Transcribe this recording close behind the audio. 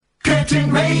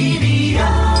Gardening Radio.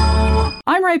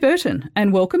 I'm Ray Burton,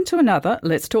 and welcome to another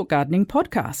Let's Talk Gardening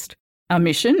podcast. Our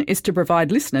mission is to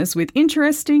provide listeners with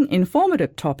interesting,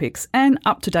 informative topics and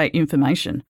up-to-date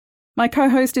information. My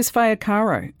co-host is Faye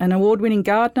Caro, an award-winning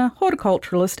gardener,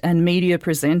 horticulturalist and media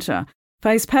presenter.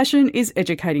 Faye's passion is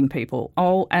educating people.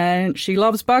 Oh, and she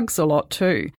loves bugs a lot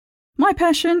too. My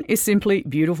passion is simply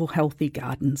beautiful, healthy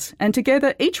gardens. And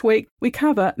together each week we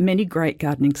cover many great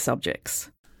gardening subjects.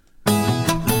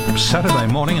 Saturday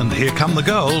morning and here come the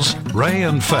girls, Ray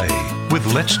and Faye, with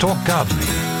Let's Talk Gardening.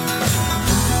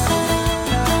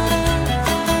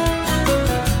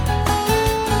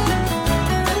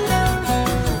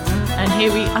 And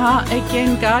here we are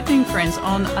again, gardening friends,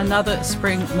 on another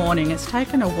spring morning. It's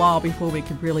taken a while before we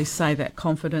could really say that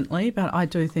confidently, but I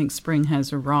do think spring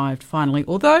has arrived finally,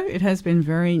 although it has been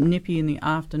very nippy in the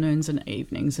afternoons and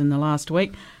evenings in the last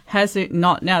week. Has it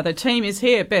not? Now, the team is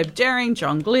here. Bev Daring,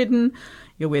 John Glidden,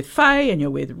 you're with Faye and you're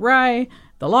with Ray.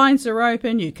 The lines are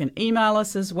open. You can email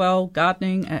us as well,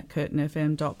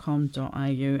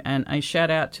 gardening@curtinfm.com.au. And a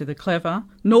shout out to the clever,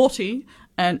 naughty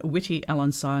and witty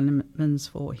Alan Simons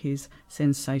for his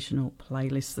sensational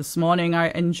playlist this morning. I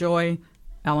enjoy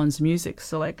Alan's music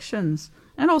selections.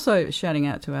 And also shouting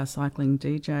out to our cycling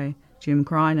DJ, Jim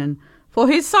Crinan, for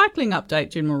his cycling update.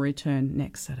 Jim will return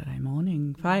next Saturday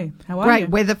morning. Faye, how are you? Great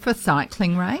weather for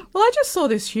cycling, Ray. Well, I just saw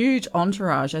this huge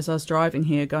entourage as I was driving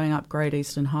here going up Great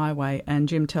Eastern Highway, and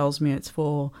Jim tells me it's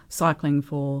for cycling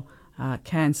for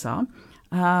cancer.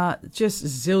 Just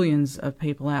zillions of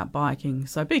people out biking.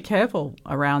 So be careful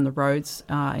around the roads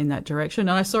in that direction.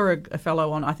 And I saw a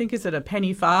fellow on, I think, is it a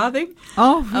penny farthing?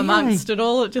 Oh, really? Amongst it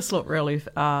all. It just looked really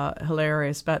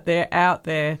hilarious. But they're out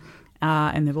there.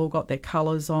 And they've all got their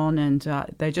colours on, and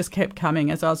they just kept coming.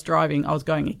 As I was driving, I was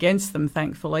going against them,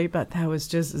 thankfully, but there was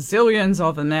just zillions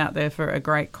of them out there for a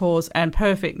great cause and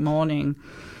perfect morning.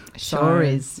 Sure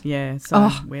is. Yeah,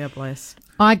 so we are blessed.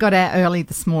 I got out early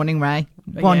this morning, Ray.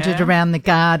 Wandered around the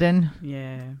garden.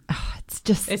 Yeah. Oh,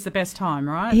 it's the best time,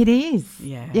 right? It is.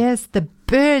 Yeah. Yes, the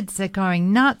birds are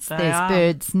going nuts. They are.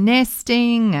 Birds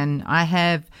nesting, and I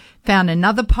have found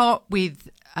another pot with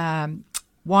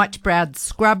white-browed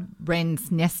scrub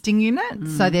wrens nesting in it.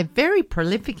 So they're very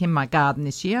prolific in my garden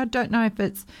this year. I don't know if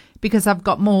it's because I've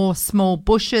got more small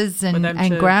bushes and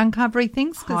ground covery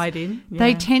things. Hide in. Yeah.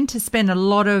 They tend to spend a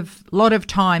lot of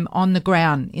time on the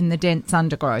ground in the dense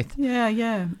undergrowth.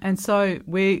 Yeah. And so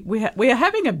we are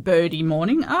having a birdie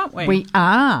morning, aren't we? We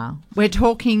are. We're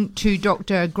talking to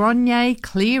Dr. Gráinne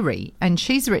Cleary, and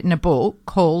she's written a book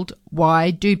called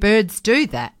Why Do Birds Do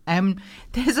That? And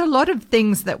there's a lot of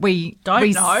things that we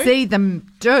see them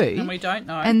do. And we don't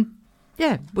know. And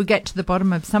yeah, we'll get to the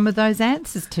bottom of some of those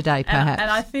answers today, perhaps.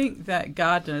 And I think that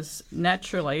gardeners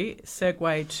naturally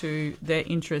segue to their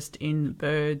interest in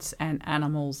birds and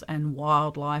animals and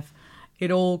wildlife.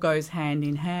 It all goes hand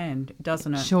in hand,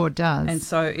 doesn't it? Sure does. And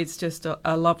so it's just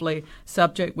a lovely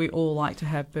subject. We all like to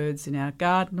have birds in our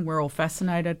garden. We're all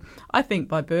fascinated, I think,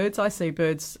 by birds. I see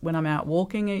birds when I'm out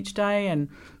walking each day and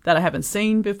that I haven't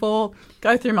seen before.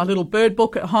 Go through my little bird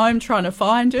book at home trying to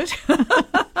find it.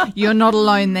 You're not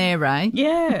alone there, Ray.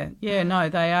 Yeah, no,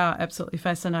 they are absolutely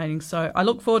fascinating. So I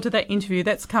look forward to that interview.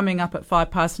 That's coming up at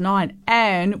 9:05.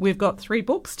 And we've got 3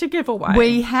 books to give away.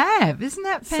 We have. Isn't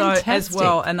that fantastic? So as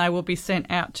well, and they will be sent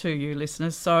out to you,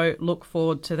 listeners. So look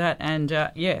forward to that. And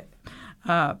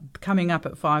coming up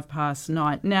at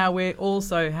 9:05. Now we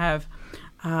also have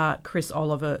Chris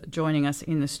Oliver joining us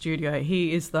in the studio.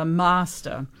 He is the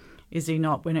master, is he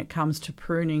not, when it comes to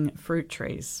pruning fruit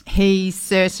trees? He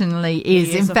certainly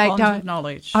is. He is in fact, a font of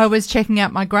knowledge. I was checking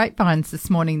out my grapevines this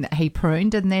morning that he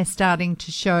pruned, and they're starting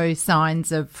to show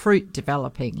signs of fruit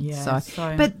developing. Yeah,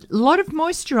 but a lot of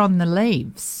moisture on the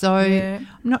leaves. So I'm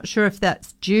not sure if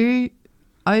that's due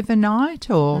overnight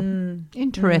or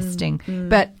interesting.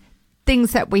 But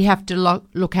things that we have to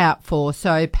look out for.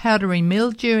 So powdery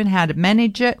mildew and how to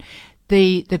manage it.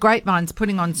 The grapevine's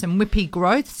putting on some whippy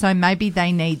growth, so maybe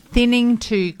they need thinning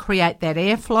to create that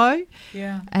airflow.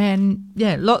 Yeah. And,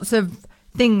 lots of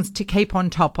things to keep on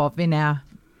top of in our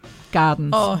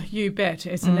gardens. Oh, you bet.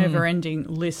 It's a never-ending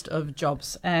list of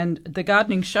jobs. And the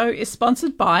Gardening Show is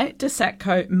sponsored by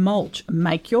Desatco Mulch.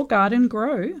 Make your garden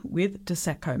grow with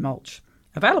Desatco Mulch.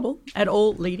 Available at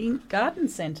all leading garden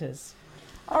centres.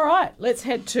 All right, let's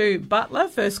head to Butler.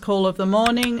 First call of the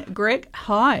morning. Greg,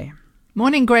 hi.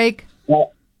 Morning, Greg.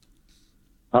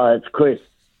 Hi, it's Chris.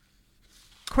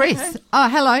 Chris. Okay. Oh,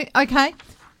 hello. Okay.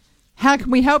 How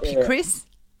can we help you, Chris?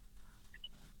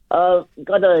 I've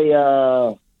got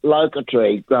a local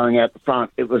tree growing out the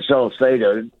front. It was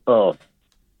self-seeded, or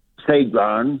seed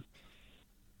grown.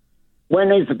 When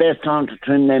is the best time to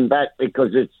trim them back?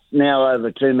 Because it's now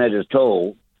over 2 metres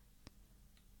tall.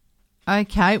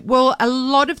 Okay. Well, a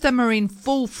lot of them are in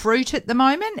full fruit at the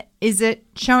moment. Is it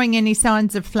showing any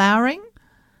signs of flowering?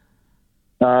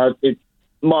 It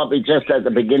might be just at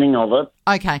the beginning of it.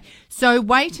 Okay. So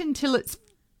wait until it's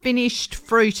finished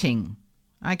fruiting.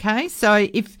 Okay. So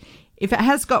if it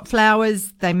has got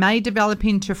flowers, they may develop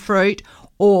into fruit,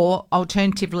 or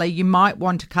alternatively, you might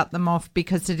want to cut them off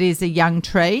because it is a young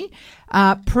tree.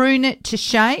 Prune it to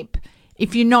shape.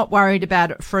 If you're not worried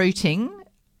about it fruiting,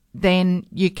 then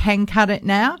you can cut it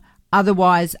now.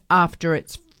 Otherwise, after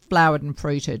it's flowered and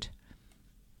fruited.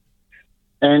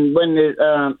 And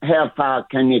how far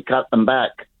can you cut them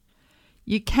back?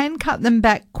 You can cut them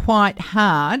back quite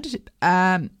hard.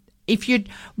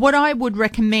 What I would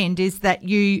recommend is that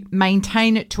you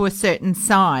maintain it to a certain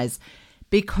size,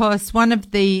 because one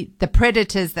of the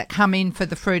predators that come in for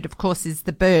the fruit, of course, is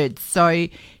the birds. So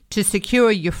to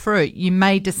secure your fruit, you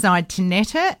may decide to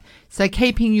net it. So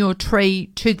keeping your tree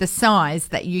to the size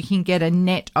that you can get a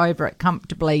net over it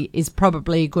comfortably is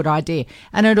probably a good idea.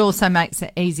 And it also makes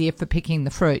it easier for picking the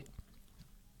fruit.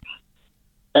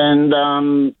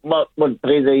 And what would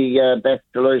be the best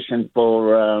solution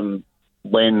for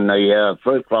when the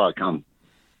fruit fly comes?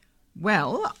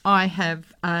 Well, I have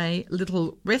a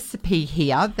little recipe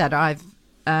here that I've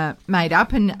made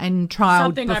up and trialled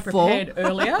Something before. I prepared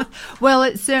earlier. Well,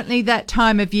 it's certainly that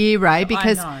time of year, Ray,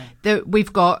 because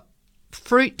we've got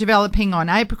fruit developing on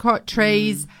apricot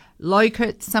trees,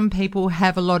 locusts. Some people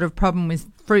have a lot of problem with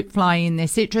fruit fly in their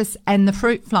citrus, and the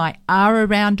fruit fly are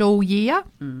around all year.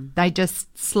 They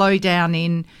just slow down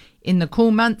in the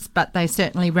cool months, but they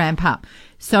certainly ramp up.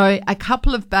 So a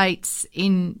couple of baits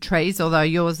in trees, although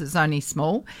yours is only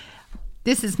small.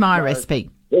 This is my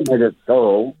recipe. 2 metres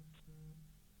tall.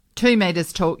 2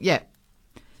 metres tall, yeah.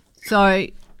 So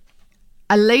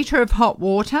a litre of hot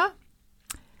water,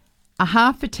 a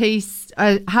half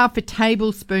a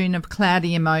tablespoon of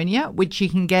cloudy ammonia, which you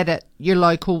can get at your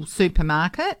local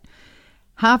supermarket,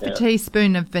 half a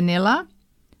teaspoon of vanilla,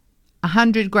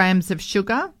 100 grams of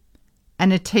sugar,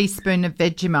 and a teaspoon of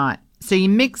Vegemite. So you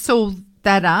mix all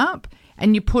that up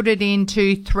and you put it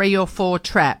into 3 or 4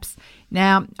 traps.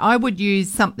 Now, I would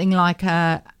use something like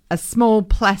a small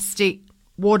plastic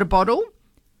water bottle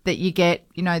that you get,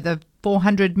 the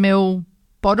 400 ml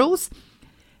bottles.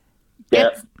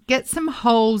 Get some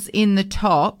holes in the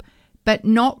top, but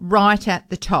not right at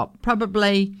the top,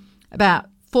 probably about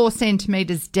 4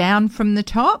 centimetres down from the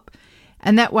top.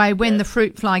 And that way, when the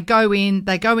fruit fly go in,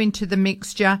 they go into the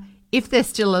mixture. If they're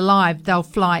still alive, they'll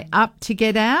fly up to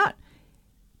get out,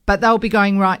 but they'll be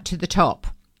going right to the top.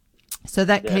 So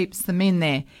that keeps them in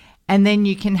there. And then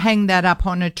you can hang that up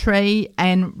on a tree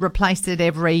and replace it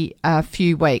every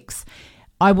few weeks.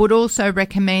 I would also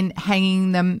recommend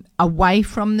hanging them away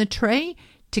from the tree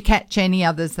to catch any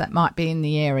others that might be in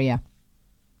the area.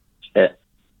 Yeah.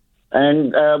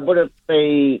 And would it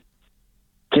be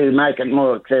to make it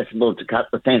more accessible to cut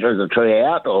the centre of the tree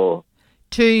out, or?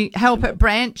 To help it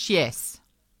branch, yes.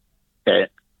 Yeah.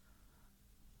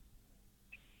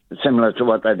 Similar to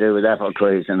what they do with apple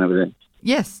trees and everything.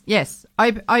 Yes.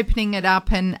 Opening it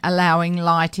up and allowing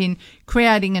light in,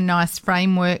 creating a nice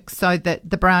framework so that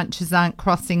the branches aren't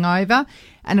crossing over.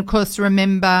 And, of course,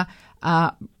 remember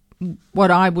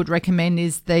what I would recommend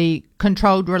is the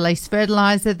controlled release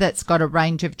fertiliser that's got a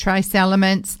range of trace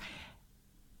elements,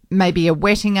 maybe a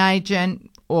wetting agent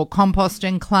or compost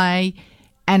and clay,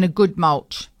 and a good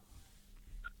mulch.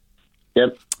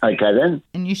 Yep. Okay, then.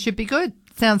 And you should be good.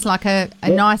 Sounds like a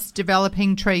nice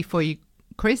developing tree for you,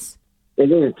 Chris.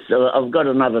 It is. So I've got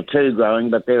another 2 growing,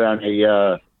 but they're only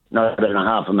not even a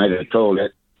half a metre tall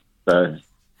yet. So.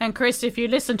 And Chris, if you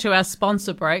listen to our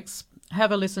sponsor breaks,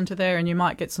 have a listen to there and you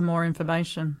might get some more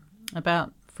information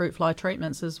about fruit fly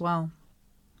treatments as well.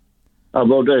 I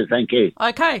will do. Thank you.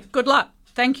 Okay, good luck.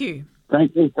 Thank you.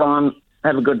 Thank you, Tom.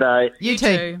 Have a good day. You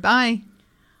too. Bye.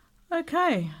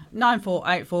 Okay,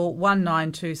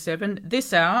 94841927.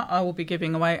 This hour, I will be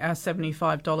giving away our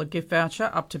 $75 gift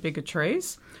voucher up to Bigger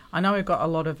Trees. I know we've got a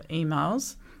lot of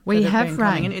emails. We have have, been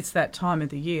coming Ray. in. It's that time of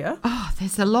the year. Oh,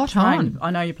 there's a lot on.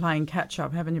 I know you're playing catch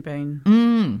up, haven't you been?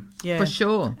 Yeah, for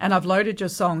sure. And I've loaded your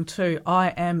song too, I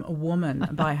Am a Woman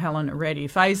by Helen Reddy.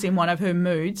 Faye's in one of her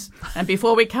moods. And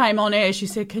before we came on air, she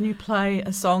said, can you play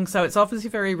a song? So it's obviously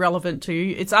very relevant to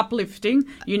you. It's uplifting.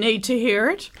 You need to hear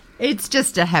it. It's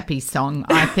just a happy song,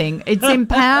 I think. It's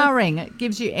empowering. It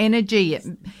gives you energy. It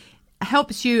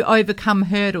helps you overcome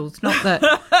hurdles. Not that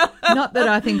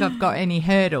I think I've got any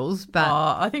hurdles, but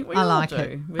I think we I all like do.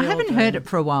 it. We I all haven't do. heard it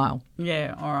for a while.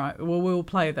 Yeah, all right. Well, we'll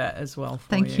play that as well for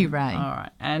Thank you, Ray. All right.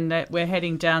 And we're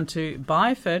heading down to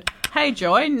Byford. Hey,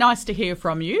 Joy, nice to hear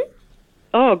from you.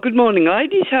 Oh, good morning,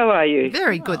 ladies. How are you?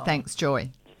 Very good, thanks, Joy.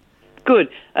 Good.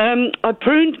 I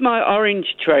pruned my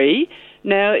orange tree.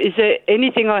 Now, is there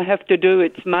anything I have to do?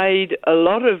 It's made a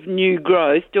lot of new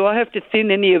growth. Do I have to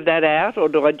thin any of that out, or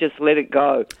do I just let it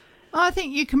go? I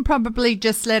think you can probably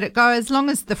just let it go as long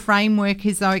as the framework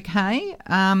is okay.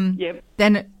 Yep.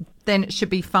 Then it should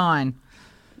be fine.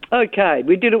 Okay,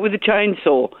 we did it with a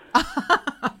chainsaw.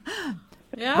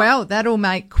 Yeah. Well, that'll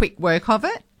make quick work of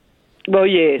it. Well,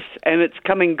 yes, and it's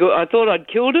coming good. I thought I'd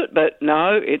killed it, but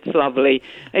no, it's lovely.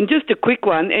 And just a quick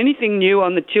one, anything new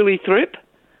on the chili thrip?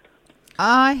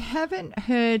 I haven't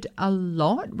heard a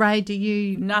lot. Ray, do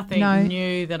you Nothing know?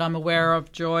 new that I'm aware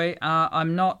of, Joy.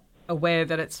 I'm not aware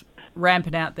that it's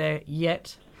rampant out there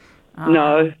yet.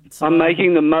 No, so- I'm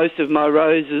making the most of my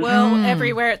roses. Well,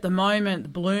 everywhere at the moment, the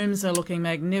blooms are looking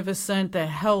magnificent. They're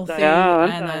healthy They are,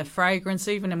 aren't and they? they're fragrance,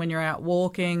 even when you're out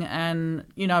walking. And,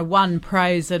 one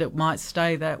prays that it might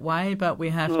stay that way, but we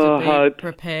have to be hope.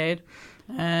 prepared.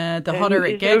 The hotter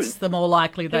it is there- gets, the more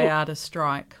likely they are to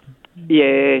strike.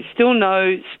 Yeah, still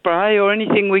no spray or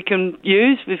anything we can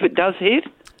use if it does hit?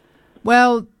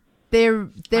 Well, there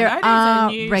I know are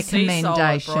there's a new recommendations. Sea Sol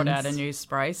have brought out a new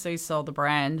spray. Sea Sol, the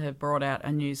brand, have brought out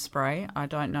a new spray. I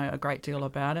don't know a great deal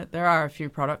about it. There are a few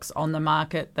products on the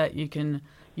market that you can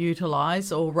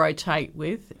utilise or rotate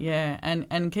with. Yeah,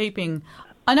 and keeping...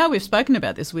 I know we've spoken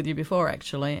about this with you before,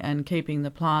 actually, and keeping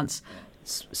the plants,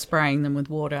 spraying them with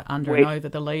water under and Wet. over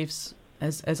the leaves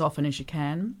as often as you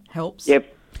can helps.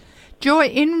 Yep. Joy,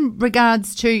 in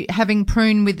regards to having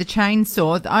prune with the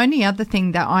chainsaw, the only other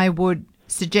thing that I would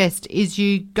suggest is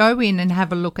you go in and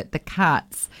have a look at the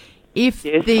cuts. If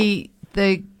Yes.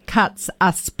 the cuts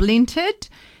are splintered,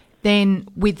 then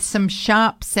with some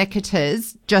sharp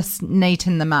secateurs, just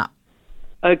neaten them up.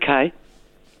 Okay.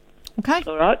 Okay?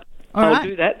 All right. All I'll right.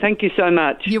 do that. Thank you so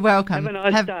much. You're welcome. Have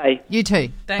a nice day. You too.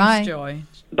 Thanks, Bye. Joy.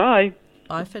 Bye.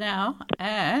 Bye for now.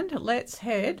 And let's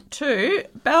head to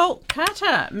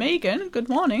Balcatta. Megan, good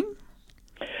morning.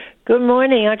 Good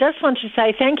morning. I just want to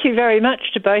say thank you very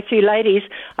much to both you ladies.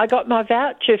 I got my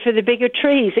voucher for the bigger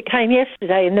trees. It came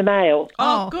yesterday in the mail.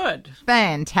 Oh, Oh. good.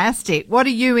 Fantastic. What are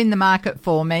you in the market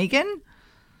for, Megan?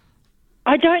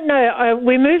 I don't know.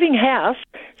 We're moving house,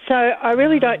 so I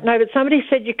really don't know. But somebody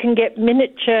said you can get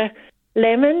miniature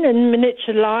lemon and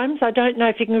miniature limes. I don't know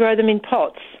if you can grow them in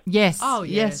pots. Yes. Oh,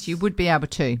 yes, yes. you would be able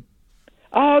to.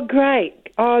 Oh, great.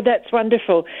 Oh, that's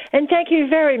wonderful. And thank you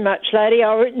very much, lady.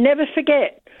 I'll never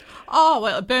forget. Oh,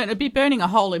 well, it'd be burning a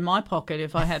hole in my pocket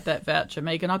if I had that voucher,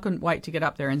 Megan. I couldn't wait to get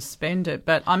up there and spend it.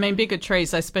 But, I mean, bigger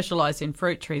trees, they specialise in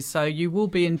fruit trees, so you will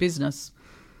be in business.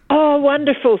 Oh,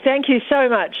 wonderful. Thank you so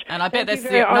much. And I bet Thank that's you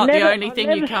very- not the I'll only never- thing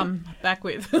I'll you never- come back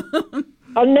with.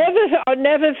 I'll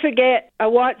never forget a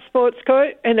white sports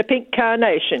coat and a pink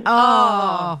carnation.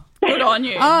 Oh. Good on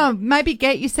you. Oh, maybe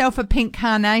get yourself a pink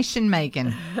carnation,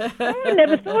 Megan. I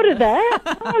never thought of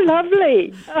that. Oh,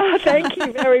 lovely. Oh, thank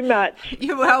you very much.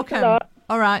 You're welcome. lot.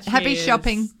 All right. Happy Cheers.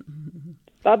 shopping.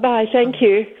 Bye-bye. Thank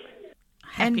you.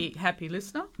 Happy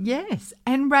listener? Yes.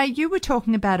 And Ray, you were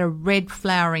talking about a red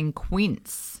flowering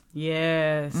quince.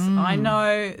 Yes. I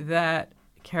know that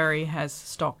Kerry has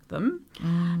stocked them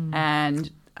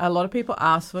and a lot of people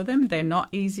ask for them. They're not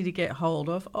easy to get hold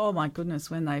of. Oh, my goodness,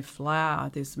 when they flower,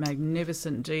 this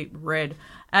magnificent deep red.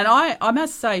 And I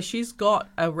must say, she's got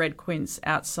a red quince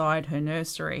outside her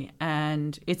nursery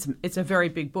and it's a very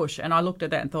big bush. And I looked at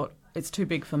that and thought, it's too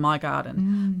big for my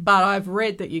garden. But I've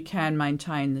read that you can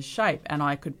maintain the shape and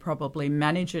I could probably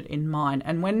manage it in mine.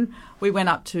 And when we went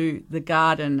up to the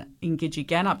garden in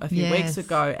Gidgegannup a few weeks Yes.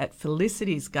 ago at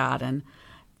Felicity's garden,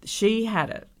 she had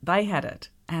it, they had it.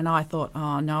 And I thought,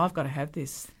 oh, no, I've got to have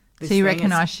this. So you thing. reckon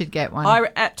It's- I should get one?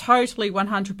 totally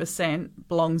 100%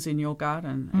 belongs in your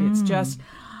garden. It's just...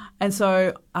 And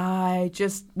so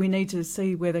we need to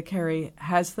see whether Kerry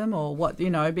has them or what,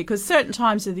 because certain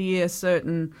times of the year,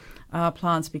 certain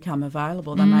plants become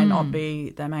available. They may not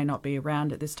be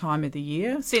around at this time of the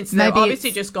year, since they've Maybe obviously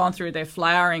it's- just gone through their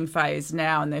flowering phase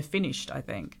now and they're finished, I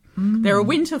think. They're a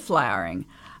winter flowering.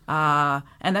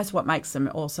 And that's what makes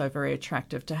them also very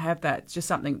attractive to have that, just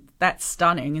something that's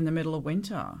stunning in the middle of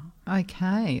winter.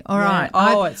 Okay. All Yeah. right.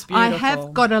 Oh, it's I beautiful.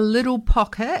 have got a little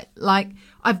pocket,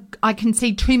 I can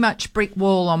see too much brick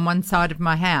wall on one side of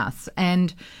my house,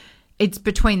 and it's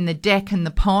between the deck and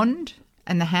the pond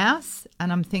and the house,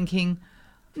 and I'm thinking,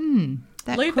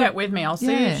 Leave that with me. I'll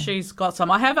see if she's got some.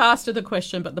 I have asked her the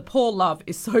question, but the poor love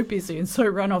is so busy and so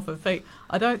run off her feet.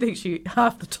 I don't think she,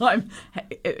 half the time,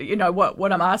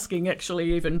 what I'm asking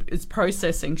actually even is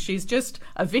processing. She's just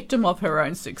a victim of her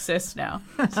own success now.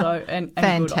 So and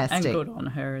Fantastic. Good on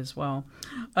her as well.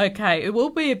 Okay, it will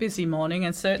be a busy morning,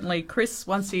 and certainly Chris,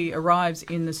 once he arrives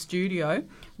in the studio,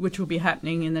 which will be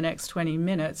happening in the next 20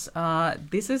 minutes,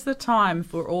 this is the time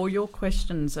for all your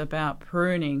questions about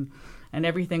pruning and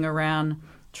everything around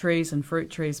trees and fruit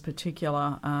trees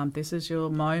particular. This is your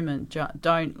moment.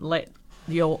 Don't let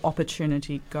your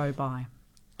opportunity go by.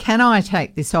 Can I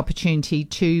take this opportunity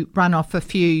to run off a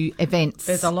few events?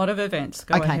 There's a lot of events.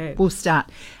 Go ahead. Okay, we'll start.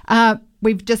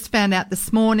 We've just found out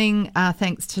this morning,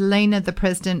 thanks to Lena, the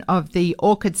president of the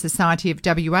Orchid Society of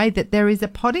WA, that there is a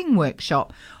potting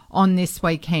workshop on this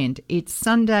weekend. It's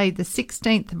Sunday the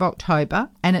 16th of October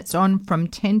and it's on from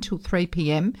 10 till 3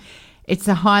 p.m. It's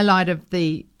a highlight of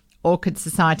the Orchid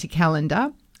Society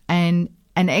calendar and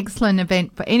an excellent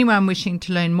event for anyone wishing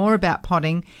to learn more about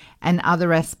potting and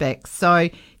other aspects. So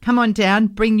come on down,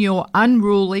 bring your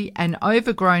unruly and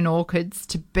overgrown orchids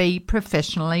to be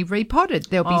professionally repotted.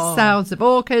 There'll be sales of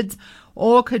orchids,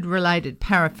 orchid-related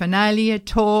paraphernalia,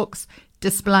 talks,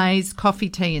 displays, coffee,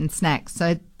 tea and snacks.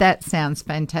 So that sounds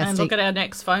fantastic. And look at our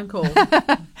next phone call.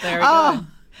 There we go.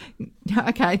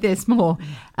 Okay, there's more.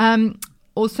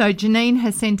 Also, Janine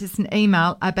has sent us an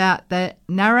email about the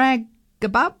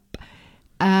Narragabup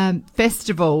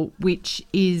festival, which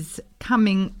is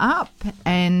coming up,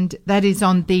 and that is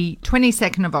on the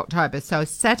 22nd of October, so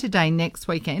Saturday next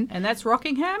weekend. And that's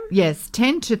Rockingham? Yes,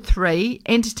 10 to 3,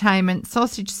 entertainment,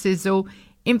 sausage sizzle,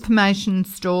 information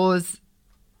stalls,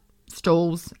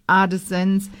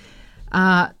 artisans,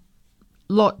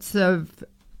 lots of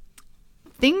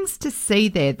things to see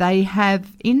there. They have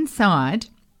inside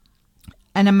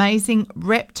an amazing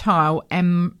reptile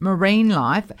and marine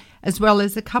life, as well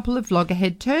as a couple of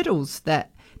loggerhead turtles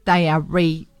that they are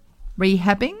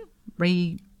rehabilitating.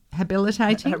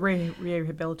 Rehabilitating.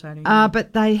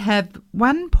 But they have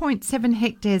 1.7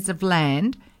 hectares of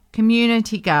land,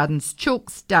 community gardens,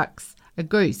 chooks, ducks, a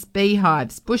goose,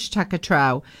 beehives, bush tucker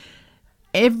trail,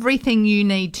 everything you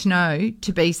need to know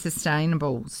to be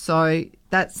sustainable. So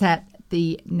that's at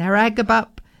the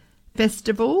Narragabup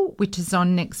Festival, which is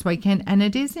on next weekend, and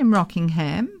it is in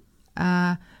Rockingham,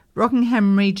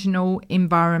 Rockingham Regional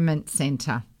Environment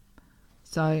Centre.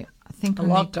 So I think a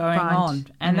lot going on.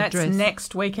 And that's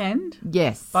next weekend?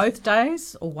 Yes. Both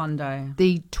days or one day?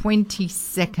 The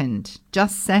 22nd,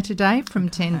 just Saturday from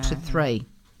 10 to 3.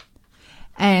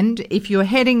 And if you're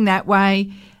heading that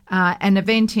way, an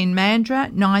event in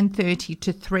Mandurah, 9:30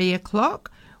 to 3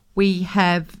 o'clock. We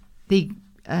have the...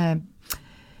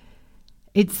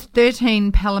 It's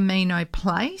 13 Palomino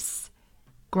Place,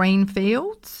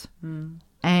 Greenfields,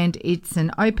 and it's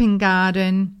an open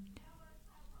garden.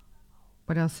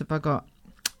 What else have I got?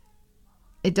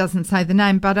 It doesn't say the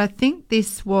name, but I think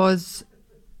this was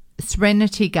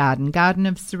Serenity Garden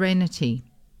of Serenity,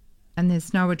 and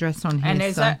there's no address on here. And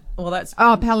is that? Well, that's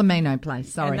Palomino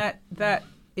Place. Sorry. And that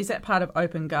is that part of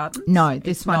Open Gardens? No,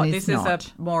 this one is not. This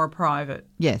is more a private.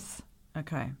 Yes.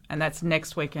 Okay, and that's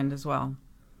next weekend as well.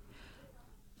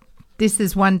 This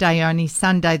is one day only,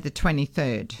 Sunday the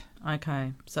 23rd.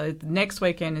 Okay, so next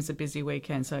weekend is a busy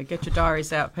weekend, so get your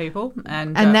diaries out, people.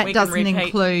 And that doesn't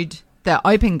include the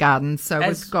open gardens, so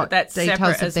we've got that's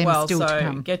details of them well, still so to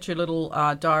come. Get your little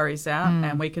diaries out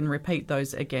and we can repeat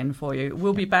those again for you.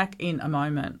 We'll be back in a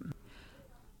moment.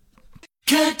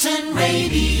 Curtin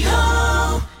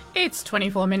Radio. It's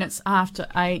 24 minutes after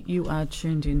 8. You are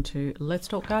tuned into Let's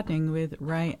Talk Gardening with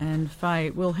Ray and Faye.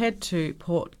 We'll head to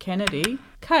Port Kennedy.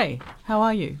 Kay, how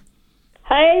are you?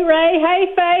 Hey, Ray. Hey,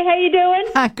 Faye. How you doing?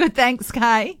 Good, thanks,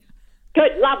 Kay.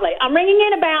 Good, lovely. I'm ringing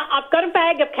in about, I've got a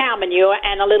bag of cow manure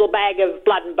and a little bag of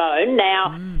blood and bone.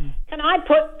 Now, can I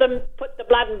put the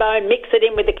blood and bone, mix it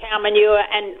in with the cow manure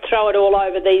and throw it all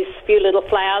over these few little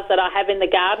flowers that I have in the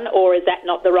garden, or is that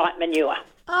not the right manure?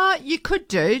 You could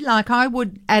do, like I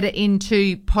would add it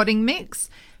into potting mix,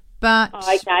 but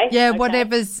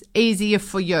whatever's easier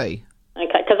for you. Okay,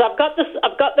 because I've got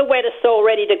the wetter soil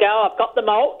ready to go. I've got the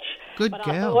mulch. Good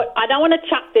girl. I don't want to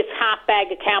chuck this half bag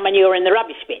of cow manure in the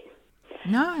rubbish bin.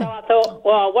 No. So I thought,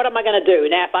 well, what am I going to do?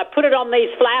 Now, if I put it on these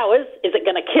flowers, is it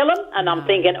going to kill them? And I'm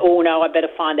thinking, oh, no, I better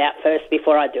find out first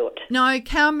before I do it. No,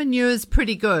 cow manure's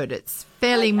pretty good. It's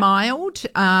fairly mild.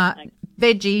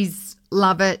 Veggies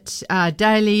love it.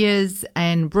 Dahlias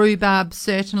and rhubarb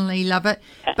certainly love it.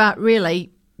 But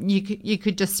really, you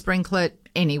could just sprinkle it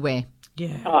anywhere.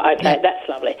 Yeah. Oh, okay, that's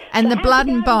lovely. And so the blood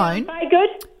and bone. Very good.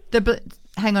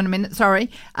 Hang on a minute, sorry.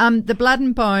 The blood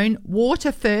and bone,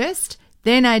 water first,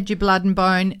 then add your blood and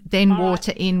bone, then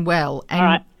water in well.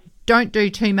 And don't do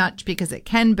too much because it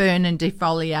can burn and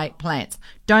defoliate plants.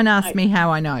 Don't ask me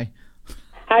how I know.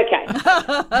 Okay.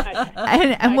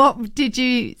 And what did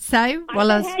you say?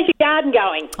 How's your garden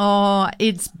going? Oh,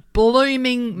 it's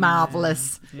blooming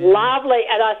marvellous. Lovely.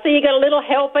 And I see you got a little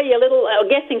helper, I'm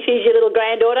guessing she's your little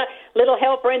granddaughter, little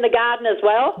helper in the garden as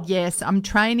well? Yes, I'm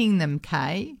training them,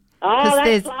 Kay. Oh,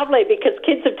 that's lovely, because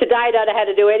kids of today don't know how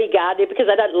to do any gardening because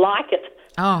they don't like it.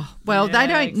 Oh, well, they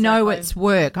don't know it's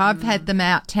work. I've had them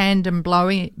out tandem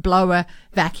blower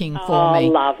vacuuming for me.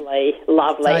 Oh, lovely,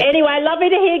 lovely. So, anyway, lovely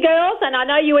to hear, girls, and I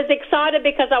know you was excited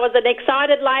because I was an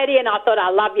excited lady, and I thought I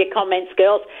love your comments,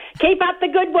 girls. Keep up the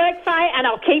good work, Faye, and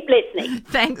I'll keep listening.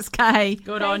 Thanks, Kay.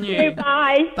 Good on you.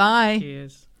 Bye. Bye.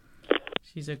 Cheers.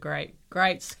 She's a great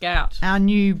scout. Our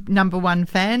new #1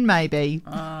 fan, maybe.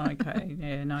 Oh, okay.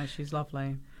 Yeah, no, she's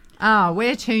lovely.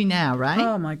 Where to now, Ray?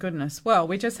 Oh, my goodness. Well,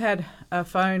 we just had a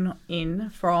phone in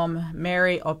from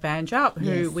Mary of Banjup,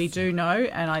 who we do know,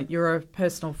 and you're a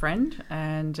personal friend,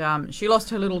 and she lost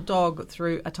her little dog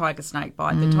through a tiger snake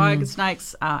bite. The tiger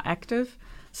snakes are active,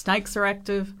 snakes are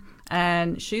active,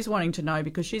 and she's wanting to know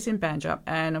because she's in Banjup,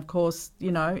 and, of course,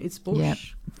 it's bush. Yep.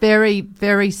 Very,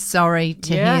 very sorry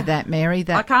to hear that, Mary.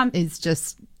 That is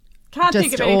just Can't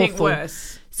think of anything awful.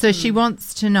 worse. So she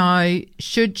wants to know,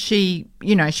 should she,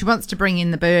 she wants to bring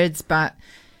in the birds, but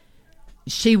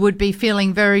she would be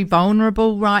feeling very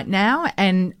vulnerable right now.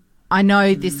 And I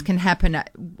know this can happen.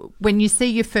 When you see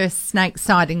your first snake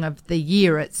sighting of the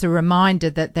year, it's a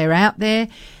reminder that they're out there.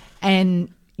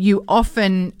 And you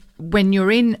often, when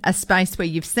you're in a space where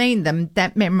you've seen them,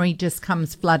 that memory just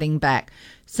comes flooding back.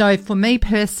 So for me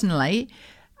personally,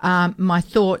 my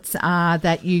thoughts are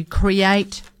that you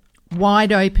create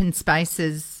wide open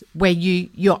spaces where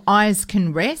your eyes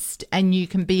can rest and you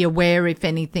can be aware if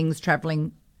anything's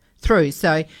travelling through.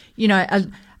 So,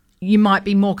 you might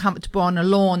be more comfortable on a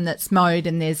lawn that's mowed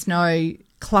and there's no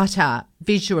clutter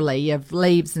visually of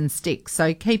leaves and sticks.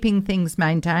 So keeping things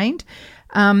maintained.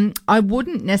 I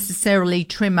wouldn't necessarily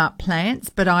trim up plants,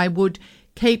 but I would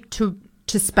keep to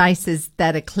spaces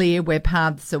that are clear where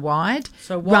paths are wide.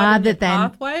 So rather than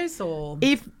pathways, or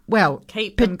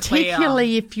keep them particularly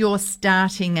clear. If you're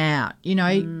starting out,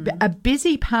 a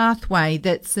busy pathway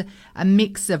that's a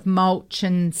mix of mulch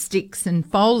and sticks and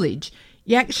foliage,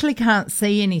 you actually can't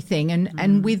see anything.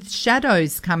 And with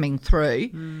shadows coming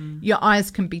through, your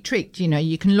eyes can be tricked.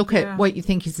 You can look at what you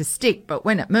think is a stick, but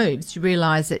when it moves, you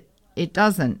realise it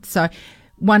doesn't. So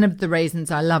one of the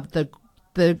reasons I love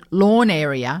the lawn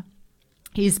area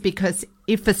is because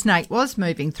if a snake was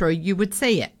moving through, you would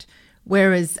see it.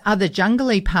 Whereas other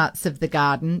jungly parts of the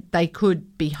garden, they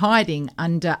could be hiding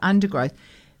under undergrowth.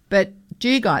 But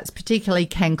dugeites particularly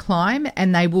can climb,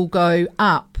 and they will go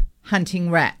up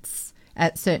hunting rats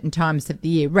at certain times of the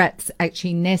year. Rats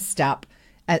actually nest up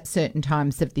at certain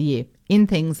times of the year in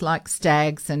things like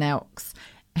stags and elks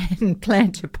and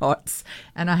planter pots.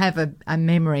 And I have a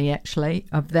memory actually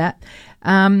of that.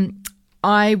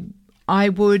 I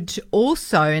would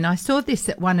also, and I saw this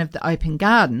at one of the open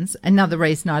gardens, another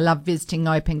reason I love visiting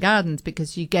open gardens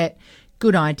because you get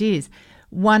good ideas.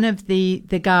 One of the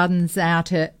gardens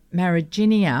out at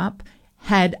Mariginiup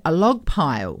had a log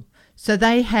pile. So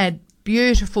they had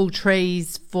beautiful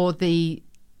trees for the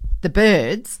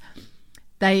birds.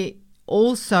 They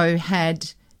also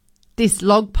had this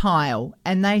log pile,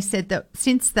 and they said that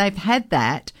since they've had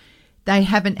that, they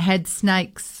haven't had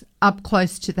snakes up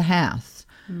close to the house.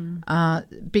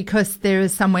 Because there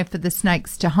is somewhere for the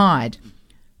snakes to hide.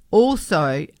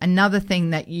 Also, another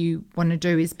thing that you want to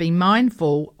do is be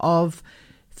mindful of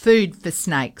food for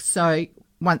snakes. So,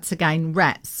 once again,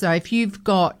 rats. So, if you've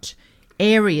got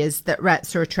areas that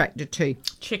rats are attracted to,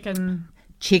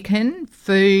 chicken,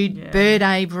 food, bird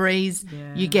aviaries,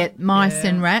 you get mice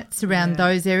and rats around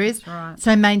those areas. That's right.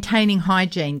 So, maintaining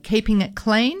hygiene, keeping it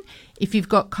clean. If you've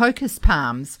got cocos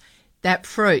palms, that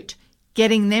fruit,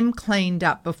 getting them cleaned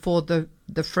up before the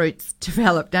fruits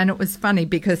developed. And it was funny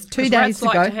because 2 days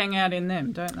ago... Rats like to hang out in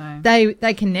them, don't they?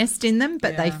 They can nest in them,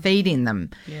 but they feed in them.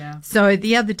 Yeah. So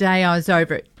the other day I was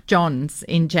over at John's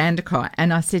in Jandakot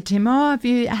and I said to him, have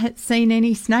you seen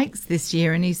any snakes this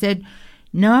year? And he said,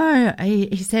 no.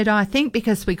 He said, I think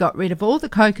because we got rid of all the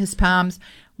cocos palms,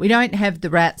 we don't have the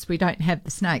rats, we don't have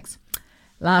the snakes.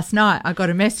 Last night I got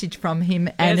a message from him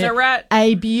and a rat.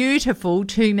 A beautiful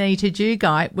 2-metre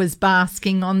dugite was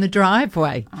basking on the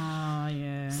driveway. Oh,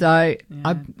 yeah. So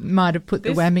I might have put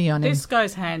the whammy on him. This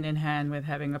goes hand in hand with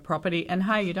having a property. And,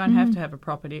 hey, you don't have to have a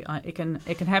property. It can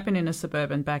happen in a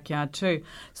suburban backyard too.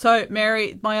 So,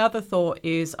 Mary, my other thought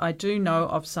is I do know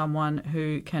of someone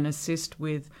who can assist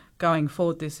with going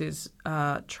forward, this is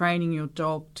training your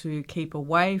dog to keep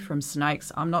away from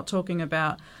snakes. I'm not talking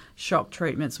about shock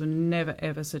treatments. Would never,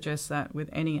 ever suggest that with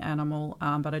any animal.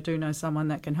 But I do know someone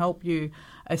that can help you,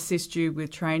 assist you with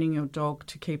training your dog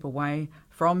to keep away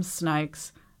from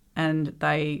snakes. And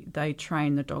they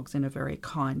train the dogs in a very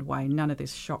kind way. None of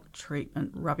this shock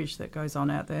treatment rubbish that goes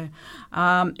on out there.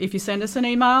 If you send us an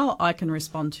email, I can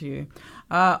respond to you.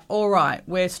 All right,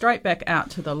 we're straight back out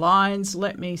to the lines.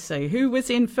 Let me see. Who was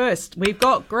in first? We've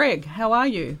got Greg. How are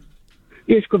you?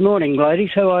 Yes, good morning, ladies.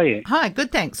 How are you? Hi,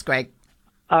 good, thanks, Greg.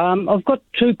 I've got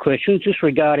two questions just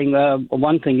regarding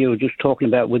one thing you were just talking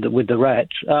about with the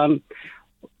rats.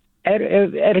 Out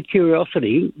of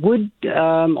curiosity,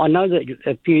 I know that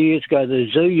a few years ago the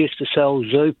zoo used to sell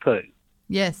zoo poo.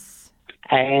 Yes.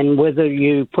 And whether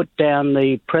you put down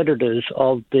the predators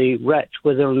of the rats,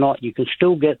 whether or not you can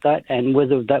still get that, and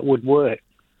whether that would work.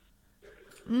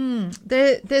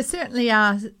 There certainly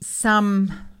are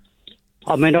some.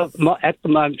 I mean, at the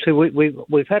moment, so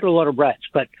we've had a lot of rats,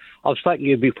 but I've spoken to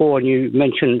you before, and you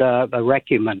mentioned a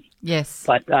racumen. Yes.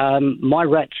 But my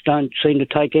rats don't seem to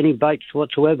take any baits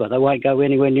whatsoever. They won't go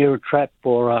anywhere near a trap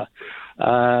or,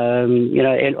 and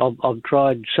I've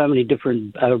tried so many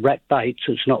different rat baits.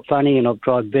 It's not funny, and I've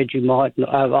tried Vegemite,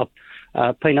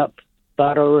 peanut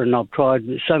butter, and I've tried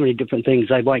so many different things.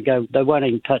 They won't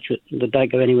even touch it. They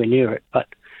don't go anywhere near it. But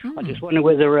I just wonder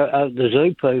whether the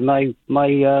zoo poo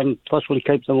may possibly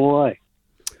keep them away.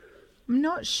 I'm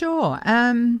not sure.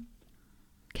 I'm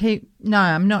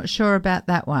not sure about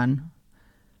that one.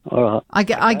 All right.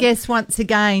 I guess once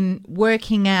again,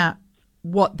 working out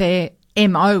what their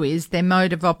MO is, their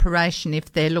mode of operation,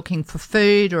 if they're looking for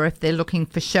food or if they're looking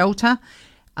for shelter.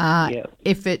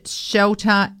 If it's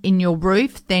shelter in your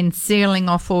roof, then sealing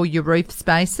off all your roof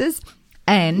spaces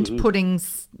and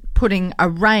putting a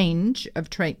range of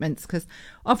treatments, because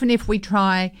often if we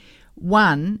try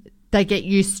one, they get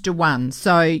used to one.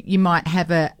 So you might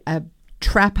have a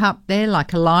trap up there,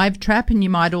 like a live trap, and you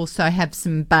might also have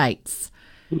some baits.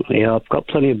 Yeah, I've got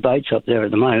plenty of baits up there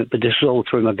at the moment, but this is all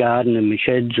through my garden and my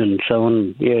sheds and so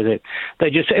on. Yeah, they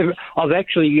just. I've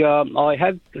actually, I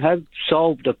have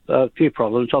solved a few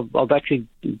problems. I've actually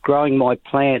growing my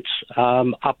plants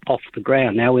up off the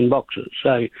ground now in boxes.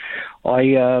 So, my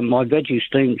veggies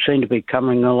seem to be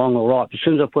coming along all right. As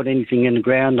soon as I put anything in the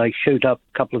ground, they shoot up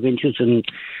a couple of inches, and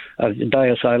a day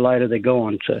or so later they're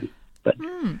gone. So. But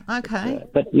okay.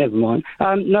 But never mind.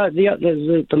 No,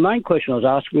 the main question I was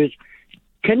asking is,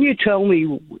 can you tell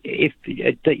me if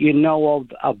that you know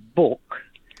of a book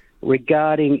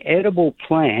regarding edible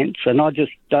plants, and I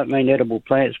just don't mean edible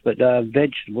plants, but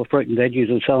vegetable fruit and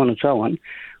veggies and so on,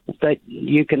 that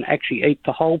you can actually eat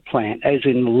the whole plant, as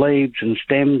in leaves and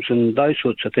stems and those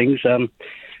sorts of things.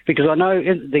 Because I know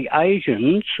the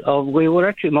Asians,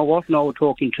 my wife and I were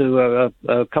talking to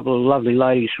a couple of lovely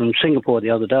ladies from Singapore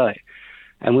the other day,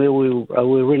 and we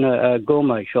were in a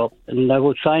gourmet shop, and they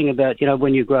were saying about,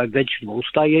 when you grow vegetables,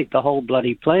 they eat the whole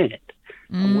bloody plant.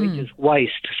 And we just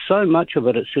waste so much of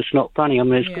it, it's just not funny. I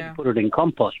mean, it's good to put it in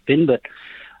compost bin, but,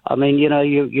 I mean,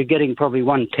 you're getting probably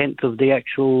 1/10 of the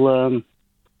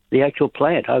actual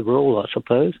plant overall, I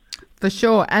suppose. For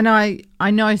sure. And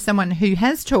I know someone who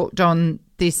has talked on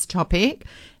this topic,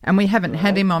 and we haven't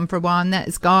had him on for a while, and that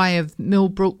is Guy of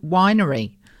Millbrook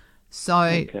Winery.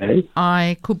 So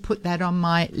I could put that on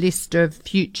my list of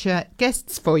future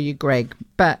guests for you, Greg.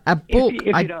 But a book,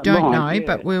 if I don't know,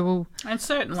 but we will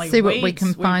certainly see what we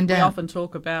can find out. We often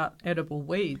talk about edible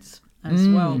weeds as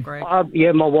well, Greg.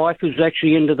 My wife is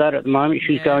actually into that at the moment.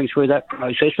 She's going through that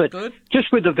process. But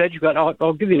just with the veg,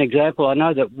 I'll give you an example. I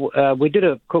know that we did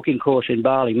a cooking course in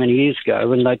Bali many years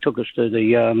ago, and they took us to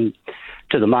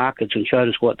the markets and showed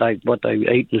us what they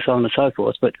eat and so on and so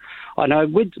forth. But I know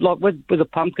with a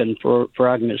pumpkin, for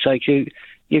argument's sake,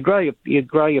 you grow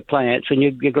your plants, and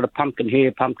you've got a pumpkin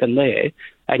here, pumpkin there,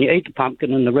 and you eat the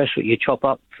pumpkin, and the rest of it you chop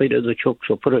up, feed it to the chooks,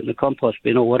 or put it in the compost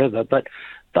bin or whatever. But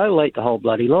they'll eat the whole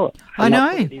bloody lot. I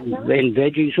know. In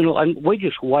veggies and all, and we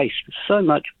just waste so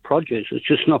much produce. It's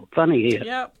just not funny here.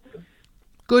 Yep.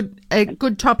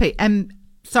 Good topic. And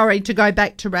sorry to go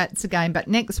back to rats again, but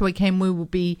next weekend we will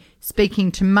be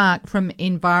speaking to Mark from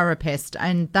Enviropest,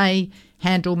 and they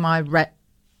handle my rat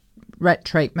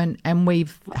treatment, and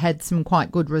we've had some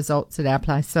quite good results at our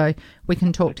place, so we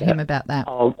can talk to him about that.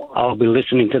 I'll be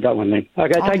listening to that one then.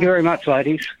 Okay, thank you very much,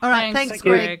 ladies. All right, thanks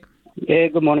Greg. Yeah,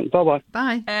 good morning. Bye-bye.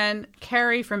 Bye. And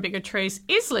Kerry from Bigger Trees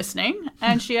is listening,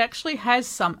 and she actually has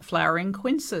some flowering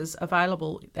quinces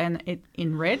available, and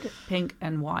in red, pink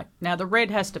and white. Now, the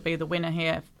red has to be the winner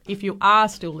here. If you are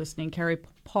still listening, Kerry,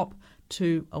 pop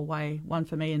 2 away, 1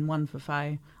 for me and 1 for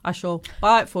Faye. I shall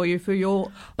buy it for you for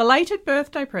your belated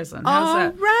birthday present. How's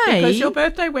that? Ray. Because your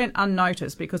birthday went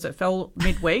unnoticed because it fell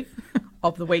midweek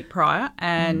of the week prior.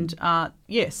 And,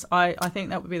 yes, I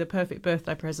think that would be the perfect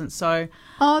birthday present. So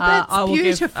that's I will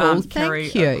beautiful. give Kerry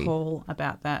Thank you. a call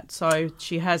about that. So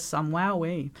she has some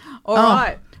wowee. All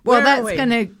right. Well, Where are that's we? going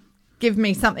to give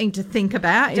me something to think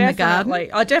about in the garden.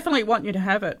 I definitely want you to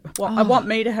have it. Well, I want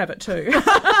me to have it too.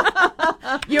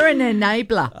 You're an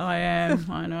enabler. I am,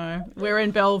 I know. We're in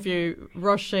Bellevue.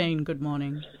 Roisin, good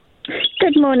morning.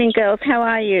 Good morning, girls. How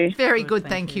are you? Very good,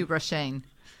 thank you, Roisin.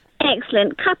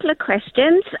 Excellent. Couple of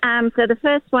questions. So the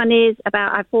first one is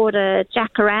about I bought a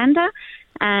jacaranda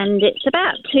and it's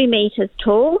about 2 metres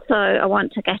tall, so I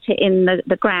want to get it in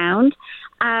the ground.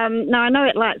 Now I know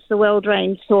it likes the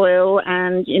well-drained soil,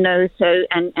 and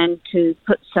and to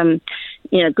put some,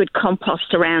 good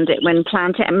compost around it when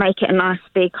planted and make it a nice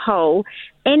big hole.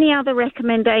 Any other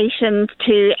recommendations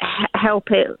to help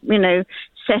it,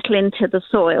 settle into the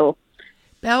soil?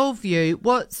 Bellevue,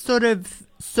 what sort of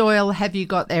soil have you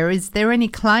got there? Is there any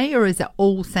clay or is it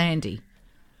all sandy?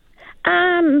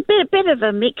 Bit of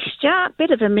a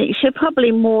mixture,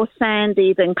 probably more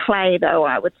sandy than clay though,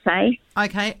 I would say.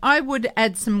 Okay, I would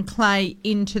add some clay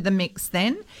into the mix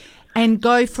then and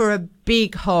go for a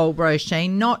big hole,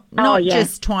 Roisin, not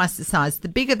just twice the size. The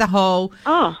bigger the hole,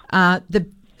 the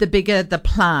bigger the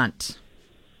plant.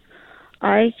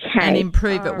 Okay. And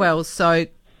improve it well. So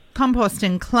compost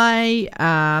and clay,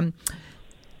 a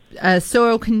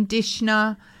soil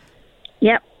conditioner.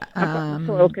 Yep. I've got the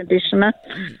soil conditioner.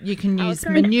 You can use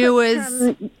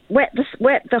manures. Wet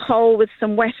the hole with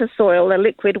some wetter soil, a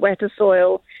liquid wetter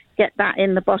soil. Get that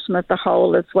in the bottom of the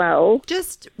hole as well.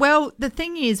 The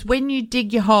thing is, when you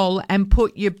dig your hole and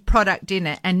put your product in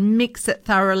it and mix it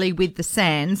thoroughly with the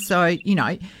sand, so,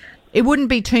 it wouldn't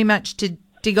be too much to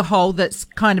dig a hole that's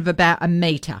kind of about 1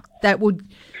 metre. That would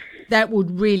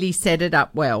really set it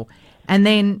up well. And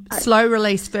then slow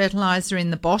release fertiliser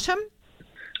in the bottom.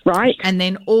 Right. And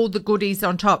then all the goodies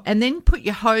on top. And then put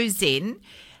your hose in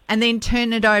and then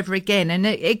turn it over again. And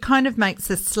it kind of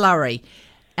makes a slurry.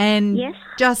 And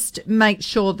just make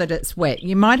sure that it's wet.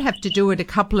 You might have to do it a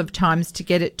couple of times to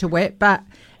get it to wet, but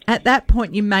at that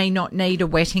point you may not need a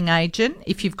wetting agent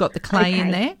if you've got the clay in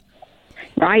there.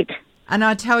 Right. And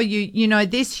I tell you,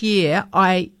 this year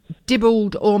I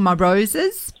dibbled all my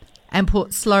roses and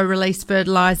put slow release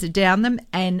fertiliser down them,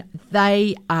 and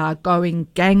they are going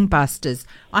gangbusters.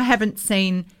 I haven't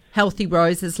seen healthy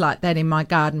roses like that in my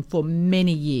garden for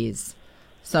many years.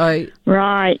 So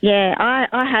right, yeah.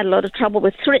 I had a lot of trouble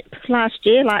with thrips last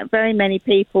year, like very many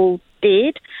people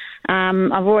did.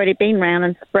 I've already been round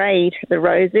and sprayed the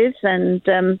roses, and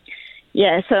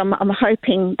so I'm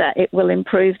hoping that it will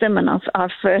improve them, and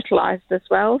I've fertilised as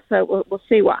well. So we'll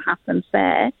see what happens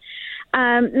there.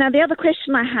 Now, the other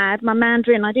question I had, my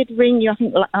mandarin, I did ring you, I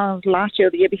think last year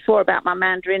or the year before, about my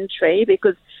mandarin tree,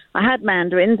 because I had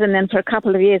mandarins, and then for a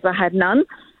couple of years I had none.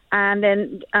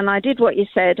 And I did what you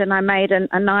said, and I made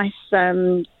a nice,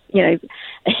 a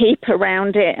heap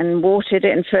around it and watered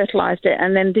it and fertilised it.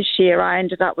 And then this year I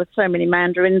ended up with so many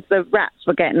mandarins, the rats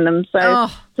were getting them. So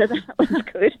that was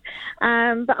good.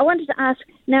 But I wanted to ask,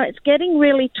 now it's getting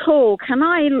really tall. Can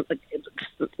I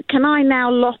now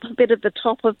lop a bit of the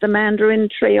top of the mandarin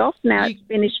tree off now it's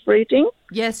finished fruiting?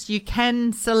 Yes, you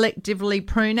can selectively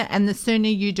prune it, and the sooner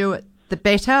you do it, the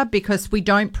better, because we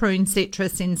don't prune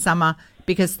citrus in summer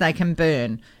because they can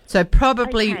burn. So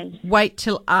probably wait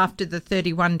till after the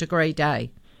 31-degree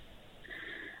day.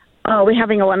 Oh, we're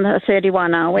having a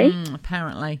 31, are we?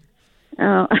 Apparently.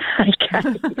 Oh,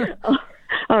 okay.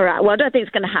 All right. Well, I don't think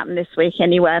it's going to happen this week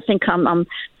anyway. I think I'm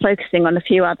focusing on a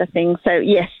few other things. So,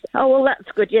 yes. Oh, well,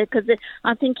 that's good, yeah, because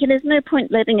I'm thinking there's no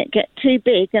point letting it get too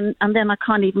big, and then I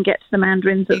can't even get to the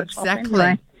mandarins at the top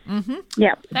anyway. Mm-hmm.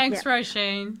 Yeah. Thanks,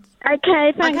 Roisin.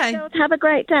 Okay, thanks, girls. Have a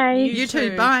great day. You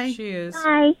too. Bye. Cheers.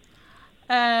 Bye.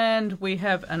 And we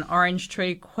have an orange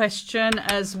tree question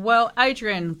as well.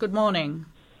 Adrian, good morning.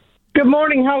 Good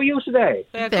morning. How are you today?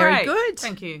 Very great. Good.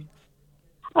 Thank you.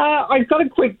 I've got a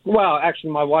quick... Well,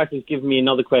 actually, my wife has given me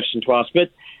another question to ask.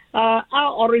 But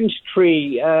our orange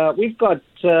tree, we've got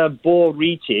boar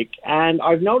retic, and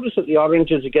I've noticed that the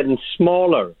oranges are getting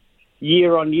smaller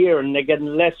year on year, and they're getting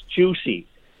less juicy.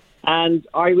 And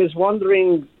I was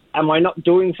wondering, am I not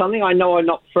doing something? I know I'm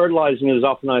not fertilizing as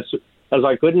often as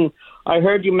I could. And I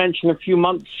heard you mention a few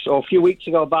weeks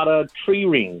ago about a tree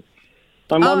ring.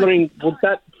 I'm wondering, would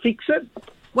that fix it?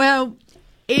 Well,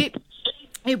 it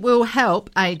will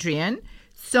help, Adrian.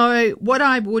 So what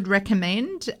I would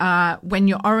recommend when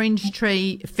your orange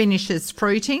tree finishes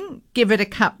fruiting, give it a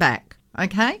cut back.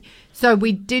 Okay, so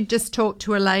we did just talk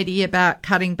to a lady about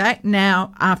cutting back.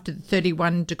 Now, after the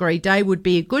 31-degree day would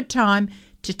be a good time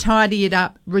to tidy it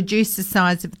up, reduce the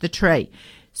size of the tree.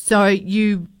 So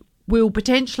you will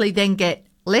potentially then get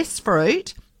less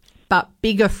fruit, but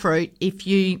bigger fruit if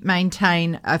you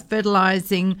maintain a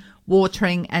fertilising,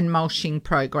 watering and mulching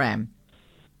program.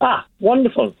 Ah,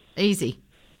 wonderful. Easy.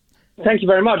 Thank you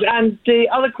very much. And the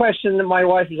other question that my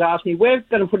wife was asking, we're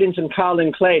going to put in some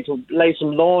kaolin clay to lay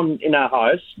some lawn in our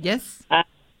house. Yes.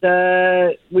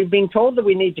 And we've been told that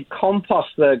we need to compost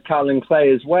the kaolin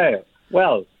clay as well.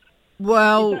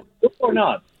 Well, is that good or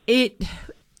not?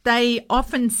 They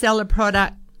often sell a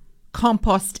product,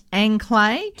 compost and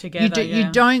clay. Together,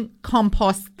 You don't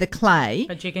compost the clay.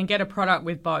 But you can get a product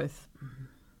with both.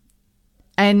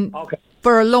 And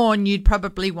for a lawn, you'd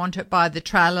probably want it by the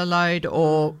trailer load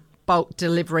or bulk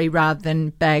delivery rather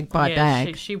than bag by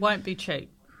bag. She won't be cheap.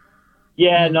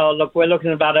 Yeah, no, look, we're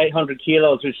looking at about 800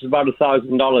 kilos, which is about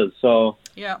 $1,000. So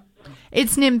yeah.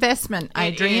 It's an investment,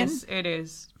 Adrian. It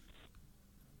is.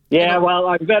 Yeah, well,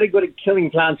 I'm very good at killing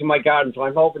plants in my garden, so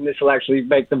I'm hoping this will actually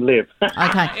make them live.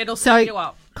 Okay. It'll set you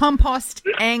up. Compost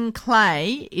and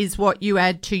clay is what you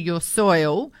add to your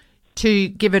soil to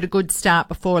give it a good start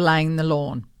before laying the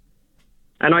lawn.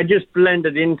 And I just blend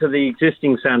it into the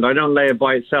existing sand. I don't lay it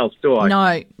by itself, do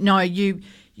I? No, you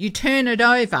turn it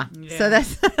over. Yeah. So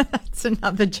that's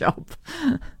another job.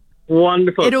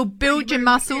 Wonderful. It'll build your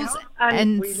muscles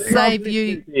and save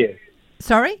you.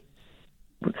 Sorry?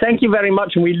 Thank you very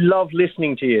much, and we love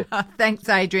listening to you. Thanks,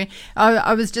 Adrian.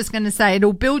 I was just going to say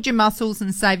it'll build your muscles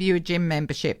and save you a gym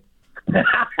membership.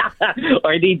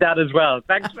 I need that as well.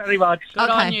 Thanks very much. Good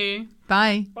on you.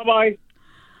 Bye. Bye-bye.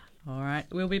 All right,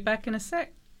 we'll be back in a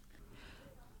sec.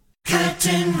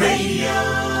 Curtin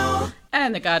Radio.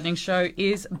 And the gardening show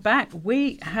is back.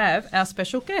 We have our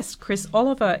special guest, Chris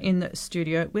Oliver, in the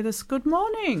studio with us. Good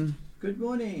morning. Good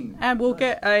morning. And we'll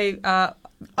get a...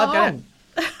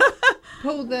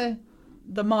 pull the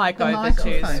mic over to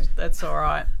you. That's all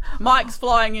right. Mike's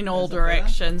flying in all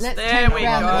directions. Let's there turn we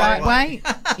around go. the right way.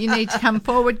 You need to come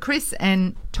forward, Chris,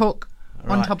 and talk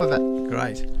on top of it.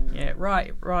 Great. Yeah,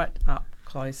 right up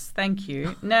close. Thank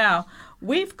you. Now,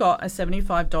 we've got a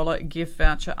 $75 gift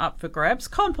voucher up for grabs.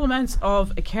 Compliments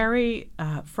of Kerry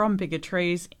from Bigger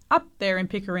Trees up there in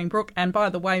Pickering Brook. And by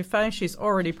the way, Faye, she's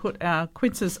already put our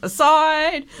quinces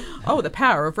aside. Oh, the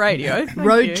power of radio.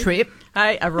 Road trip.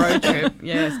 Hey, a road trip.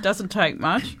 Yes, doesn't take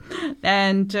much.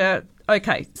 And,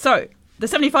 okay, so the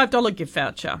 $75 gift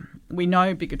voucher. We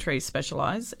know Bigger Trees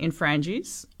specialise in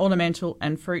frangies, ornamental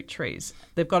and fruit trees.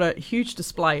 They've got a huge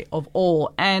display of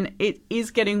all, and it is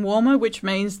getting warmer, which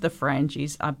means the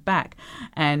frangies are back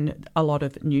and a lot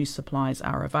of new supplies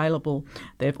are available.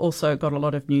 They've also got a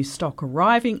lot of new stock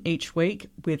arriving each week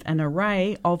with an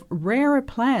array of rarer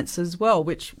plants as well,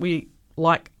 which we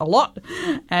like a lot.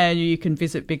 And you can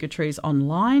visit Bigger Trees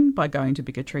online by going to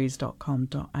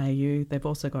biggertrees.com.au. They've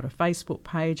also got a Facebook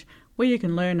page where you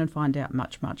can learn and find out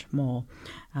much, much more.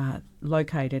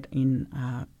 Located in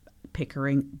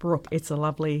Pickering Brook. It's a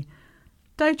lovely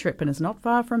day trip and it's not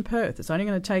far from Perth. It's only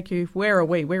going to take you, where are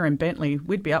we? We're in Bentley.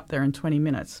 We'd be up there in 20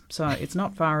 minutes. So it's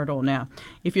not far at all. Now,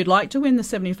 if you'd like to win the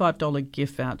 $75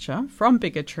 gift voucher from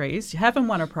Bigger Trees, you haven't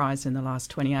won a prize in the last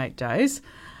 28 days,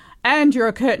 and you're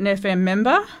a Curtin FM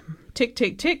member, tick,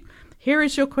 tick, tick, here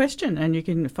is your question, and you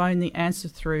can phone the answer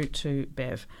through to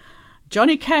Bev.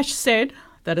 Johnny Cash said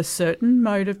that a certain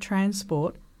mode of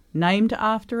transport named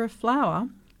after a flower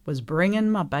was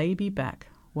bringing my baby back.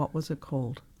 What was it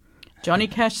called? Johnny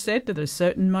Cash said that a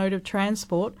certain mode of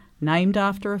transport named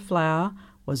after a flower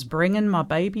was bringing my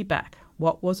baby back.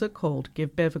 What was it called?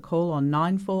 Give Bev a call on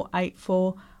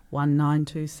 9484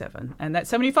 1927. And that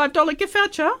 $75 gift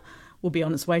voucher will be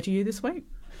on its way to you this week.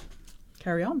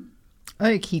 Carry on.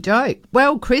 Okie doke.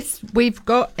 Well, Chris, we've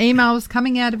got emails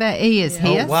coming out of our ears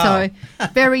here, so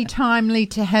very timely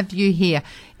to have you here.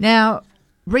 Now,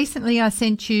 recently I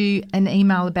sent you an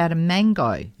email about a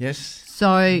mango. Yes.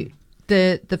 So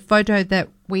the photo that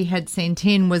we had sent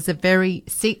in was a very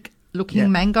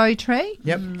sick-looking mango tree.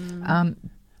 Yep.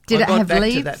 Did it have back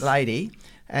leaves? To that lady,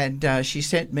 and she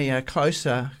sent me a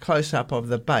close-up of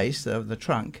the base of the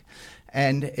trunk,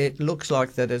 and it looks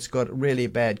like that it's got really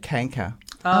bad canker.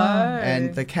 Oh.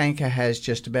 And the canker has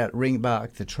just about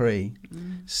ring-barked the tree.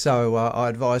 So I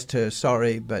advised her,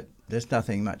 sorry, but there's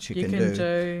nothing much you can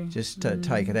do. Just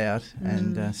take it out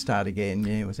and start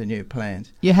again with a new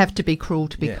plant. You have to be cruel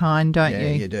to be kind, don't you?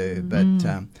 Yeah, you do.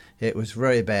 But it was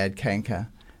very bad canker,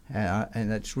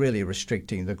 and it's really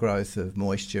restricting the growth of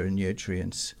moisture and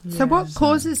nutrients. So what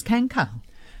causes canker?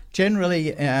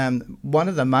 Generally, one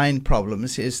of the main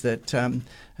problems is that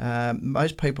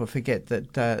most people forget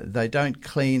that they don't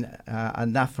clean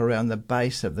enough around the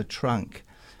base of the trunk,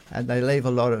 and they leave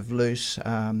a lot of loose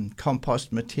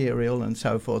compost material and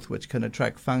so forth, which can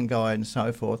attract fungi and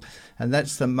so forth, and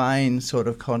that's the main sort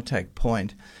of contact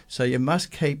point. So you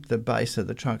must keep the base of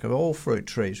the trunk of all fruit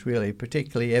trees, really,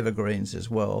 particularly evergreens as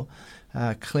well,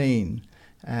 clean.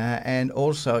 And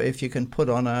also, if you can put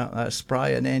on a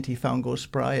spray, an antifungal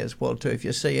spray as well too, if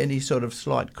you see any sort of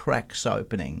slight cracks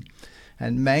opening.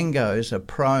 And mangoes are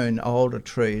prone, older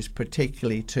trees,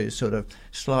 particularly to sort of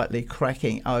slightly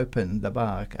cracking open the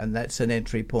bark, and that's an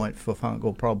entry point for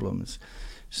fungal problems.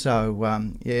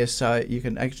 So, so you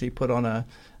can actually put on an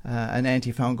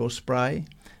antifungal spray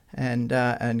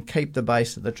and keep the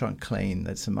base of the trunk clean.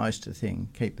 That's the most thing.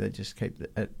 Keep it.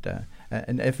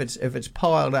 And if it's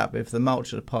piled up, if the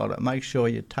mulch is piled up, make sure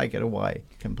you take it away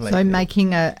completely. So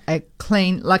making a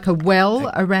clean, like a well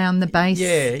around the base.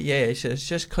 Yeah. So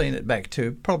just clean it back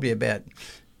to probably about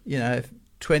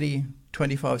 20,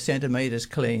 25 centimetres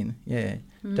clean. Yeah.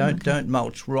 Don't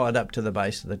mulch right up to the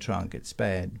base of the trunk. It's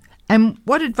bad. And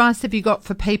what advice have you got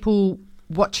for people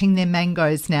watching their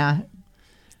mangoes now,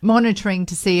 monitoring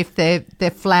to see if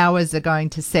their flowers are going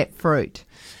to set fruit?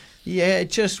 Yeah,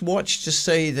 just watch to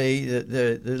see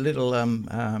the little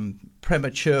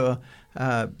premature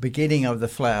beginning of the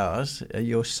flowers.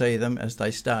 You'll see them as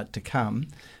they start to come.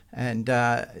 And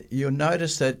you'll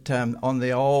notice that on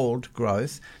the old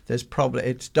growth,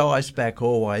 it dies back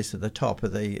always at the top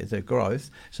of the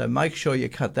growth. So make sure you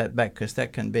cut that back, because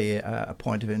that can be a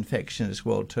point of infection as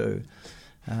well too.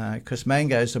 Because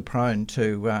mangoes are prone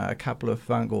to a couple of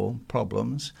fungal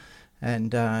problems.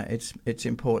 And it's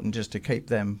important just to keep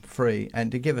them free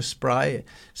and to give a spray,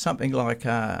 something like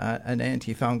an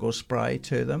antifungal spray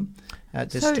to them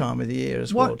at this time of the year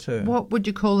as well too. What would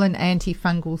you call an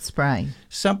antifungal spray?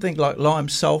 Something like lime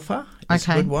sulphur is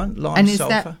a good one. Lime and is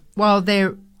sulphur. That while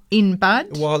they're in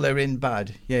bud? While they're in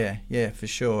bud, yeah, for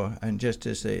sure. And just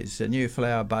as the new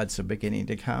flower buds are beginning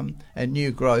to come and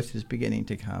new growth is beginning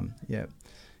to come, yeah.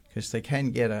 Because they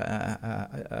can get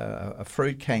a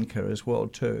fruit canker as well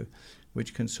too,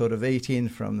 which can sort of eat in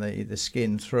from the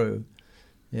skin through.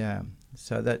 Yeah,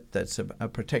 so that's a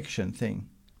protection thing.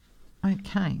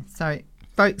 Okay, so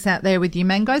folks out there with your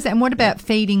mangoes. And what about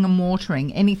feeding and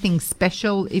watering? Anything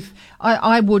special? If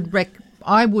I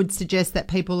would suggest that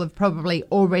people have probably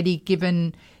already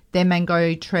given their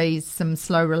mango trees some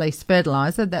slow-release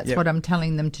fertiliser. That's what I'm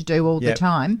telling them to do all the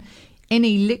time.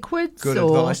 Any liquids? Good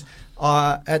advice.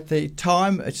 At the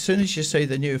time, as soon as you see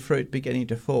the new fruit beginning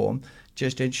to form,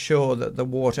 just ensure that the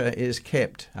water is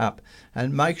kept up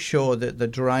and make sure that the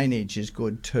drainage is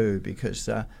good too, because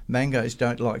mangoes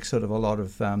don't like sort of a lot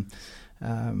of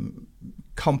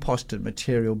composted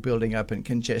material building up and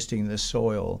congesting the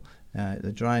soil.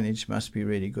 The drainage must be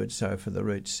really good for the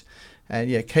roots.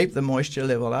 And keep the moisture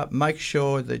level up. Make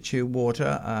sure that you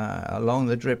water along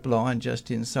the drip line,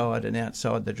 just inside and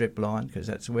outside the drip line, because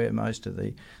that's where most of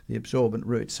the absorbent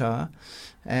roots are.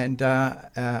 And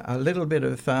a little bit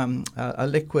of a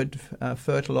liquid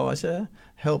fertiliser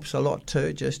helps a lot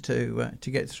too, just to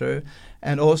get through.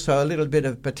 And also a little bit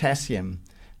of potassium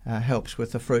helps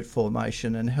with the fruit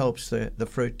formation and helps the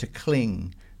fruit to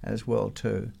cling as well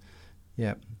too.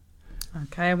 Yep.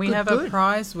 Okay, and we have a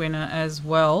prize winner as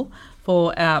well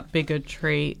for our Bigger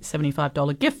Tree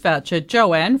 $75 gift voucher,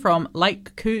 Joanne from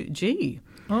Lake Coogee.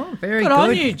 Oh, very good. Good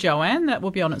on you, Joanne. That will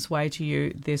be on its way to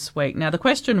you this week. Now, the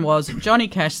question was, Johnny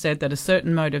Cash said that a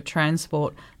certain mode of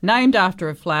transport named after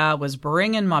a flower was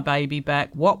bringing my baby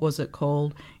back. What was it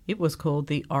called? It was called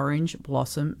the Orange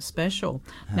Blossom Special.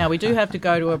 Now, we do have to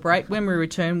go to a break. When we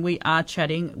return, we are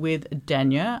chatting with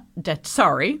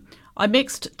I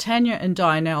mixed Tanya and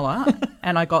Dianella,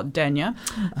 and I got Dania.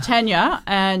 Tanya,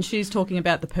 and she's talking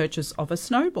about the purchase of a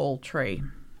snowball tree.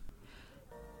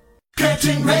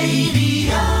 Curtin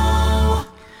Radio.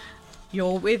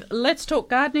 You're with Let's Talk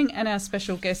Gardening, and our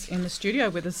special guest in the studio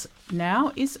with us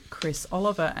now is Chris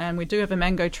Oliver, and we do have a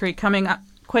mango tree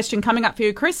question coming up for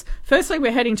you, Chris. Firstly,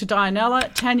 we're heading to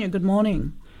Dianella. Tanya, good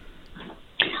morning.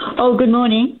 Oh, good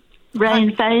morning, Ray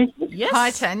and Faye. Yes. Hi,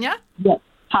 Tanya. Yeah.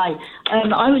 Hi.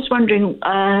 I was wondering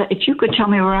if you could tell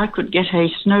me where I could get a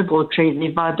snowball tree, the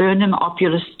Viburnum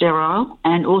opulus sterile,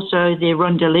 and also the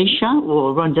Rondelletia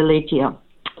or Rondelletia.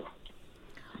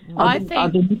 I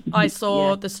think I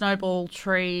saw the snowball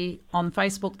tree on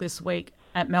Facebook this week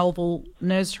at Melville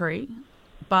Nursery,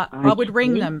 but I would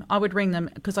ring them.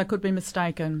 Because I could be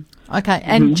mistaken. Okay,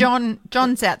 and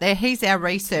John's out there. He's our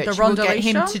research. We'll get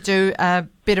him to do a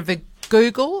bit of a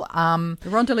Google. The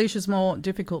Rondelicia's is more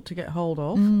difficult to get hold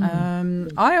of.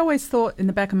 I always thought in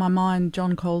the back of my mind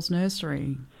John Cole's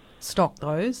Nursery stocked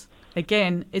those.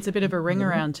 Again, it's a bit of a ring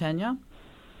around, Tanya.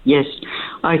 Yes.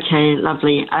 Okay,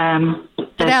 lovely.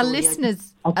 But our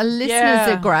listeners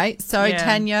are great. So,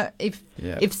 Tanya,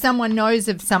 if someone knows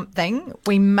of something,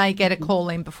 we may get a call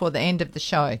in before the end of the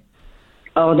show.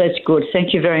 Oh, that's good.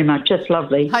 Thank you very much. That's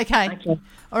lovely. Okay.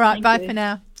 All right, bye for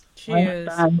now. Cheers.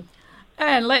 Bye.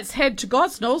 And let's head to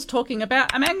Gosnells talking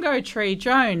about a mango tree.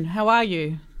 Joan, how are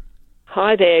you?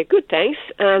 Hi there. Good, thanks.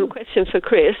 Question for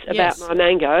Chris about my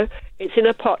mango. It's in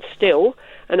a pot still,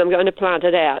 and I'm going to plant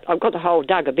it out. I've got the hole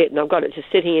dug a bit, and I've got it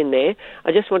just sitting in there.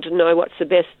 I just want to know what's the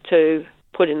best to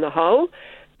put in the hole,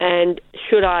 and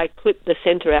should I clip the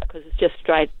centre out because it's just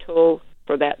straight tall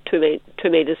for about 2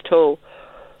 metres tall,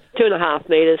 2.5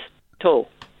 metres tall.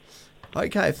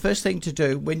 Okay, first thing to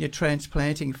do when you're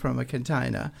transplanting from a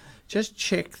container, just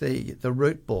check the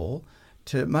root ball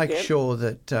to make sure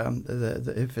that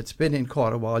if it's been in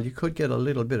quite a while, you could get a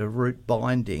little bit of root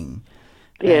binding.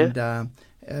 Yeah.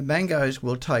 And mangoes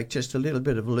will take just a little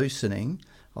bit of loosening.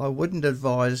 I wouldn't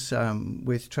advise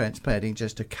with transplanting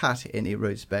just to cut any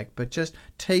roots back, but just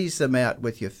tease them out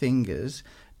with your fingers,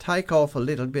 take off a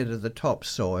little bit of the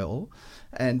topsoil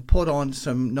and put on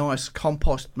some nice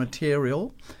compost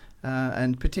material.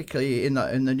 And particularly in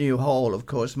the new hole, of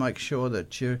course, make sure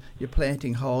that your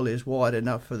planting hole is wide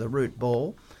enough for the root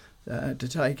ball to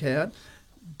take out.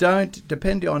 Don't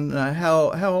depend on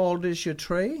how old is your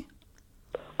tree?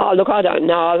 Oh, look, I don't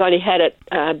know. I've only had it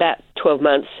about 12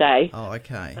 months, say. Oh,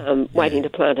 okay. Waiting to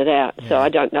plant it out, so I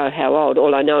don't know how old.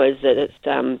 All I know is that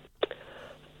it's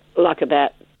like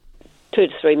about 2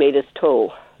 to 3 metres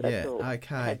tall. That's all.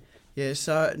 Okay. Yeah,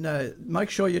 so no, make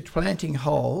sure your planting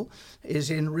hole is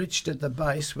enriched at the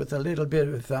base with a little bit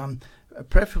of,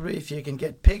 preferably if you can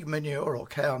get pig manure or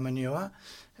cow manure,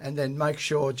 and then make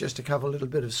sure just to cover a little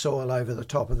bit of soil over the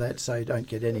top of that so you don't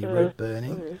get any root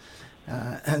burning,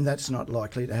 and that's not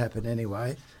likely to happen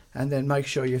anyway. And then make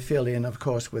sure you fill in, of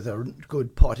course, with a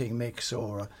good potting mix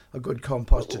or a good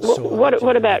composted soil.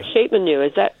 What about sheep manure?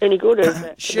 Is that any good, or is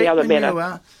that sheep the other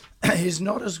manure is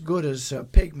not as good as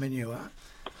pig manure.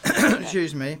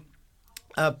 Excuse me.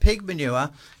 Pig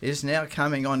manure is now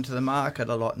coming onto the market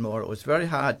a lot more. It was very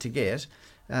hard to get,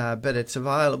 but it's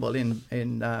available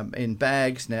in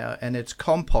bags now, and it's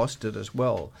composted as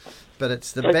well. But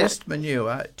it's the best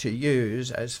manure to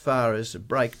use as far as the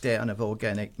breakdown of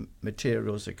organic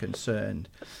materials are concerned.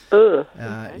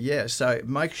 Yeah, so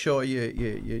make sure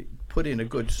you put in a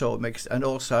good soil mix, and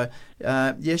also,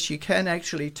 yes, you can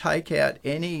actually take out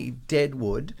any dead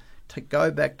wood to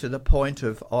go back to the point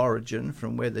of origin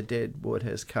from where the dead wood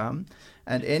has come,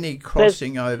 and any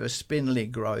crossing over spindly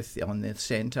growth on the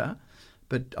centre,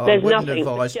 but I wouldn't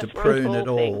advise to prune at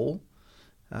all.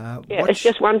 It's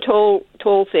just one tall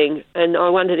thing, and I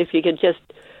wondered if you could just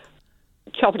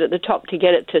chop it at the top to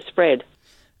get it to spread.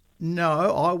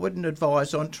 No, I wouldn't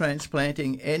advise on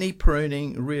transplanting any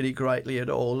pruning really greatly at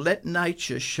all. Let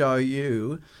nature show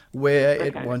you where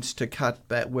it wants to cut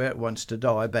back, where it wants to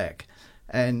die back.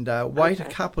 And wait a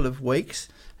couple of weeks,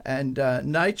 and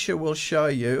nature will show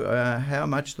you how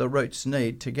much the roots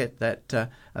need to get that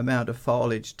amount of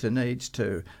foliage needs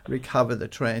to recover the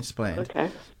transplant. Okay.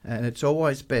 And it's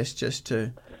always best just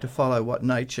to follow what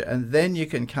nature, and then you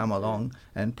can come along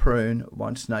and prune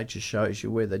once nature shows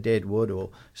you where the dead wood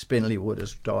or spindly wood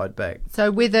has died back. So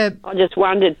I just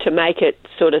wondered to make it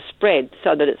sort of spread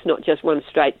so that it's not just one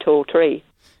straight tall tree.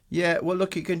 Yeah, well,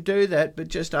 look, you can do that, but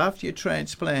just after you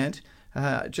transplant,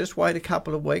 just wait a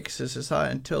couple of weeks, as I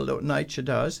say, until nature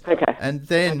does. Okay. And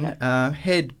then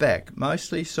head back,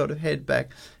 mostly sort of head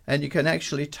back. And you can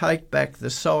actually take back the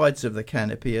sides of the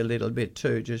canopy a little bit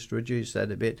too, just reduce that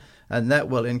a bit. And that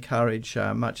will encourage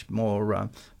much more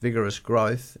vigorous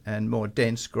growth and more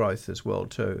dense growth as well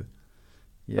too.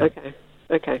 Yep.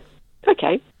 Okay.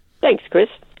 Thanks, Chris.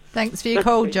 Thanks for your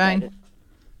call, Jane.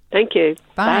 Thank you.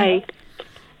 Bye.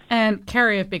 And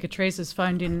Carrie of Bigger Trees has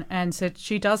phoned in and said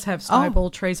she does have snowball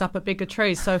trees up at Bigger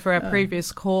Trees. So for our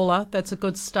previous caller, that's a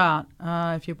good start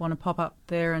if you want to pop up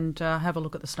there and have a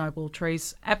look at the snowball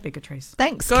trees at Bigger Trees.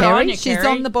 Thanks, Carrie. She's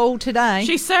on the ball today.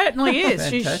 She certainly is.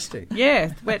 Fantastic.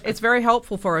 But it's very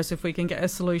helpful for us if we can get a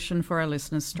solution for our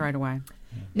listeners straight away.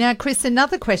 Now, Chris,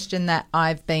 another question that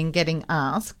I've been getting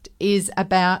asked is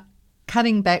about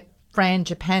cutting back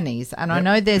frangipanis, and I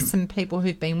know there's some people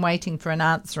who've been waiting for an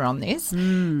answer on this.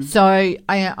 So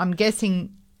I'm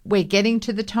guessing we're getting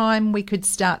to the time we could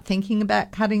start thinking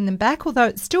about cutting them back, although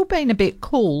it's still been a bit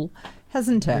cool,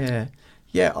 hasn't it?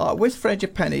 Yeah. With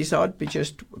frangipanis, I'd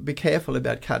be careful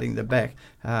about cutting them back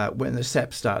when the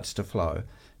sap starts to flow,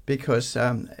 because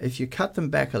if you cut them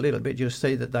back a little bit, you'll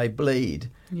see that they bleed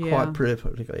quite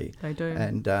prolifically. They do.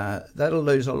 And that'll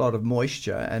lose a lot of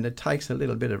moisture, and it takes a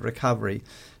little bit of recovery.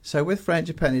 So with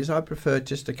frangipanis, I prefer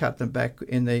just to cut them back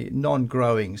in the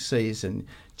non-growing season,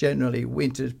 generally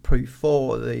winter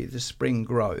before the spring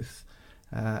growth.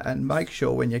 And make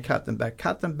sure when you cut them back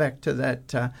to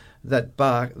that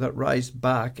bark, that raised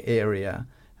bark area,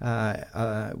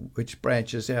 which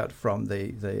branches out from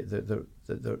the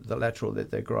lateral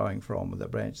that they're growing from, or the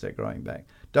branch they're growing back.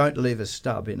 Don't leave a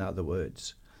stub, in other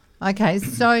words. Okay,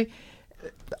 so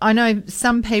I know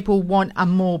some people want a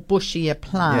more bushier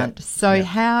plant.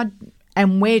 How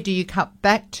and where do you cut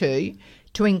back to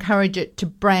encourage it to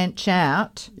branch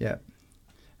out? Yeah.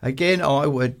 Again, I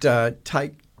would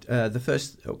take the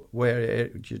first where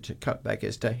you to cut back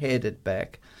is to head it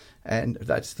back, and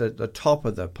that's the top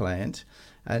of the plant.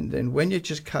 And then when you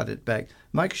just cut it back,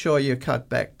 make sure you cut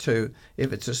back to,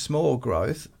 if it's a small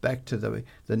growth, back to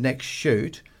the next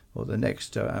shoot or the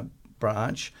next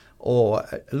branch, or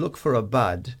look for a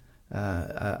bud,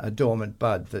 a dormant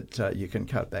bud that you can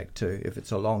cut back to if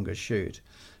it's a longer shoot.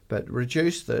 But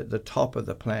reduce the top of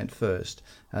the plant first,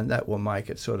 and that will make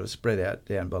it sort of spread out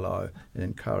down below and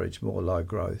encourage more low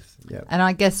growth. Yep. And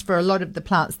I guess for a lot of the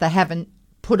plants, they haven't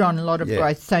put on a lot of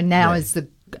growth, so now is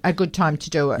a good time to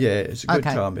do it. Yeah, it's a good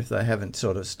time if they haven't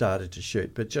sort of started to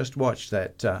shoot. But just watch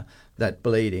that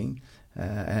bleeding,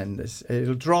 and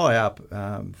it'll dry up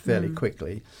fairly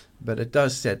quickly, but it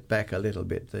does set back a little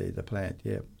bit, the plant,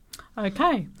 yeah.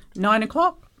 Okay, 9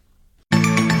 o'clock.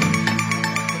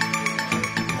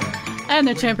 And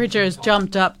the temperature has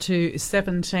jumped up to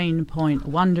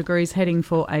 17.1 degrees, heading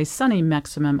for a sunny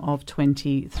maximum of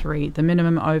 23. The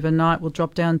minimum overnight will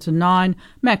drop down to 9,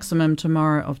 maximum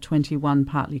tomorrow of 21,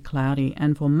 partly cloudy.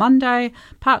 And for Monday,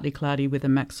 partly cloudy with a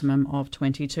maximum of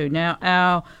 22. Now,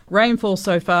 our rainfall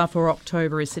so far for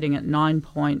October is sitting at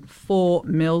 9.4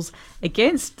 mils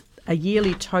against a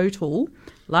yearly total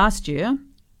last year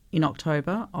in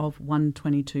October of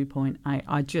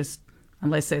 122.8.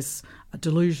 Unless there's a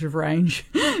deluge of rain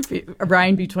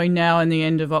between now and the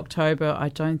end of October, I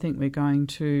don't think we're going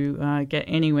to get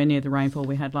anywhere near the rainfall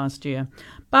we had last year.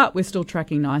 But we're still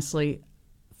tracking nicely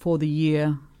for the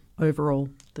year overall,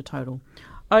 the total.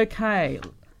 Okay,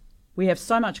 we have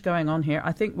so much going on here.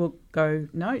 I think we'll go...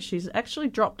 No, she's actually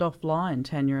dropped offline,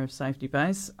 Tanya of Safety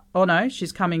Base. Oh, no,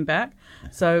 she's coming back.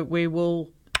 So we will...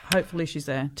 Hopefully she's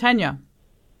there. Tanya.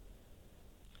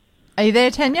 Are you there,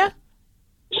 Tanya?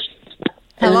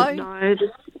 Hello?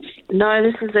 No,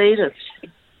 this is Edith.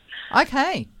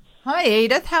 Okay. Hi,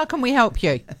 Edith. How can we help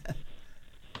you?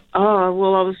 Oh,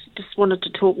 well, I just wanted to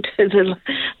talk to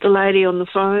the lady on the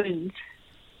phone.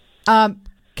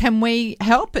 Can we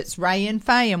help? It's Ray and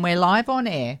Faye, and we're live on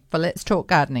air for Let's Talk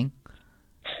Gardening.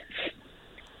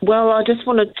 Well, I just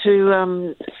wanted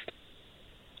to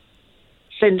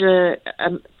send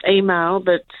an email,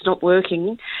 but it's not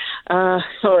working.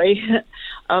 Sorry.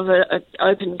 Of an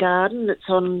open garden that's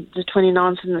on the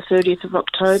 29th and the 30th of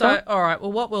October. So, all right.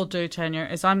 Well, what we'll do, Tanya,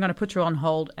 is I'm going to put you on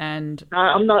hold and... No,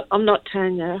 I'm not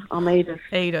Tanya. I'm Edith.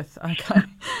 Edith, okay.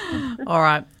 All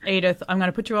right. Edith, I'm going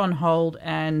to put you on hold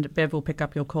and Bev will pick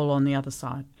up your call on the other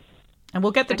side. And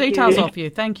we'll get the details off you.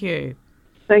 Thank you.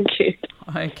 Thank you.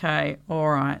 Okay. All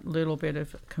right. Little bit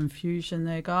of confusion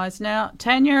there, guys. Now,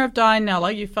 Tanya of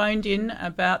Dianella, you phoned in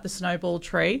about the snowball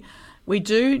tree. We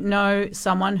do know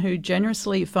someone who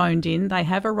generously phoned in. They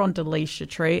have a Rondellecia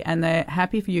tree and they're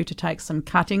happy for you to take some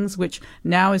cuttings, which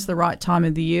now is the right time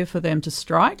of the year for them to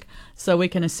strike. So we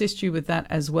can assist you with that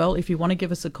as well if you want to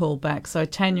give us a call back. So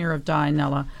Tanya of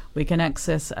Dianella, we can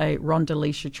access a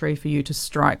Rondellecia tree for you to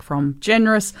strike from.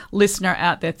 Generous listener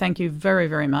out there, thank you very,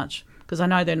 very much, because I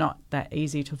know they're not that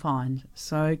easy to find.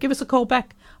 So give us a call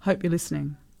back. Hope you're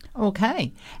listening.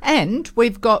 Okay. And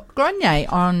we've got Grenier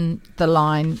on the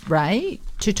line, Ray,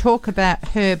 to talk about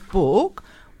her book,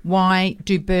 Why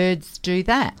Do Birds Do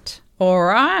That? All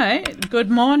right. Good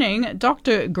morning.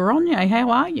 Dr. Grenier,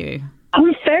 how are you?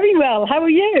 I'm very well. How are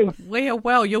you? We are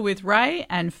well. You're with Ray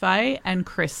and Faye and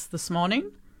Chris this morning.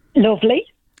 Lovely.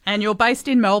 And you're based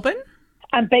in Melbourne?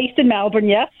 I'm based in Melbourne,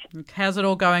 yes. How's it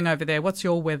all going over there? What's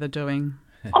your weather doing?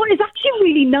 Oh, it's actually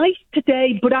really nice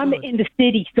today, but I'm in the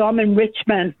city, so I'm in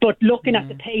Richmond. But looking at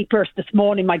the papers this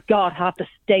morning, my God, half the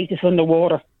state is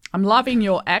underwater. I'm loving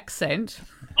your accent.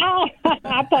 Oh,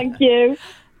 thank you.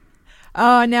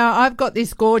 Oh, now I've got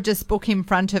this gorgeous book in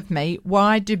front of me,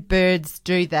 Why Do Birds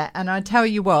Do That? And I tell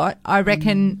you what, I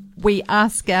reckon we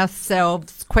ask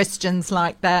ourselves questions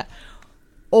like that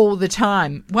all the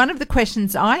time. One of the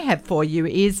questions I have for you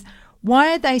is,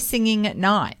 why are they singing at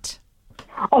night?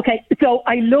 Okay, so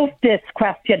I love this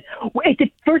question.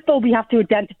 First of all, we have to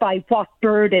identify what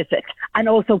bird is it and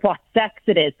also what sex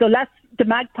it is. So the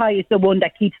magpie is the one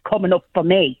that keeps coming up for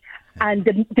me. And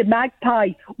the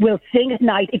magpie will sing at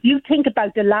night. If you think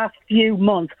about the last few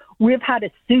months, we've had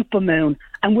a supermoon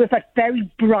and we've had very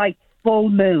bright full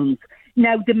moons.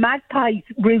 Now, the magpies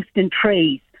roost in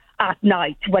trees at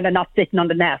night when they're not sitting on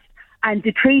the nest. And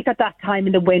the trees at that time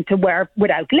in the winter were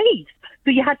without leaves.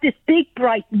 So you had this big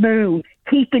bright moon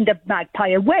keeping the magpie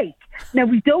awake. Now,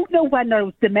 we don't know whether it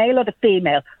was the male or the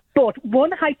female, but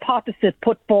one hypothesis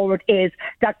put forward is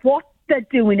that what they're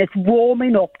doing is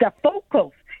warming up their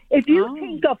vocals. If you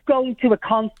think of going to a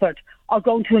concert or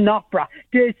going to an opera,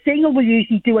 the singer will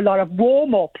usually do a lot of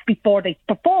warm-ups before they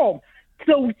perform.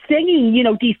 So singing,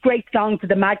 these great songs that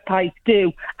the magpies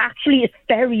do, actually it's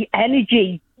very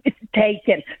energy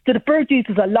taken. So the bird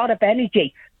uses a lot of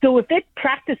energy. So if it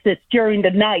practices during the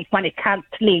night when it can't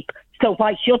sleep, so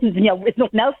why shouldn't, it's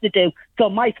nothing else to do, so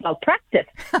might as well practice.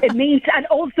 It means, and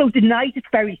also the night is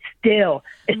very still.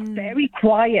 It's very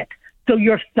quiet. So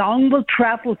your song will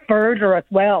travel further as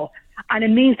well. And it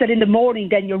means that in the morning,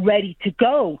 then you're ready to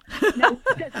go. Now,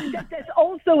 there's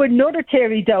also another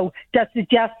theory, though, that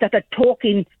suggests that they're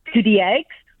talking to the eggs,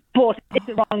 but it's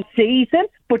the wrong season,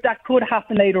 but that could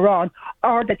happen later on,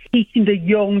 or they're teaching the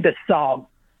young the song.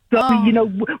 So,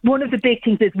 one of the big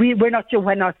things is we're not sure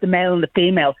when it's the male and the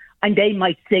female, and they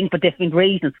might sing for different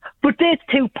reasons. But there's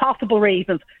two possible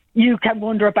reasons you can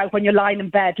wonder about when you're lying in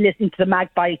bed listening to the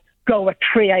magpie go at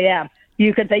 3 a.m.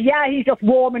 You can say, yeah, he's just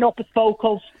warming up his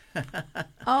vocals.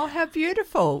 Oh, how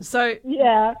beautiful. So,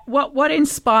 yeah, what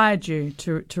inspired you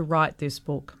to write this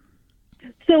book?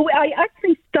 So I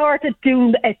actually started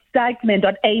doing a segment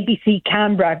on ABC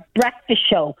Canberra breakfast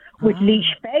show with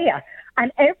Leash Faya.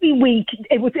 And every week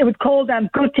it would call them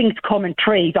Good Things Come in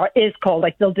Threes, or is called,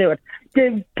 I still do it.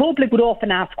 The public would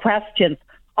often ask questions,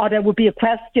 or there would be a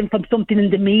question from something in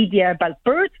the media about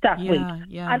birds that week.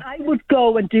 Yeah. And I would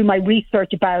go and do my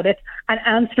research about it and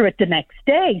answer it the next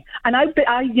day. And I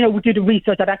would do the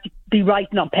research. I'd actually be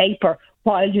writing on paper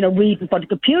while, reading from the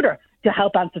computer to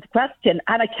help answer the question.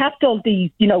 And I kept all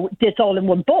these, this all in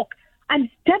one book. And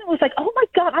then it was like, oh my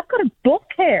God, I've got a book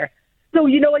here. So,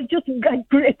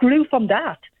 it grew from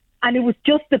that. And it was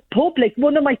just the public.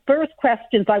 One of my first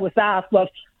questions I was asked was,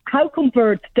 how come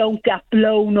birds don't get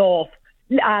blown off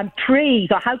trees,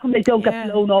 or how come they don't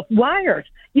get blown off wires?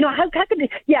 How can they?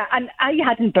 Yeah, and I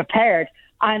hadn't prepared.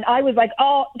 And I was like,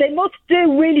 oh, they must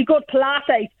do really good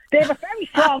Pilates. They have a very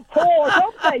strong core,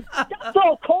 don't they? That's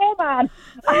all core, man.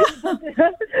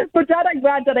 But then I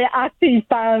read that I actually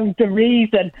found the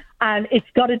reason, and it's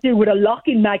got to do with a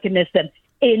locking mechanism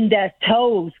in their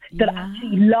toes that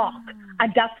actually lock,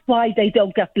 and that's why they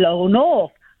don't get blown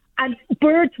off. And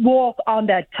birds walk on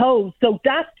their toes, so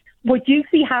that's what you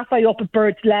see halfway up a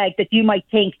bird's leg that you might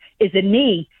think is a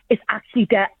knee is actually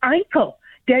their ankle.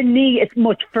 Their knee is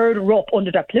much further up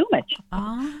under their plumage.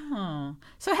 Oh.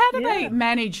 So how do they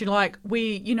manage, like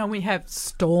we have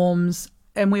storms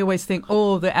and we always think,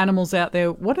 oh, the animals out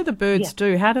there, what do the birds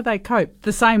do? How do they cope?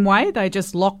 The same way? They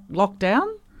just lock down?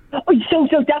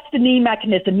 So that's the knee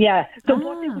mechanism, yeah. So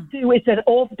what they would do is that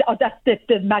that's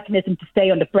the mechanism to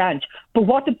stay on the branch. But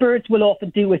what the birds will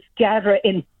often do is gather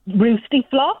in roosting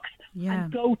flocks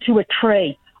and go to a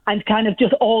tree and kind of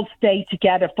just all stay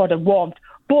together for the warmth.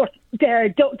 But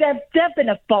they've been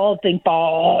evolving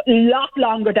for a lot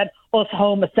longer than us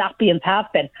Homo sapiens have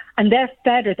been. And their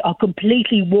feathers are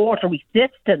completely water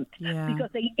resistant because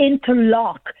they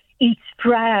interlock. Each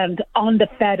strand on the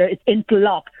feather is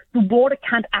interlocked. The water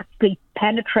can't actually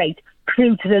penetrate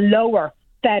through to the lower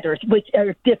feathers, which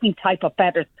are a different type of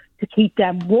feathers, to keep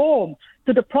them warm.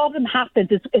 So the problem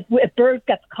happens is if a bird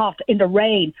gets caught in the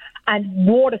rain and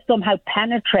water somehow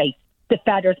penetrates the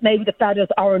feathers, maybe the feathers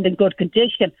aren't in good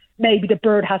condition, maybe the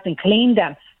bird hasn't cleaned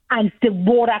them, and the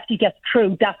water actually gets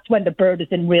through, that's when the bird is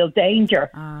in real danger.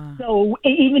 So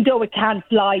even though it can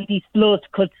fly, these floods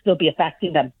could still be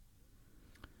affecting them.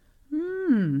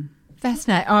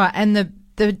 Fascinating. All right, and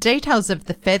the details of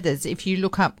the feathers, if you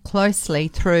look up closely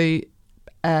through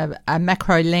a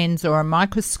macro lens or a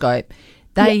microscope,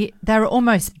 they're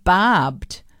almost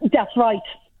barbed. That's right.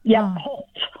 Yeah,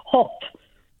 hooked.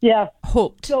 Yeah,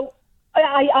 hooked. So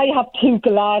I have two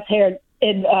galahs here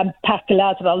in pet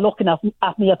galahs that are looking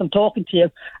at me as I'm talking to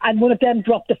you, and one of them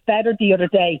dropped a feather the other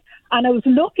day, and I was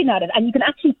looking at it, and you can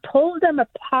actually pull them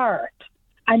apart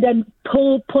and then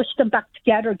push them back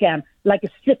together again like a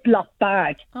Ziploc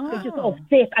bag. They just all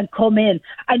fit and come in.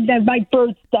 And then my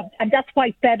birds, and that's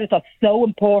why feathers are so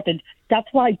important. That's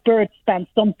why birds spend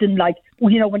something like,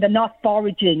 when they're not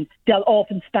foraging, they'll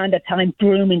often spend their time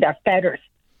grooming their feathers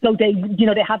So they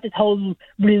have this whole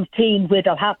routine where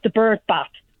they'll have the bird bath,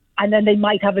 and then they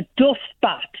might have a dust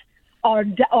bath, or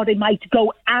they might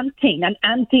go anting. And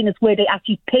anting is where they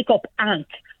actually pick up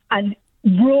ants and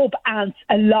rub ants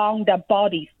along their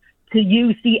bodies to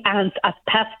use the ants as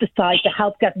pesticides to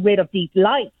help get rid of these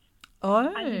lice.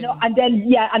 Oh. And then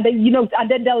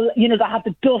they'll have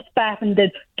the dust bath, and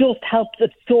the dust helps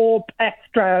absorb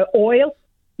extra oil,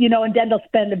 and then they'll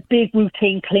spend a big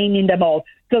routine cleaning them all.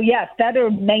 So, yeah, better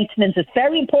maintenance is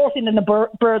very important in the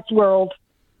bird's world.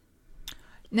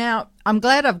 Now, I'm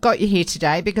glad I've got you here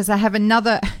today because I have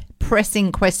another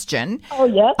pressing question. Oh,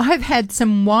 yeah? I've had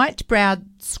some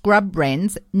white-browed scrub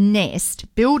wrens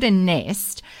build a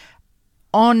nest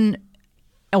in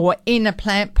a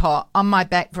plant pot on my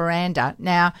back veranda.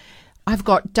 Now, I've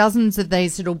got dozens of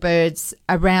these little birds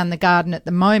around the garden at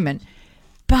the moment,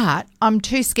 but I'm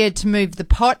too scared to move the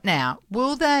pot now.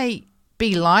 Will they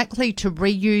be likely to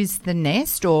reuse the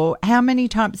nest, or how many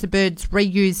types of birds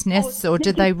reuse nests, or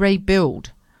do they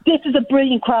rebuild? This is a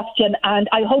brilliant question, and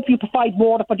I hope you provide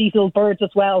water for these little birds as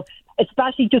well,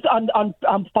 especially just on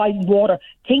providing water.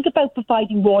 Think about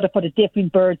providing water for the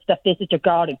different birds that visit your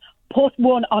garden. Put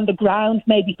one on the ground,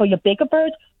 maybe for your bigger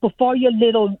birds, but for the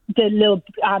little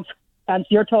ants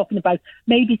you're talking about,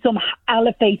 maybe some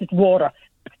elevated water.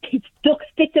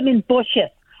 Stick them in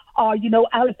bushes, or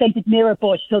elevated mirror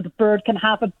bush, so the bird can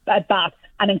have a bath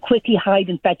and then quickly hide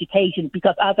in vegetation,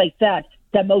 because as I said,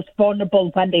 they're most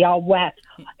vulnerable when they are wet.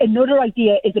 Another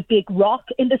idea is a big rock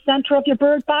in the centre of your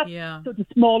bird bath, so the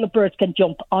smaller birds can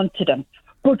jump onto them.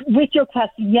 But with your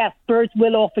question, yes, birds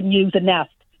will often use a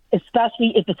nest,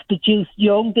 especially if it's produced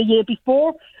young the year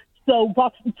before. So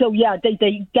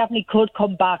they definitely could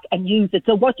come back and use it.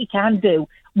 So what you can do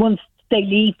once they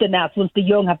leave the nest, once the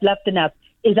young have left the nest,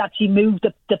 is actually move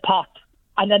the pot,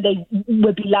 and then they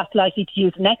will be less likely to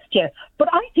use it next year. But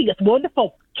I think it's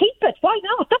wonderful. Keep it. Why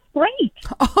not? That's great.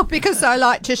 Oh, because I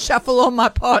like to shuffle all my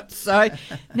pots. So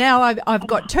now I've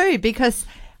got two, because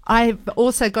I've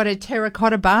also got a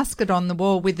terracotta basket on the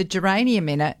wall with a geranium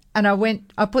in it, and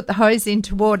I put the hose in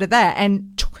to water that,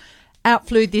 and out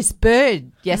flew this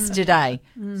bird yesterday.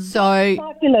 So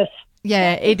fabulous.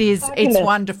 Yeah, it is. Fabulous. It's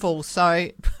wonderful. So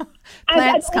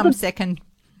plants come second.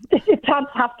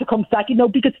 Plants have to come second,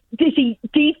 because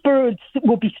these birds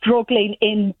will be struggling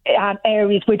in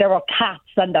areas where there are cats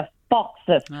and there's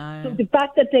foxes. So the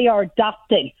fact that they are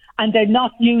adapting and they're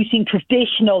not using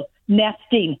traditional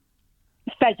nesting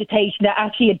vegetation, they're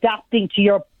actually adapting to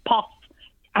your pots,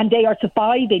 and they are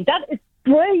surviving. That is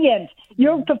brilliant.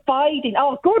 You're providing.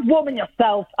 Oh, good woman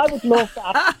yourself. I would love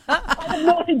that. I have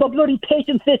nothing but bloody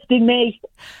pigeons assisting me.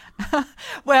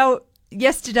 Well,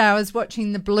 yesterday I was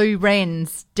watching the blue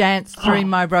wrens dance through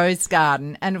my rose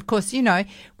garden, and of course,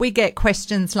 we get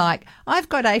questions like, I've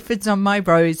got aphids on my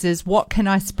roses, what can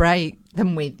I spray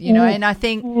them with? And I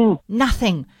think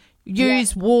nothing.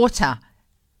 Use water.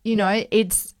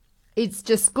 It's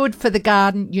just good for the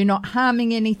garden. You're not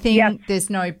harming anything. Yes. There's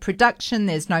no production.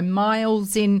 There's no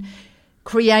miles in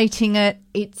creating it.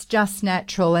 It's just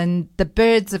natural, and the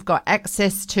birds have got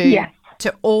access to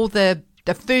all the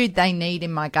food they need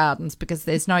in my gardens, because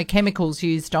there's no chemicals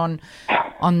used on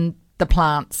the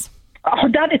plants. Oh,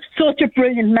 that is such a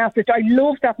brilliant message. I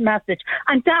love that message.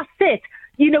 And that's it.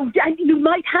 And you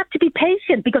might have to be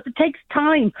patient, because it takes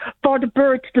time for the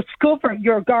bird to discover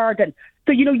your garden.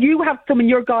 So, you have some in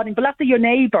your garden, but let's say your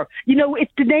neighbour, if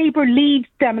the neighbour leaves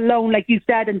them alone, like you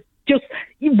said, and just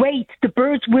wait, the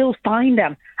birds will find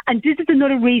them. And this is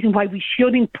another reason why we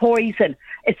shouldn't poison,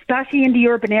 especially in the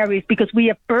urban areas, because we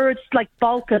have birds like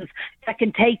falcons that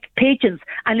can take pigeons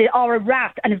or a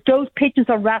rat. And if those pigeons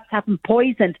or rats have been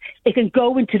poisoned, it can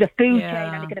go into the food chain.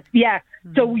 And it can,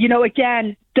 So,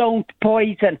 again, don't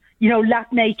poison.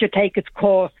 Let nature take its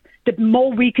course. The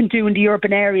more we can do in the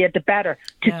urban area, the better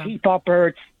to keep our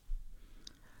birds.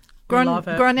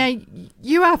 Gráinne,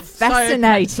 you are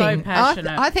fascinating. So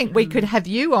passionate. I think we could have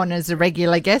you on as a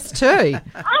regular guest too. I would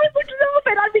love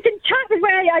it. We can chat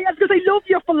away, because I love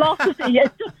your philosophy.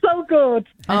 It's just so good.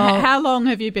 How long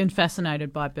have you been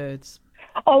fascinated by birds?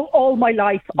 All my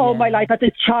life. All my life. As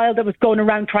a child, I was going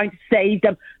around trying to save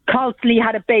them. Constantly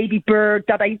had a baby bird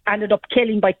that I ended up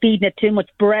killing by feeding it too much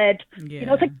bread.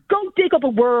 It's like, go dig up a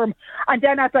worm. And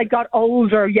then as I got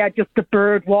older, just the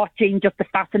bird watching, just the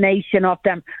fascination of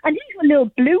them. And these were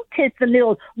little blue tits and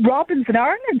little robins in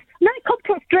Ireland. And then I come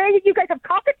to Australia, you guys have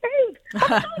cockatoos. Oh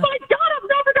my God, I'm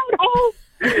never going home.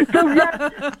 So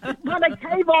when I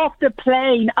came off the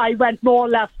plane, I went more or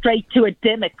less straight to a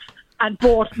Dimmicks and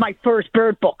bought my first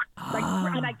bird book.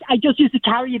 And I just used to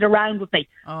carry it around with me.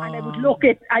 And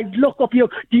I'd look up,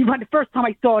 the first time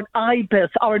I saw an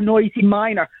ibis or a noisy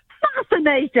miner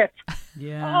fascinated.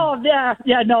 Yeah. Oh,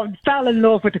 yeah, no, fell in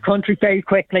love with the country very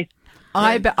quickly.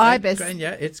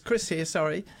 Grania, it's Chris here,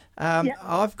 sorry.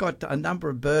 I've got a number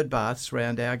of bird baths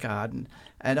around our garden,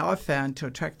 and I've found to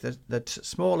attract the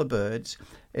smaller birds,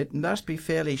 it must be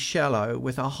fairly shallow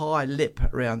with a high lip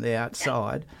around the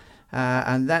outside.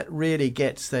 And that really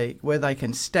gets where they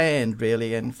can stand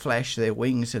really and flash their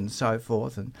wings and so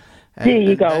forth. And there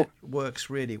you go. That works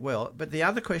really well. But the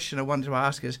other question I wanted to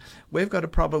ask is, we've got a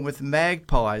problem with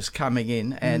magpies coming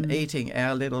in and eating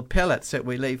our little pellets that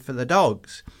we leave for the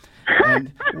dogs.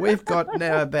 And we've got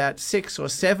now about 6 or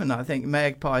 7, I think,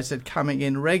 magpies that are coming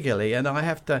in regularly, and I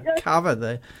have to cover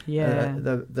the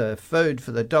food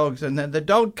for the dogs, and then the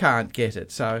dog can't get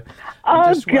it. So,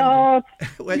 God!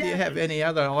 Whether you have any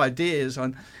other ideas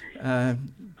on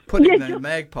putting the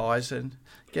magpies and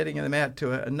getting them out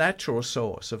to a natural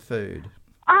source of food.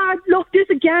 Look, this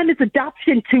again is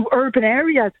adaptation to urban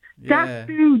areas. Yeah. That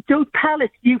food, those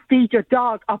pellets you feed your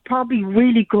dog are probably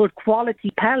really good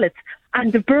quality pellets.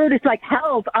 And the bird is like,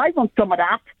 hell, I want some of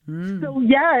that. So,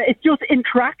 yeah, it's just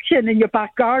interaction in your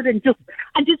back garden.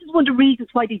 And this is one of the reasons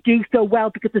why they do so well,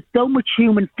 because there's so much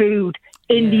human food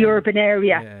in the urban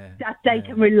area that they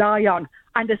can rely on.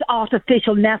 And there's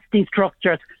artificial nesting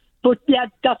structures. But, you're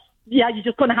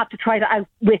just going to have to try that out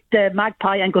with the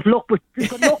magpie, and good luck. Good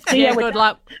luck. Good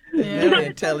luck. Very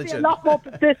intelligent. A lot more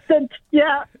persistent,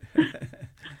 yeah.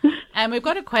 And we've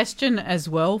got a question as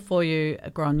well for you,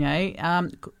 Grenier.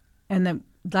 And the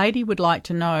lady would like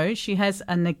to know, she has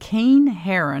a Nakeen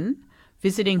heron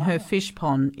visiting her fish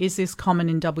pond. Is this common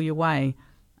in WA?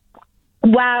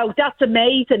 Wow, that's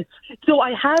amazing. So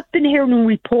I have been hearing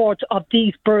reports of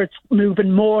these birds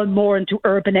moving more and more into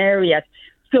urban areas.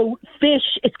 So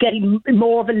fish is getting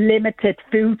more of a limited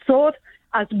food source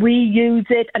as we use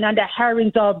it, and then the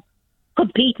herons are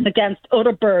competing against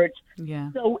other birds.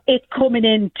 Yeah. So it's coming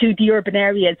into the urban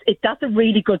areas. That's a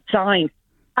really good sign.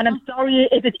 And I'm sorry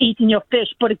if it's eating your fish,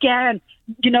 but again,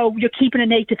 you're keeping a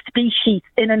native species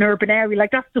in an urban area.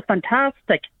 Like, that's just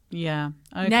fantastic. Yeah.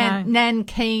 Okay.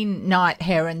 Nankeen night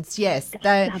herons, yes.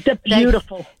 They're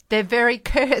beautiful. They're very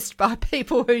cursed by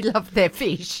people who love their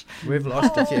fish. We've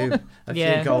lost a few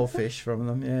goldfish from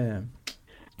them, yeah.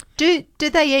 Do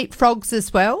they eat frogs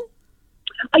as well?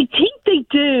 I think they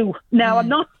do. Now,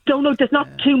 don't know, there's not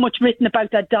too much written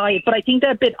about that diet, but I think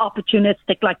they're a bit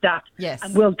opportunistic like that. Yes.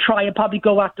 And we'll try and probably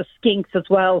go after skinks as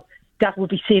well. That will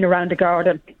be seen around the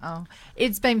garden. Oh,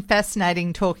 it's been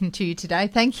fascinating talking to you today.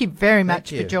 Thank you very much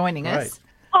for joining us.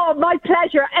 Oh, my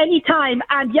pleasure. Anytime.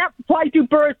 And why do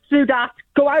birds do that?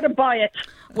 Go out and buy it.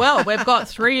 Well, we've got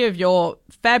 3 of your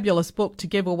fabulous book to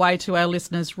give away to our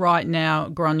listeners right now,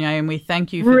 Grenier, and we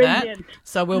thank you for that.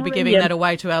 So we'll be giving that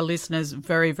away to our listeners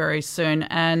very, very soon.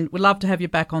 And we'd love to have you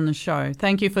back on the show.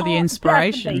 Thank you for the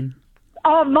inspiration. Definitely.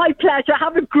 Oh, my pleasure.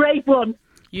 Have a great one.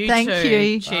 Thank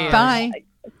you. Cheers. Bye.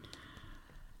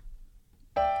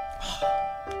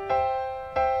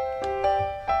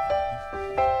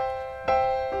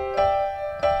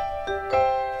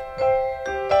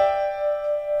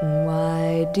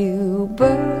 Why do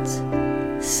birds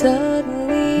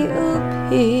suddenly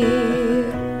appear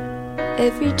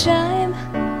every time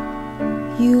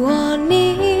you are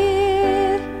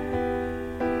near?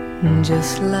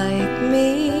 Just like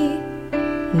me,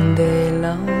 they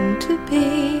long to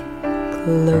be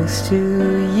close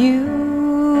to you.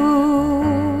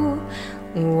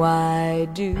 Why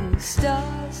do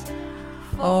stars...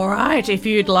 All right, if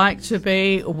you'd like to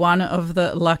be one of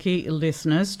the lucky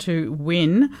listeners to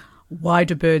win Why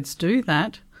Do Birds Do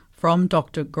That from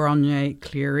Dr. Grenier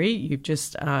Cleary, you've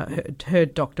just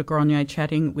heard Dr. Grenier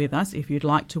chatting with us. If you'd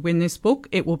like to win this book,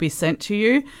 it will be sent to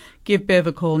you. Give Bev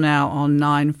a call now on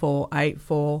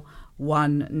 9484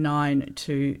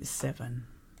 1927.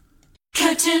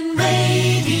 Curtin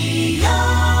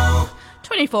Radio.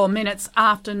 24 minutes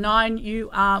after 9, you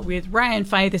are with Ray and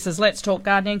Faye. This is Let's Talk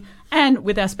Gardening, and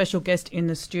with our special guest in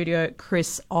the studio,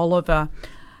 Chris Oliver.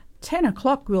 10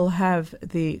 o'clock, we'll have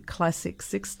the Classic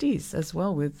 60s as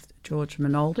well with George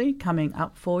Minoldi coming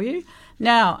up for you.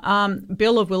 Now,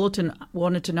 Bill of Willerton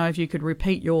wanted to know if you could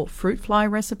repeat your fruit fly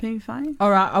recipe, Faye.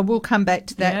 All right, I will come back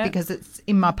to that because it's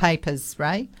in my papers,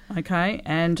 Ray. Okay,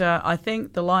 and I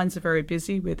think the lines are very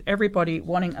busy with everybody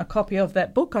wanting a copy of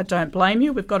that book. I don't blame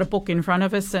you. We've got a book in front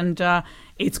of us, and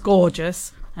it's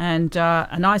gorgeous. And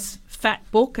a nice fat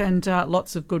book, and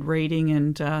lots of good reading.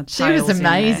 And she was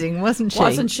amazing, wasn't she?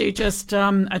 Wasn't she just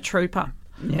a trooper?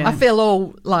 Yeah. I feel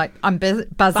all like I'm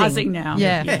buzzing now.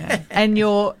 Yeah. And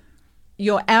your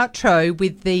outro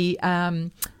with the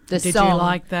Did song. you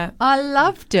like that? I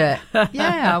loved it.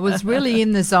 Yeah, I was really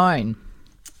in the zone.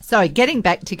 So getting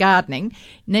back to gardening,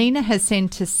 Nina has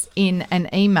sent us in an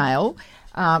email.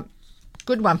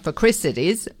 Good one for Chris it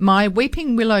is. My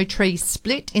weeping willow tree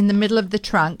split in the middle of the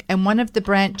trunk and one of the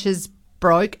branches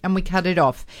broke and we cut it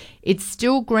off. It's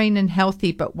still green and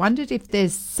healthy, but wondered if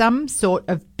there's some sort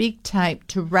of big tape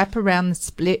to wrap around the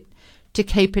split to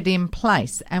keep it in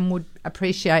place, and would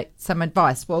appreciate some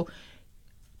advice. Well,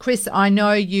 Chris, I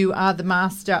know you are the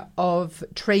master of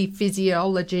tree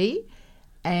physiology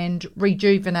and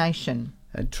rejuvenation.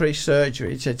 And tree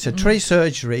surgery. It's a tree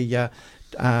surgery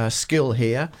skill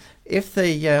here. If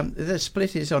the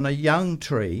split is on a young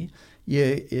tree,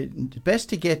 it's best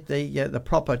to get the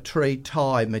proper tree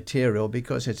tie material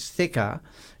because it's thicker.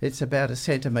 It's about 1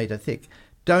 centimetre thick.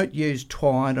 Don't use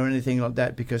twine or anything like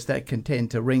that because that can tend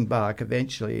to ring bark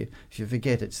eventually if you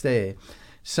forget it's there.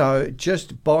 So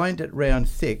just bind it round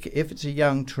thick if it's a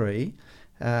young tree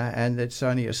and it's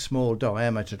only a small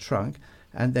diameter trunk,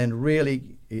 and then really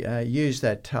use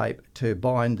that tape to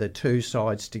bind the two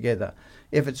sides together.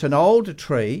 If it's an older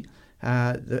tree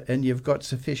and you've got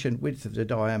sufficient width of the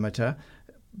diameter,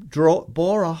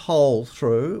 bore a hole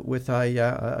through with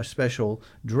a special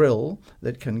drill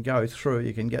that can go through.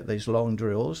 You can get these long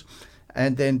drills,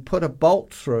 and then put a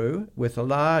bolt through with a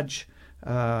large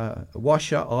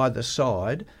washer either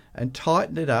side and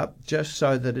tighten it up just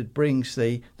so that it brings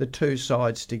the two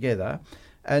sides together.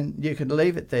 And you can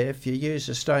leave it there. If you use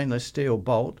a stainless steel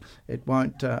bolt, it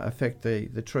won't affect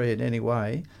the tree in any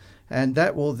way. And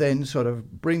that will then sort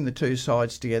of bring the two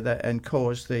sides together and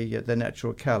cause the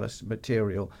natural callus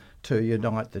material to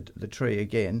unite the tree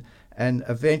again. And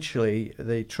eventually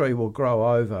the tree will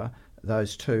grow over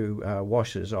those two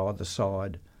washers either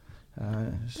side.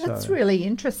 That's really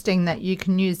interesting that you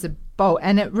can use a bolt.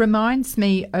 And it reminds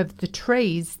me of the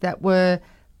trees that were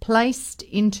placed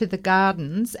into the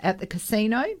gardens at the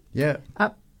casino. Yeah.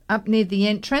 Up near the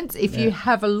entrance, if you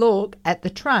have a look at the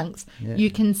trunks,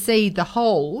 you can see the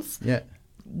holes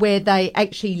where they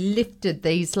actually lifted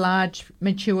these large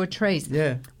mature trees,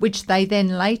 which they then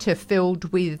later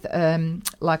filled with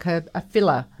like a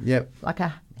filler, like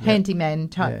a handyman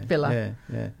type filler.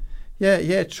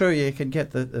 Yeah, true. You can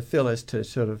get the fillers to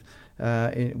sort of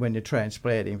when you're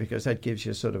transplanting because that gives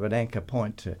you sort of an anchor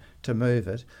point to move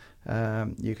it.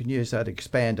 You can use that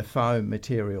expander foam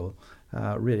material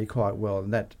really quite well,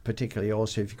 and that particularly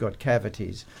also if you've got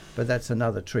cavities, but that's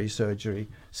another tree surgery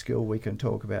skill we can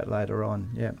talk about later on.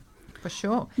 Yeah, for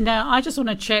sure. Now I just want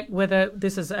to check whether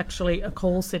this is actually a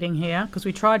call sitting here because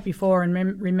we tried before and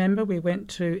remember we went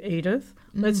to Edith.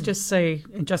 Let's just see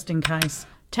just in case.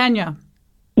 Tanya,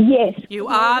 yes, you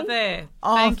are there.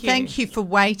 Thank you for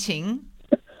waiting.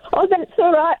 Oh, that's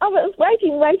all right. I was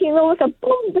waiting, and all of a sudden,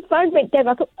 boom, the phone went down.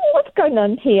 I thought, what's going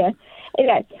on here?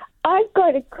 Anyway, I've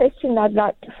got a question I'd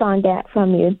like to find out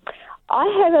from you. I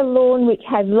had a lawn which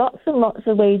had lots and lots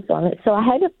of weeds on it, so I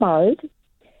had it mowed,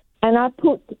 and I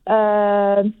put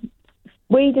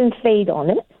weed and feed on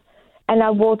it, and I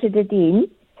watered it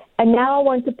in, and now I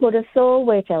want to put a soil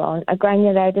wetter on, a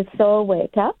granulated soil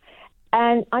wetter,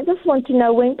 and I just want to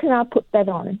know when can I put that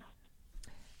on?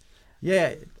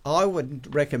 Yeah, I wouldn't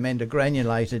recommend a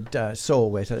granulated soil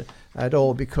wetter at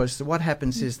all because what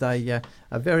happens is they are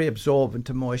very absorbent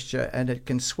to moisture and it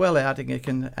can swell out and it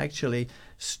can actually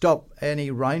stop any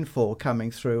rainfall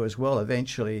coming through as well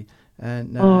eventually,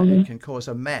 and it can cause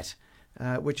a mat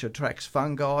which attracts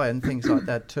fungi and things like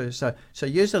that too. So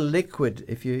use a liquid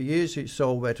if you use a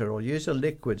soil wetter, or use a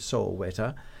liquid soil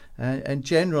wetter, and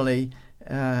generally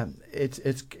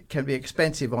it can be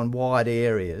expensive on wide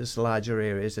areas, larger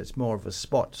areas. It's more of a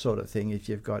spot sort of thing if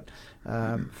you've got,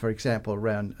 for example,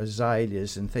 around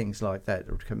azaleas and things like that,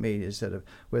 or camellias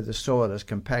where the soil is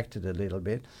compacted a little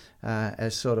bit,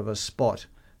 as sort of a spot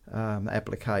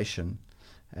application.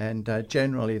 And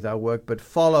generally they'll work, but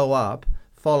follow up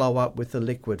with the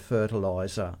liquid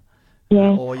fertiliser.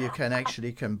 Or you can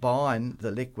actually combine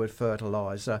the liquid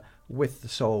fertiliser with the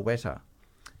soil wetter.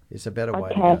 It's a better way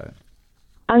to go.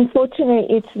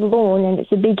 Unfortunately, it's lawn and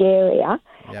it's a big area,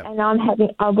 and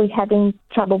I'll be having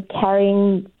trouble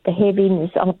carrying the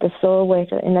heaviness of the soil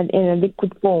wetter in a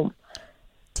liquid form.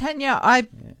 Tanya,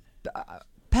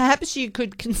 perhaps you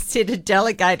could consider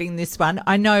delegating this one.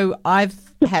 I know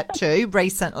I've had to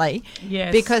recently,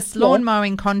 because lawn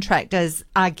mowing contractors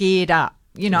are geared up.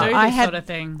 You know, I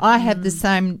had the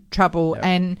same trouble,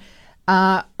 and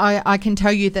I can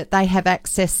tell you that they have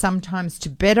access sometimes to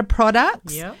better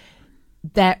products.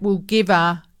 That will give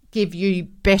you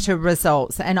better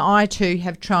results. And I too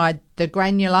have tried the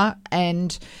granular,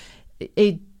 and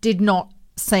it did not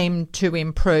seem to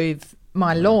improve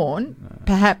my lawn.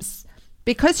 Perhaps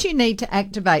because you need to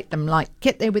activate them, like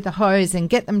get there with a hose and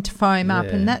get them to foam up,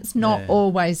 and that's not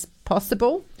always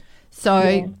possible.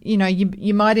 So,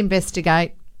 you might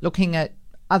investigate looking at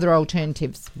other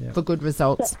alternatives for good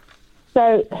results.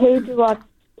 So who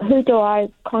do I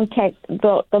contact?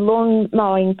 The lawn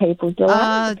mowing people?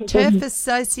 Turf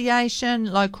Association,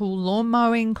 local lawn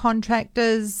mowing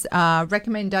contractors,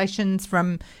 recommendations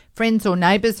from friends or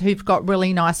neighbours who've got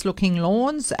really nice looking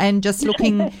lawns, and just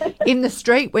looking in the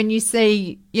street when you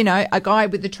see, a guy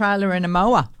with a trailer and a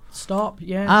mower. Stop,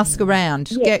 Ask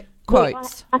around, get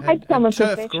quotes. I had some and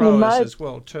turf professional growers mowers as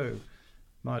well too.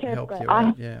 Might Turf help grow- you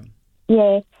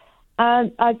out,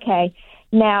 Okay.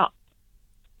 Now,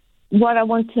 what I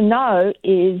want to know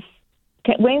is,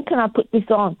 when can I put this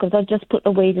on? Because I just put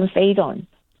the weed and feed on.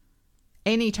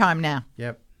 Anytime now.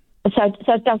 Yep. So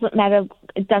it doesn't matter.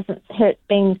 It doesn't hurt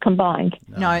being combined.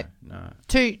 No.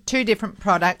 Two different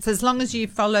products. As long as you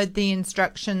followed the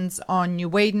instructions on your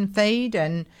weed and feed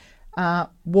and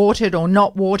watered or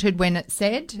not watered when it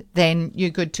said, then you're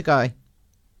good to go.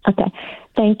 Okay.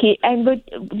 Thank you. And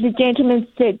the gentleman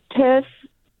said turf.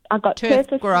 I got Turf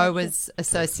Growers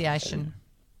Association.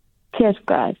 Turf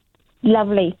Growers.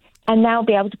 Lovely. And they'll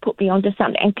be able to put me onto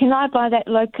something. And can I buy that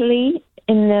locally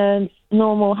in the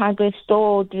normal hardware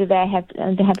store, or do they have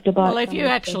to buy it? Well, if you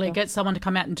actually get someone to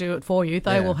come out and do it for you,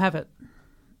 they will have it.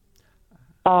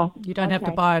 Oh, you don't have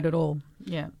to buy it at all.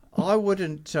 Yeah. I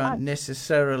wouldn't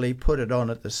necessarily put it on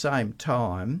at the same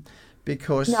time,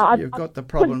 because you've got the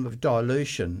problem of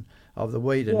dilution of the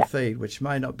weed and feed, which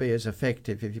may not be as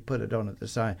effective if you put it on at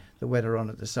the wetter on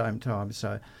at the same time.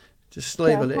 So just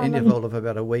leave an interval of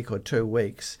about a week or 2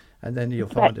 weeks, and then you'll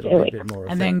find it'll be a bit more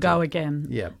effective. And then go again.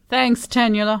 Yeah. Thanks,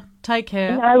 Tanula. Take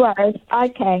care. No worries.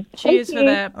 Okay. Cheers for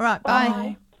that. All right,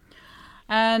 bye.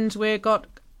 And we've got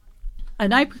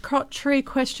an apricot tree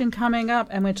question coming up,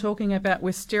 and we're talking about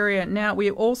wisteria. Now, we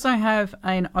also have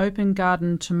an open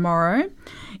garden tomorrow.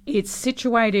 It's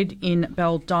situated in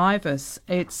Baldivis.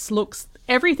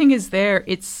 Everything is there.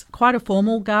 It's quite a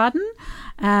formal garden.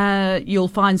 You'll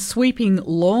find sweeping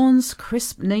lawns,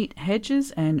 crisp, neat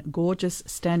hedges, and gorgeous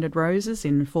standard roses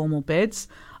in formal beds,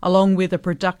 along with a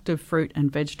productive fruit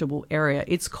and vegetable area.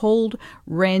 It's called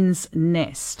Wren's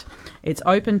Nest. It's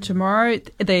open tomorrow.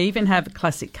 They even have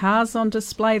classic cars on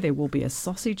display. There will be a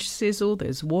sausage sizzle.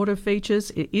 There's water features.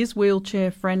 It is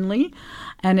wheelchair friendly,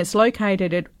 and it's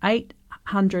located at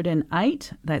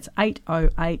 808. That's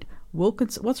 808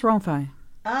 Wilkinson. What's wrong, Faye?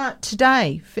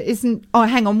 Today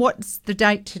hang on, what's the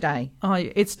date today? Oh,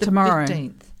 it's tomorrow.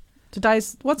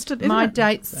 15th. My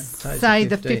dates say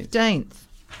the 15th.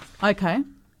 Okay.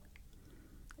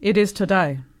 It is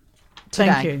today.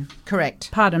 Thank you.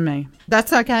 Correct. Pardon me.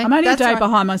 That's okay. I'm only a day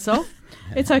behind myself.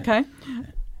 It's okay.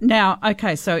 Now,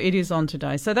 so it is on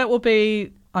today. So that will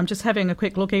be, I'm just having a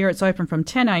quick look here. It's open from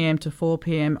 10 a.m. to 4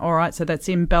 p.m. All right, so that's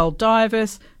in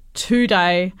Baldivis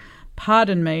today.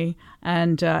 Pardon me.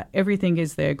 And everything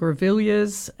is there.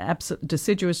 Grevilleas,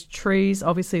 deciduous trees.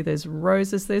 Obviously, there's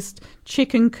roses. There's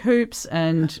chicken coops,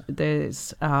 and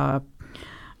there's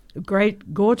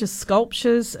great, gorgeous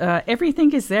sculptures.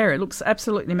 Everything is there. It looks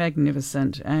absolutely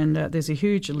magnificent. And there's a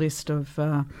huge list of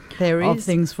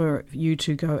things for you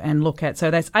to go and look at. So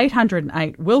that's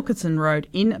 808 Wilkinson Road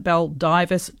in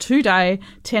Baldivis today,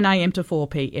 10 a.m. to 4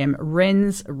 p.m.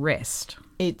 Wren's Rest.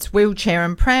 It's wheelchair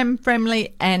and pram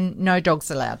friendly, and no dogs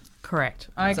allowed. Correct.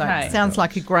 Okay. So sounds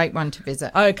like a great one to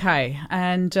visit. Okay.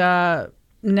 And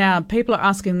now people are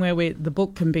asking where the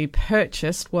book can be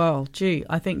purchased. Well, gee,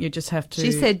 I think you just have to...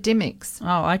 She said Dymocks.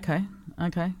 Oh, okay.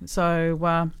 Okay.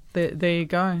 So there you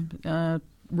go.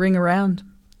 Ring around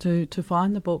to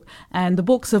find the book. And the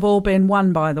books have all been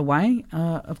won, by the way.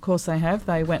 Of course they have.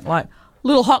 They went like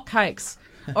little hotcakes.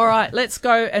 All right, let's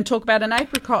go and talk about an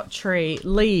apricot tree.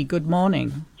 Lee, good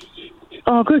morning.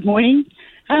 Oh, good morning.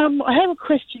 I have a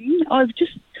question.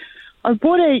 I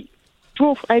bought a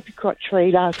dwarf apricot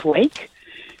tree last week,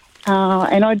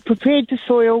 and I'd prepared the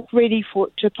soil ready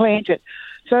to plant it.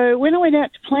 So when I went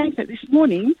out to plant it this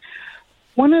morning,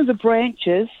 one of the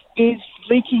branches is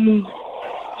leaking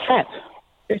sap.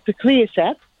 It's the clear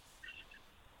sap.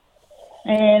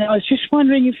 And I was just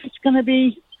wondering if it's going to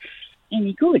be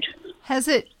any good. Has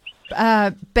it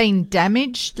been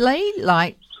damaged, Lee?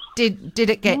 Like, did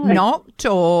it get knocked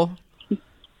or...?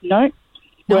 No.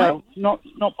 Well, not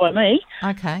by me.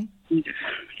 Okay.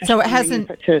 So it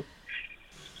hasn't...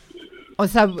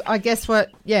 So I guess I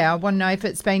want to know if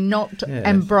it's been knocked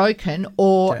and broken,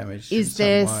 or is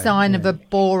there sign of a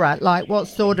borer? Like, what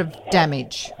sort of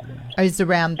damage is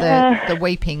around the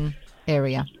weeping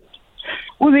area?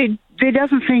 Well, there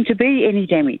doesn't seem to be any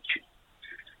damage.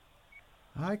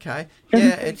 Okay. Doesn't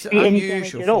Yeah, it's seem to be any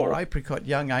unusual damage at all. for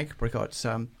young apricots,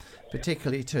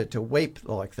 particularly to weep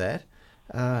like that.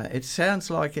 It sounds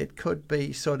like it could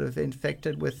be sort of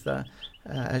infected with,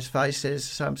 as Faye says,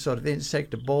 some sort of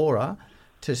insect borer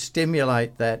to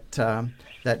stimulate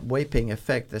that weeping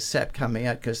effect, the sap coming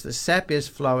out, because the sap is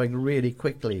flowing really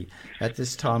quickly at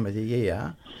this time of the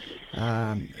year.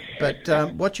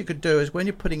 But what you could do is when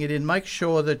you're putting it in, make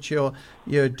sure that your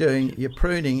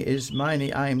pruning is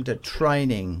mainly aimed at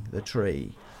training the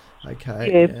tree.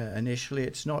 Okay, initially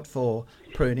it's not for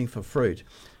pruning for fruit.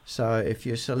 So if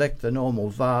you select the normal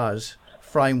vase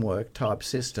framework type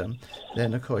system,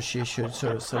 then of course you should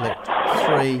sort of select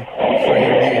three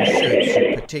new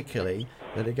shoots particularly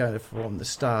that are going to form the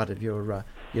start of your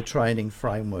training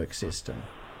framework system.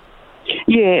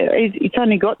 Yeah, it's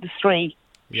only got the 3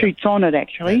 shoots on it,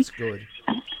 actually. That's good.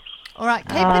 All right,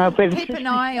 keep an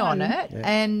eye on it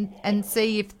and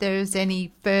see if there's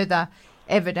any further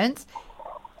evidence.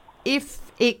 If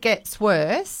it gets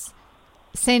worse,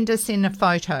 send us in a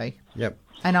photo. Yep.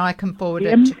 And I can forward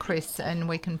it to Chris and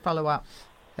we can follow up.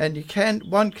 And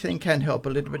one thing can help a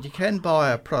little bit. You can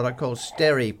buy a product called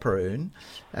SteriPrune,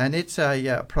 and it's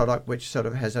a product which sort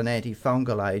of has an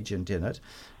antifungal agent in it.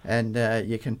 And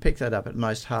you can pick that up at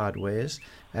most hardwares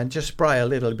and just spray a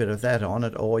little bit of that on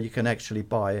it, or you can actually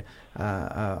buy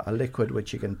a liquid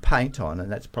which you can paint on,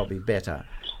 and that's probably better,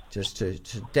 just to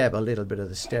dab a little bit of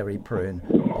the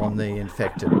SteriPrune on the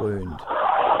infected wound.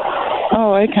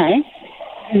 Oh, okay.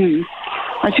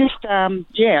 I just, I was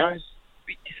a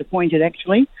bit disappointed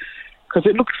actually, because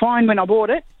it looked fine when I bought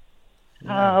it,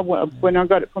 when I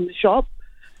got it from the shop.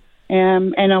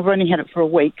 And I've only had it for a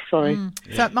week, so...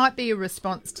 So it might be a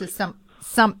response to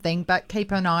something, but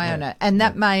keep an eye on it. And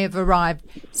that may have arrived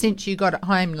since you got it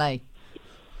home, Lee.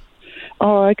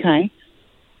 Oh, okay.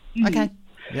 Okay.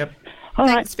 Yep.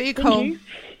 Thanks for your call. You.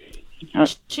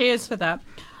 Cheers for that.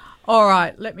 All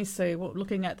right, let me see. We're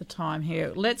looking at the time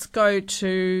here. Let's go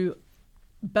to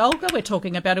Belga. We're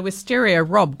talking about a wisteria.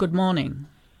 Rob, good morning.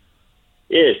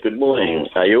 Yes, good morning.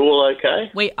 Are you all okay?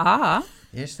 We are.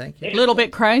 Yes, thank you. A little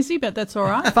bit crazy, but that's all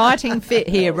right. Fighting fit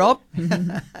here, Rob.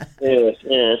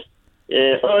 Yes.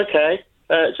 Yeah, okay.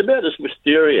 It's about this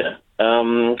wisteria.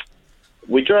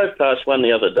 We drove past one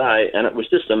the other day, and it was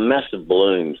just a massive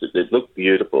blooms. It looked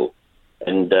beautiful.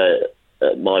 And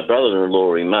my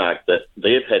brother-in-law remarked that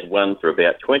they've had one for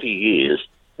about 20 years,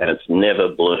 and it's never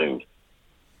bloomed.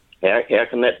 How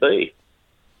can that be?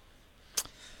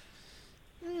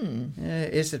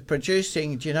 Is it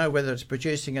producing, do you know whether it's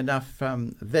producing enough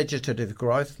vegetative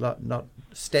growth, not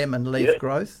stem and leaf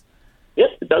growth? Yep,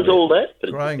 it does all that.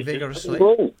 But growing vigorously.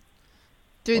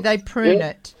 Do they prune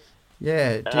it?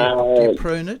 Yeah, do you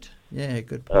prune it? Yeah,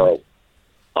 good point.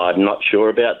 I'm not sure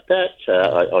about that.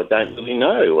 I don't really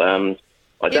know.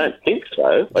 I don't think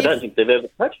so. I don't think they've ever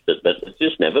touched it, but it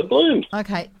just never bloomed.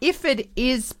 Okay, if it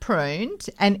is pruned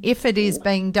and if it is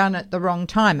being done at the wrong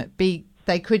time,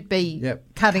 they could be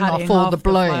cutting off all the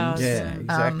blooms. Yeah,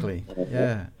 exactly.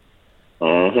 Yeah.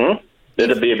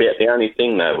 That'd be about the only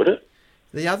thing, though, would it?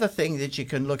 The other thing that you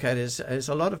can look at is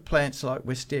a lot of plants like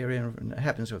wisteria, and it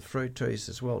happens with fruit trees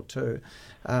as well too,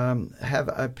 have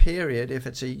a period, if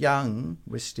it's a young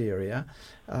wisteria,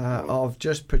 of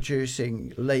just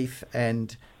producing leaf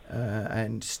and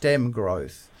stem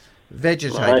growth,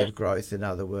 vegetative growth, in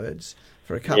other words,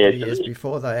 for a couple of years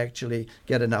before they actually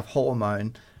get enough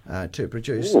hormone to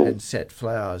produce and set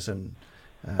flowers. And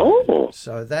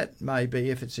so that may be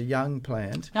if it's a young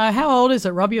plant. Now, how old is it,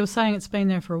 Rob? You were saying it's been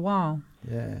there for a while.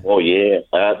 Yeah. Well, yeah.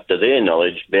 To their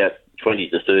knowledge, about 20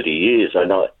 to 30 years. I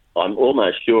know. I'm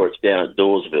almost sure it's down at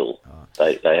Dawesville.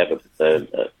 They have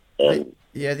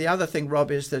the other thing, Rob,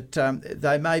 is that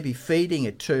they may be feeding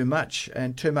it too much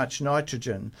and too much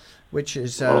nitrogen, which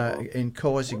is in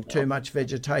causing too much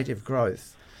vegetative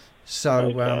growth.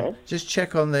 So just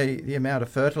check on the amount of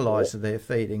fertiliser they're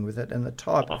feeding with it and the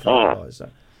type of fertiliser.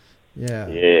 Yeah.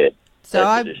 Yeah. So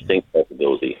that's a distinct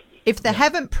possibility. If they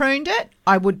haven't pruned it,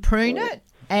 I would prune it,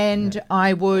 and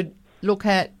I would look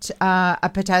at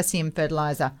a potassium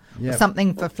fertiliser,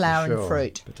 something for flower and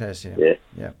fruit. Potassium.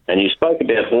 Yeah. And you spoke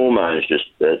about hormones just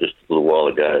a little while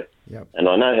ago. Yep. And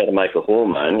I know how to make a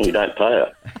hormone. You don't pay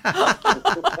her.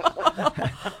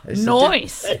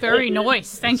 Nice. Very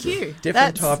nice. Thank you.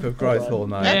 Different type of growth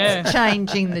hormone. That's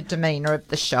changing the demeanour of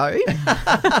the show.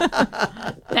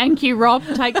 Thank you, Rob.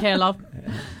 Take care, love.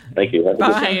 Thank you.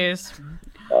 Bye.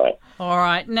 All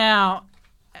right. Now,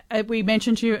 we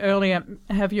mentioned to you earlier,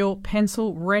 have your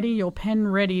pencil ready, your pen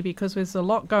ready, because there's a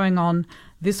lot going on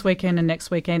this weekend and next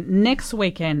weekend. Next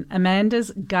weekend,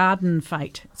 Amanda's Garden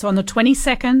Fete. It's on the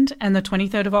 22nd and the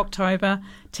 23rd of October,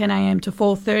 10 a.m. to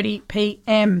 4:30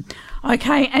 p.m.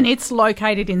 Okay, and it's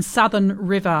located in Southern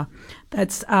River.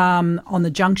 That's on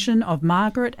the junction of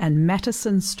Margaret and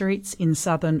Matteson Streets in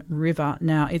Southern River.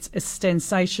 Now, it's a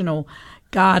sensational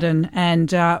garden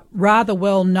and rather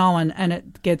well known, and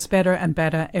it gets better and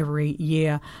better every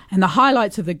year. And the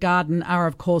highlights of the garden are,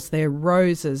 of course, their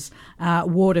roses,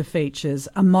 water features,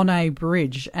 a Monet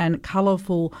bridge, and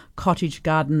colourful cottage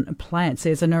garden plants.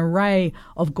 There's an array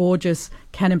of gorgeous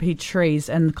canopy trees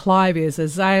and clivias,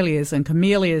 azaleas and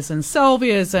camellias and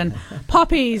salvias and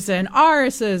poppies and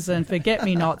irises and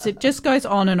forget-me-nots. It just goes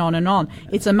on and on and on.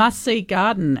 It's a must-see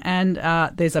garden, and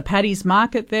there's a Paddy's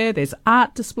Market there. There's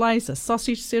art displays, a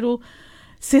sausage sizzle,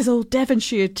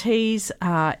 Devonshire teas,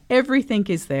 everything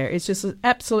is there. It's just an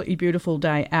absolutely beautiful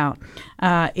day out.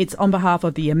 It's on behalf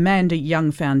of the Amanda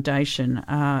Young Foundation,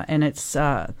 and it's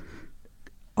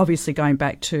obviously going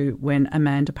back to when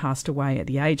Amanda passed away at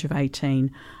the age of 18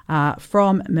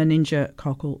 from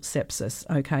meningococcal sepsis.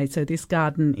 Okay, so this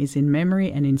garden is in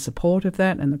memory and in support of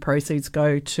that, and the proceeds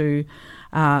go to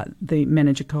the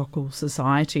Meningococcal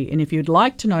Society. And if you'd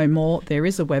like to know more, there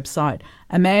is a website,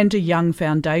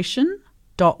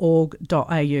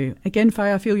 amandayoungfoundation.org.au. Again,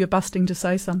 Faye, I feel you're busting to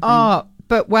say something. Oh,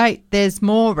 but wait, there's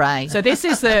more, Ray. So this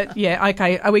is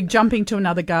okay, are we jumping to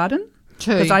another garden?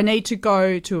 Two. Because I need to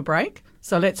go to a break.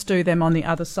 So let's do them on the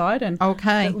other side, and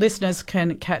okay, listeners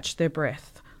can catch their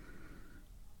breath.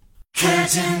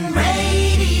 Curtin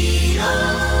Radio.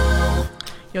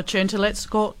 You're tuned to Let's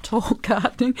Talk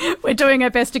Gardening. We're doing our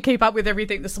best to keep up with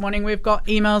everything this morning. We've got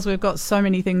emails. We've got so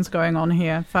many things going on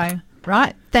here, Faye.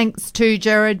 Right. Thanks to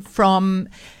Jared from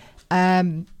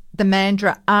the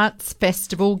Mandurah Arts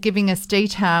Festival giving us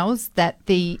details that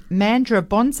the Mandurah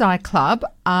Bonsai Club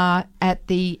are at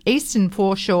the Eastern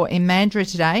Foreshore in Mandurah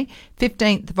today,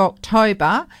 15th of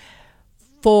October,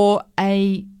 for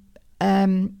an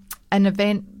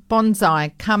event,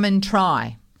 Bonsai, Come and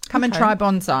Try. Come and try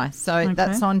bonsai. So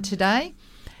that's on today.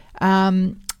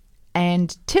 And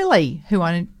Tilly, who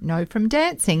I know from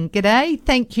dancing, g'day.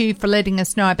 Thank you for letting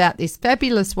us know about this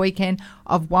fabulous weekend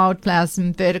of wildflowers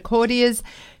and verticordias,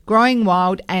 growing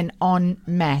wild and en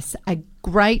masse. A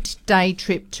great day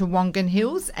trip to Wongan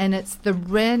Hills, and it's the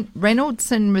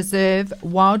Reynoldson Reserve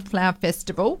Wildflower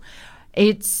Festival.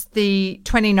 It's the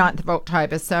 29th of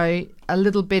October, so a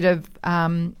little bit of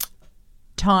time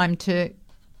to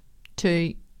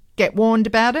get warned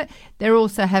about it. They're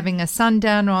also having a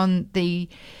sundown on the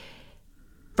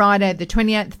Friday the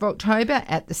 28th of October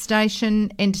at the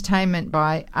station. Entertainment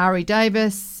by Ari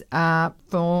Davis.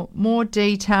 For more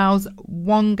details,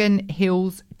 Wongan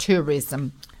Hills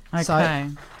Tourism. Okay. So,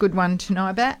 good one to know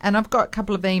about. And I've got a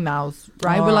couple of emails.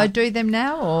 Ray, will I do them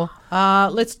now? Or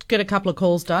let's get a couple of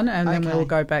calls done, and then we'll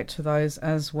go back to those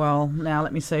as well. Now,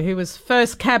 let me see. Who was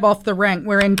first cab off the rank?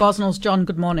 We're in Gosnells. John,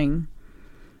 good morning.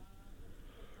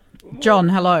 John,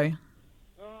 hello.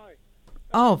 Hi.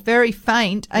 Oh, very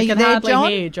faint. Are you can there, hardly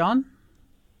John? hear you, John.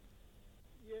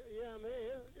 Yeah, I'm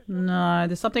here. No,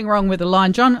 there's something wrong with the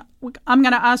line. John, I'm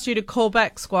going to ask you to call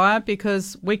back, Squire,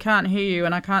 because we can't hear you,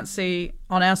 and I can't see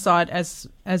on our side as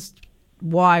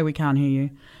why we can't hear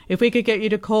you. If we could get you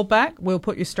to call back, we'll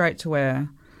put you straight to air.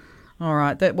 All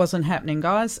right, that wasn't happening,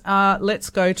 guys. Let's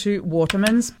go to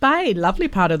Waterman's Bay, lovely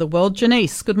part of the world.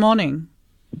 Janice, good morning.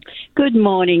 Good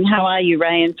morning. How are you,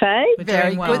 Ray and Faye?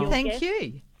 Very good, thank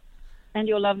you. And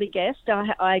your lovely guest.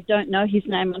 I don't know his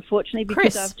name, unfortunately,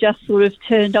 because Chris. I've just sort of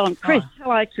turned on. Chris.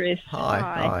 Hi, Chris.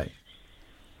 Hi.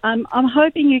 I'm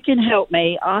hoping you can help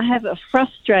me. I have a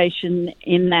frustration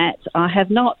in that I have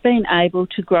not been able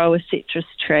to grow a citrus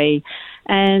tree.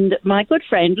 And my good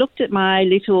friend looked at my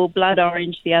little blood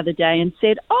orange the other day and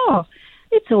said,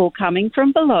 it's all coming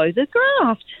from below the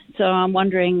graft. So I'm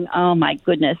wondering, oh, my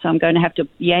goodness, I'm going to have to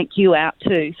yank you out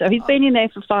too. So he's been in there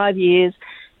for 5 years.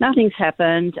 Nothing's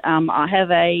happened. I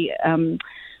have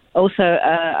also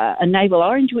a navel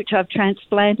orange, which I've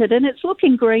transplanted, and it's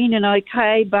looking green and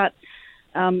okay, but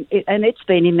it's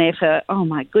been in there for, oh,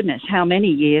 my goodness, how many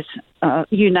years?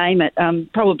 You name it,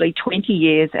 probably 20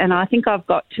 years, and I think I've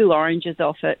got 2 oranges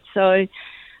off it. So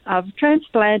I've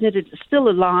transplanted it. It's still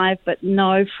alive, but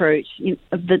no fruit.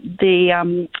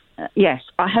 Yes,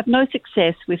 I have no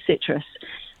success with citrus.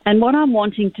 And what I'm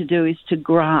wanting to do is to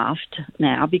graft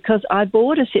now, because I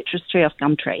bought a citrus tree off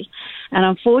Gumtree, and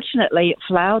unfortunately it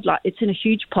flowered it's in a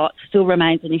huge pot, still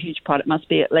remains in a huge pot. It must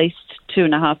be at least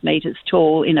 2.5 metres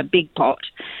tall in a big pot.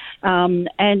 And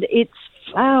it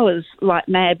flowers like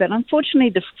mad, but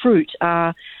unfortunately the fruit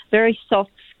are very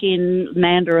soft skin,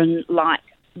 mandarin-like,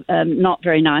 not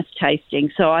very nice tasting.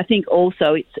 So I think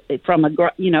also it's from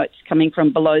it's coming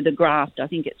from below the graft.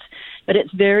 But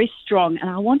it's very strong, and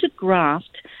I want to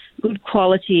graft good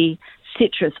quality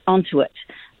citrus onto it.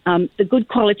 The good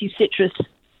quality citrus.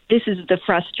 This is the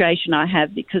frustration I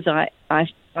have because I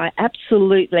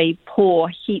absolutely pour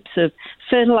heaps of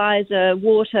fertiliser,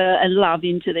 water and love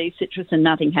into these citrus and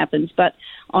nothing happens. But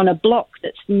on a block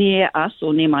that's near us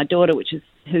or near my daughter,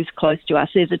 who's close to us,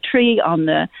 there's a tree on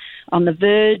the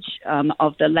verge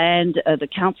of the land, the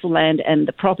council land and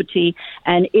the property,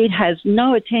 and it has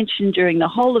no attention during the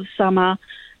whole of summer.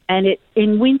 And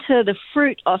in winter, the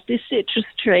fruit off this citrus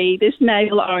tree, this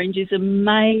navel orange, is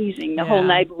amazing. The whole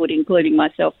neighbourhood, including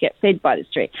myself, get fed by this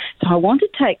tree. So I want to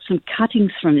take some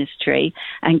cuttings from this tree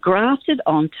and graft it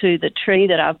onto the tree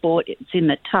that I've bought. It's in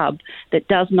the tub that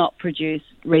does not produce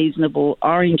reasonable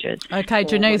oranges. Okay,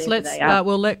 Janice,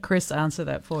 we'll let Chris answer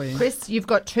that for you. Chris, you've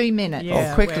got 2 minutes.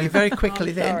 Yeah, very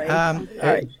quickly then.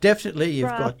 Definitely you've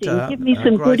grafting. got... Give me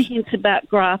some good hints about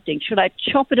grafting. Should I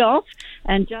chop it off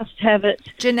and just have it...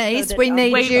 Janice, we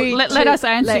need you let us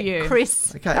answer you.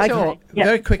 Chris, okay.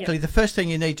 Very quickly, the first thing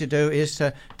you need to do is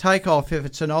to take off, if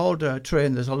it's an older tree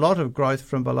and there's a lot of growth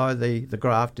from below the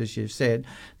graft, as you've said,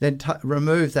 then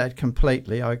remove that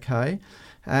completely, okay?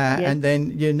 And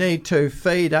then you need to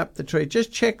feed up the tree.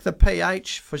 Just check the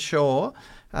pH for sure.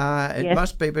 It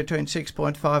must be between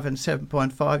 6.5 and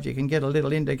 7.5. You can get a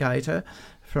little indicator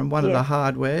from one of the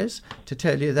hardwares to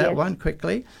tell you that one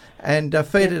quickly. And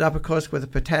feed it up, of course, with a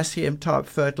potassium-type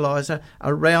fertiliser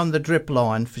around the drip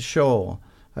line for sure.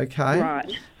 Okay?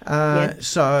 Right.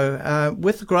 So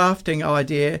with the grafting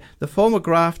idea, the form of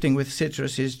grafting with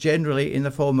citrus is generally in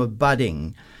the form of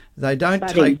budding. They don't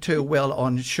take too well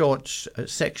on short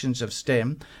sections of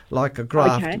stem like a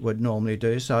graft would normally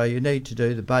do, so you need to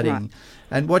do the budding. Right.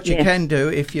 And what you can do,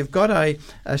 if you've got a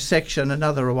section,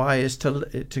 another way is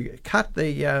to cut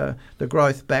the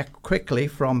growth back quickly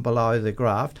from below the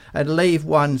graft and leave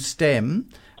one stem,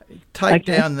 take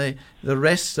down the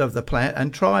rest of the plant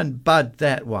and try and bud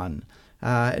that one.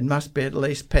 It must be at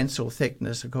least pencil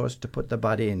thickness, of course, to put the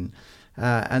bud in.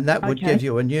 And that would give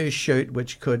you a new shoot,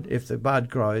 which could, if the bud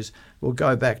grows, will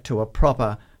go back to a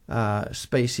proper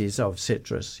species of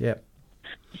citrus. Yep.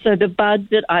 So the bud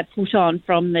that I put on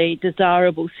from the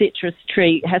desirable citrus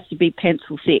tree has to be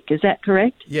pencil thick. Is that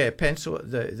correct? Yeah, pencil.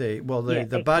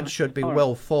 The bud should be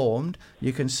well formed.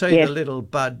 You can see the little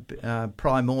bud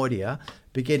primordia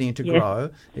beginning to grow.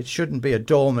 It shouldn't be a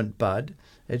dormant bud.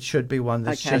 It should be one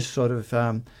that's just sort of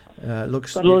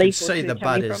looks. You can see the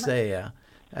bud is there.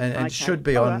 And it should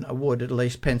be on a wood at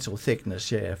least pencil thickness,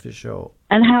 for sure.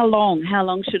 And how long? How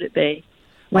long should it be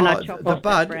when I chop the off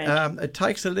bud? that branch? It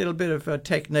takes a little bit of a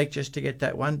technique just to get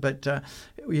that one, but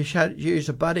you should use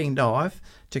a budding knife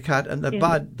to cut, and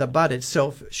the bud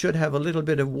itself should have a little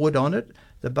bit of wood on it,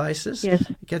 the basis. Yes.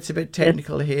 It gets a bit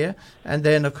technical here, and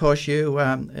then of course you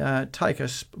take a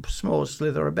small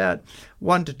slither, about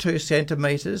 1 to 2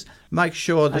 centimetres. Make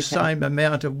sure the same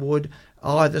amount of wood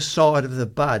either side of the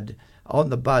bud. On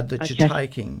the bud that you're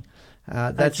taking.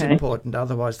 That's important,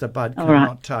 otherwise the bud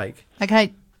cannot take.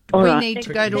 Okay, we need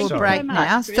to go to a break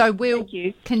now, so we'll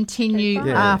continue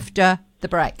after the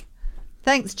break.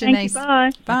 Thanks, Janice.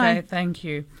 Thank you, bye. Okay, thank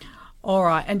you. All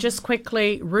right, and just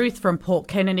quickly, Ruth from Port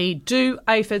Kennedy, do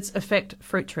aphids affect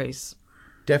fruit trees?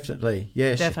 Definitely,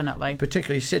 yes. Definitely.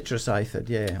 Particularly citrus aphid,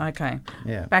 Okay.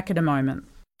 Yeah. Back in a moment.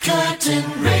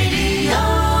 Curtin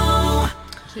Radio.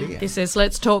 This is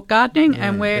Let's Talk Gardening,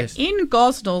 and we're in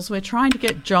Gosnells. We're trying to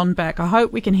get John back. I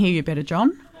hope we can hear you better,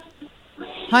 John.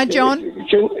 Hi, John.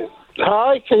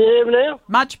 Hi, can you hear me now?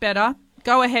 Much better.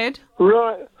 Go ahead.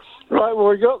 Right. Well,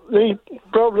 we got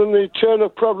the Turner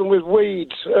problem with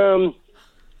weeds.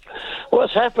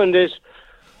 What's happened is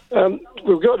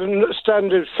we've got a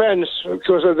standard fence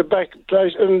because of the back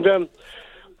place, and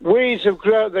weeds have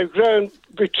grown. They've grown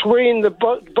between the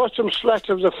bottom slat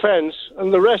of the fence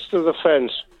and the rest of the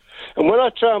fence. And when I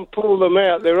try and pull them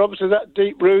out, they're obviously that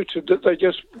deep-rooted that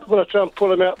when I try and pull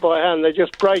them out by hand, they're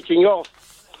just breaking off.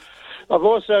 I've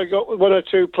also got 1 or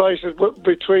 2 places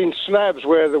between slabs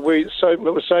where the weeds have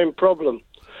the same problem.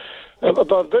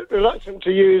 But I'm a bit reluctant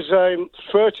to use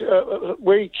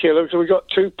weed killer because we've got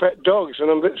 2 pet dogs, and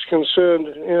I'm a bit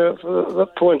concerned, from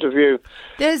that point of view.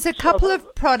 There's a couple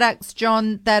of products,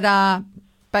 John, that are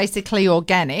basically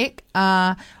organic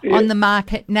on the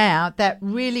market now that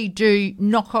really do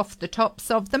knock off the tops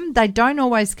of them. They don't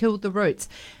always kill the roots.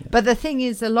 But the thing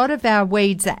is, a lot of our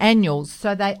weeds are annuals,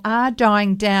 so they are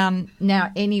dying down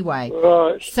now anyway.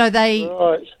 Right. So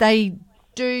they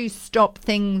do stop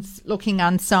things looking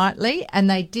unsightly, and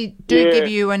they do give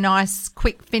you a nice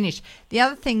quick finish. The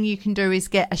other thing you can do is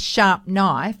get a sharp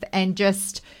knife and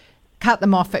just cut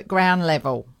them off at ground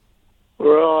level.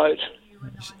 Right.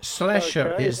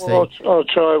 Slasher is I'll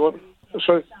try one.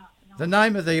 Sorry. The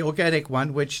name of the organic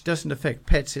one, which doesn't affect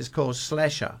pets, is called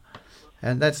Slasher.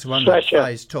 And that's the one Slasher. that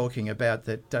Faye's talking about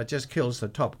that just kills the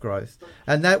top growth.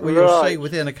 And that you'll see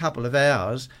within a couple of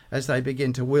hours as they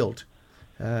begin to wilt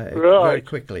very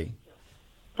quickly.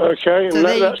 Okay, So and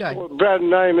there you that's go. what brand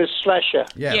name is Slasher.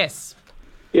 Yeah. Yes.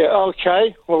 Yeah,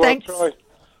 okay. Well, Thanks.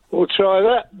 We'll try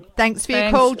that. Thanks for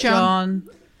your call, John.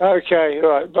 Okay,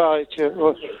 right, bye.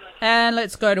 And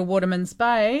let's go to Waterman's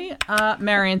Bay.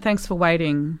 Marion, thanks for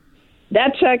waiting.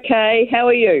 That's okay. How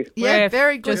are you? Yeah,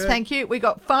 very good, thank you. We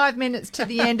got 5 minutes to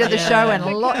the end of the show and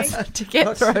lots to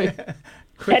get through.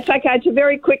 That's okay. It's a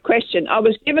very quick question. I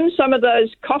was given some of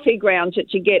those coffee grounds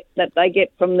that they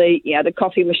get from the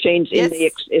coffee machines in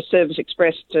the Service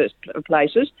Express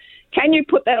places. Can you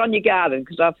put that on your garden?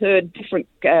 Because I've heard different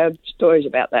stories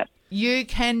about that. You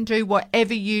can do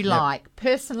whatever you like.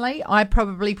 Personally, I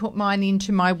probably put mine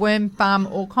into my worm farm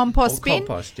or compost bin.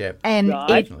 And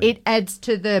it adds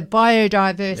to the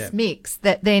biodiverse mix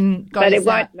that then goes But it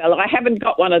won't. Well, I haven't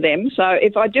got one of them. So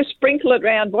if I just sprinkle it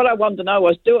around, what I wanted to know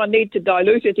was, do I need to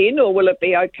dilute it in, or will it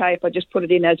be okay if I just put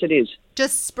it in as it is?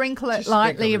 Just sprinkle it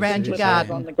lightly around your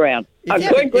garden. On the ground.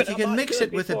 If you can mix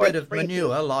it with a bit of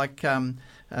manure, like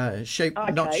sheep,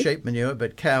 not sheep manure,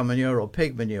 but cow manure or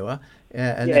pig manure,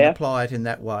 and then apply it in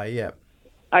that way,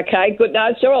 Okay, good. No,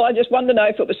 it's all right. I just wanted to know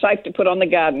if it was safe to put on the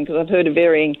garden, because I've heard of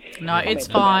varying... No, it's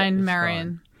fine,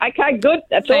 Marion. Okay, good.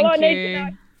 That's all I need to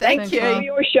know. Thank you for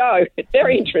your show. It's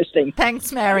very interesting.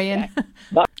 Thanks, Marion.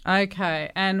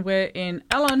 Okay, and we're in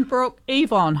Ellenbrook.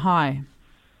 Yvonne, hi.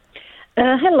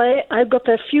 Hello. I've got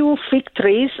a few fig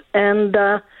trees, and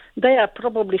they are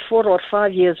probably 4 or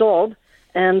 5 years old.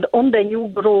 And on the new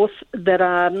growth, there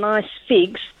are nice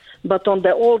figs, but on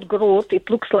the old growth, it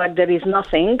looks like there is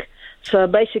nothing. So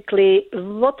basically,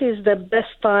 what is the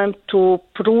best time to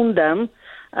prune them?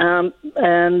 Somewhere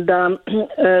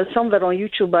on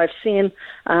YouTube I've seen,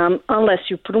 unless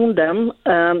you prune them,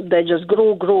 they just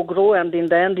grow, and in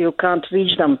the end you can't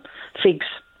reach them, figs.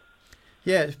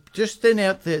 Yeah, just thin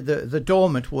out the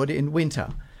dormant wood in winter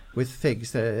with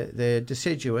figs. They're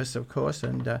deciduous, of course,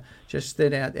 and just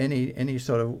thin out any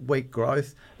sort of weak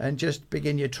growth and just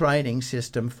begin your training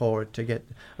system for it to get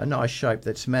a nice shape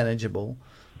that's manageable.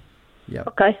 Yep.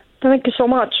 Okay, thank you so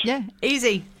much. Yeah,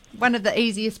 easy. One of the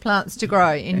easiest plants to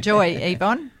grow. Enjoy,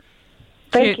 Yvonne.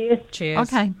 Thank you. Cheers.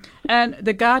 Okay. And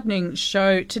the gardening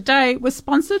show today was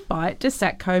sponsored by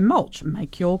Desatco Mulch.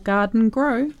 Make your garden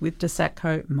grow with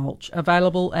Desatco Mulch.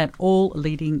 Available at all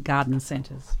leading garden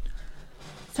centres.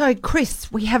 So,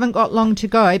 Chris, we haven't got long to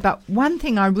go, but one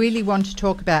thing I really want to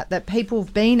talk about that people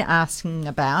have been asking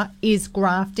about is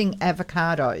grafting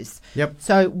avocados. Yep.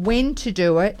 So, when to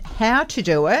do it, how to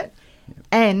do it,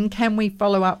 and can we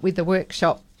follow up with the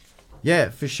workshop? Yeah,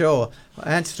 for sure.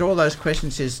 Answer to all those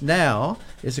questions is now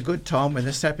is a good time when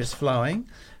the sap is flowing,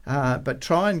 but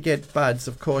try and get buds,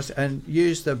 of course, and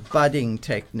use the budding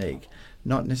technique,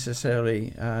 not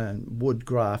necessarily wood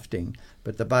grafting,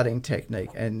 but the budding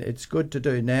technique. And it's good to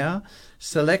do now.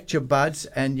 Select your buds,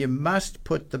 and you must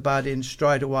put the bud in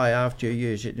straight away after you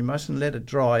use it. You mustn't let it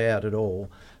dry out at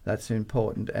all. That's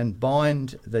important. And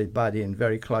bind the bud in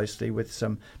very closely with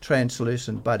some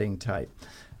translucent budding tape.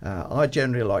 I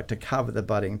generally like to cover the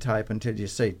budding tape until you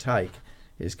see take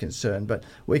is concerned. But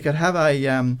we could have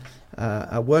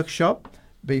a workshop,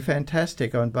 be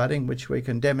fantastic on budding, which we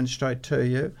can demonstrate to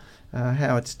you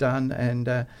how it's done. And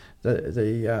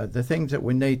the things that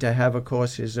we need to have, of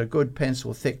course, is a good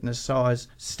pencil thickness size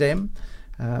stem.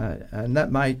 And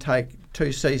that may take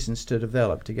 2 seasons to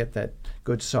develop to get that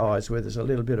good size where there's a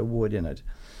little bit of wood in it.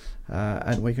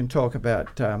 And we can talk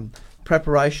about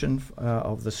preparation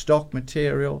of the stock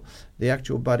material, the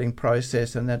actual budding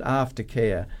process, and then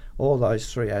aftercare. All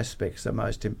those 3 aspects are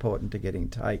most important to getting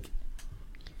take.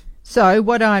 So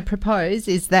what I propose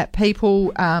is that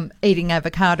people eating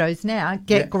avocados now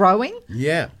get growing.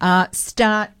 Yeah.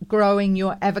 Start growing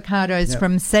your avocados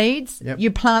from seeds. Yep.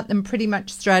 You plant them pretty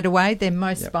much straight away. They're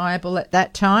most viable at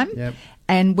that time. Yep.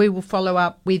 And we will follow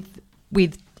up with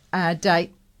a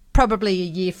date probably a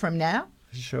year from now.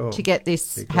 Sure. To get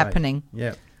this happening.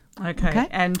 Yeah. Okay.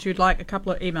 And you'd like a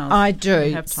couple of emails? I do.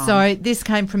 We have time. So this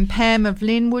came from Pam of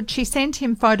Linwood. She sent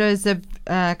him photos of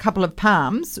a couple of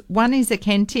palms. One is a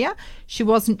Kentia. She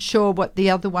wasn't sure what the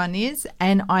other one is,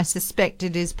 and I suspect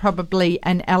it is probably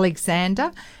an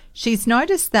Alexander. She's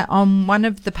noticed that on one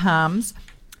of the palms,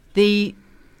 the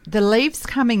leaves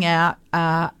coming out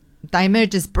are they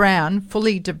emerge as brown,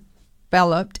 fully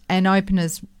developed and open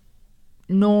as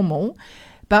normal.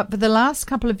 But for the last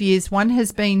couple of years, one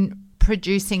has been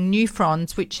producing new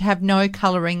fronds which have no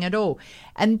colouring at all.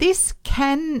 And this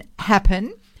can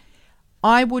happen.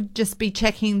 I would just be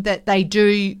checking that they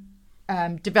do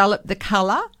develop the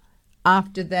colour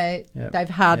after they've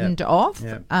hardened off.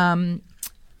 Yep. And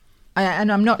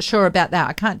I'm not sure about that.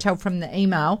 I can't tell from the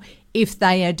email if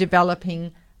they are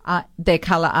developing their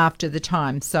colour after the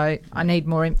time. So I need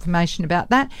more information about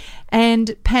that.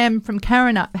 And Pam from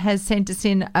Karrinyup has sent us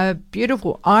in a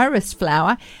beautiful iris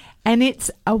flower, and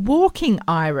it's a walking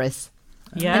iris.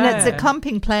 Yeah. And it's a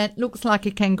clumping plant, looks like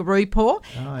a kangaroo paw,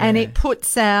 and it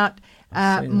puts out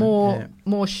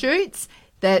more shoots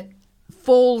that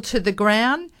fall to the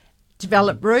ground,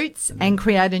 develop roots and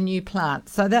create a new plant.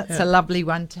 So that's a lovely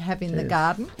one to have in the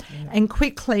garden. Yeah. And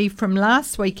quickly from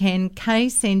last weekend, Kay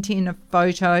sent in a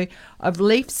photo of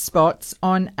leaf spots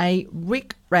on a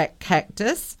rickrack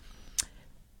cactus.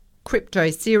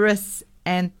 Cryptoceras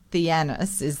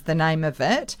anthianus is the name of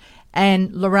it.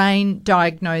 And Lorraine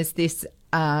diagnosed this.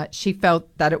 She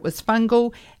felt that it was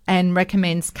fungal and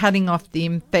recommends cutting off the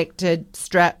infected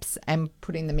straps and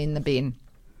putting them in the bin.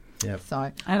 Yep.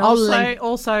 So, and also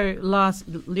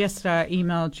yesterday I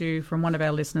emailed you from one of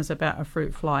our listeners about a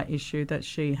fruit fly issue that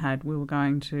she had. We were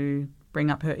going to bring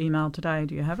up her email today.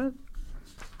 Do you have it?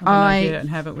 I don't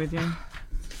have it with you.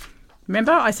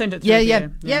 Remember, I sent it through.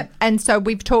 Yeah. And so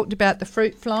we've talked about the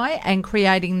fruit fly and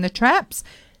creating the traps.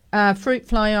 Fruit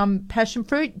fly on passion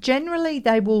fruit, generally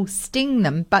they will sting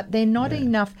them, but they're not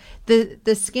enough.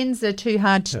 The skins are too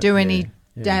hard to do any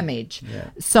damage.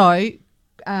 Yeah. So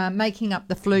making up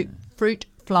the fruit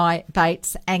fly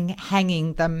baits and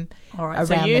hanging them around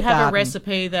the garden. So you have a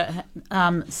recipe that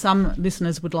some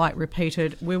listeners would like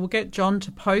repeated. We will get John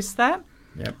to post that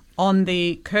on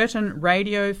the Curtin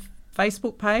Radio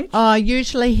Facebook page?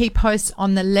 Usually he posts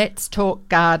on the Let's Talk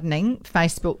Gardening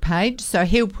Facebook page. So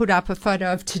he'll put up a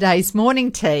photo of today's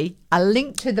morning tea, a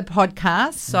link to the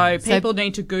podcast. So people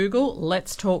need to Google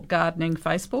Let's Talk Gardening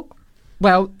Facebook?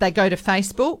 Well, they go to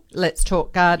Facebook, Let's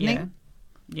Talk Gardening.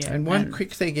 Yeah. And one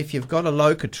quick thing, if you've got a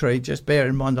locust tree, just bear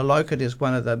in mind the locust is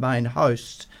one of the main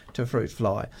hosts to fruit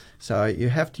fly. So you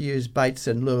have to use baits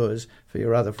and lures for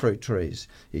your other fruit trees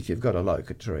if you've got a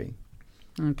locust tree.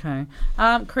 Okay.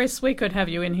 Chris, we could have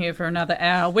you in here for another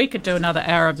hour. We could do another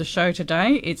hour of the show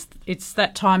today. It's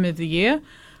that time of the year.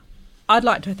 I'd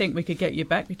like to think we could get you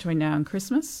back between now and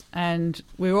Christmas. And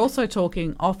we were also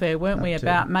talking off air, weren't we,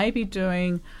 about maybe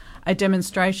doing a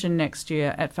demonstration next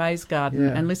year at Faye's Garden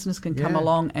and listeners can come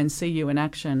along and see you in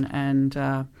action and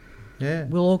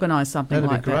we'll organise something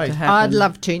like that to happen. I'd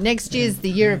love to. Next year's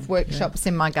the year of workshops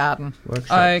in my garden.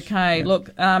 Okay, look,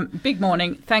 big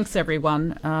morning. Thanks,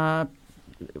 everyone.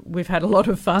 We've had a lot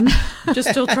of fun.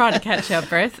 Just still trying to catch our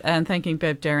breath and thanking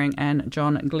Bev Daring and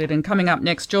John Glidden. Coming up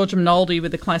next, Georgia Minoldi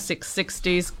with the classic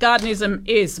 60s.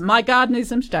 My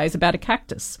gardenism today is about a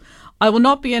cactus. I will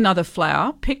not be another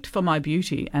flower picked for my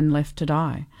beauty and left to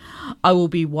die. I will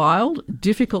be wild,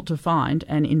 difficult to find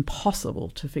and impossible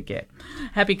to forget.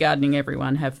 Happy gardening,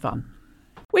 everyone. Have fun.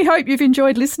 We hope you've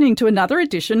enjoyed listening to another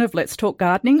edition of Let's Talk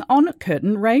Gardening on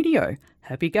Curtin Radio.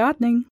 Happy gardening.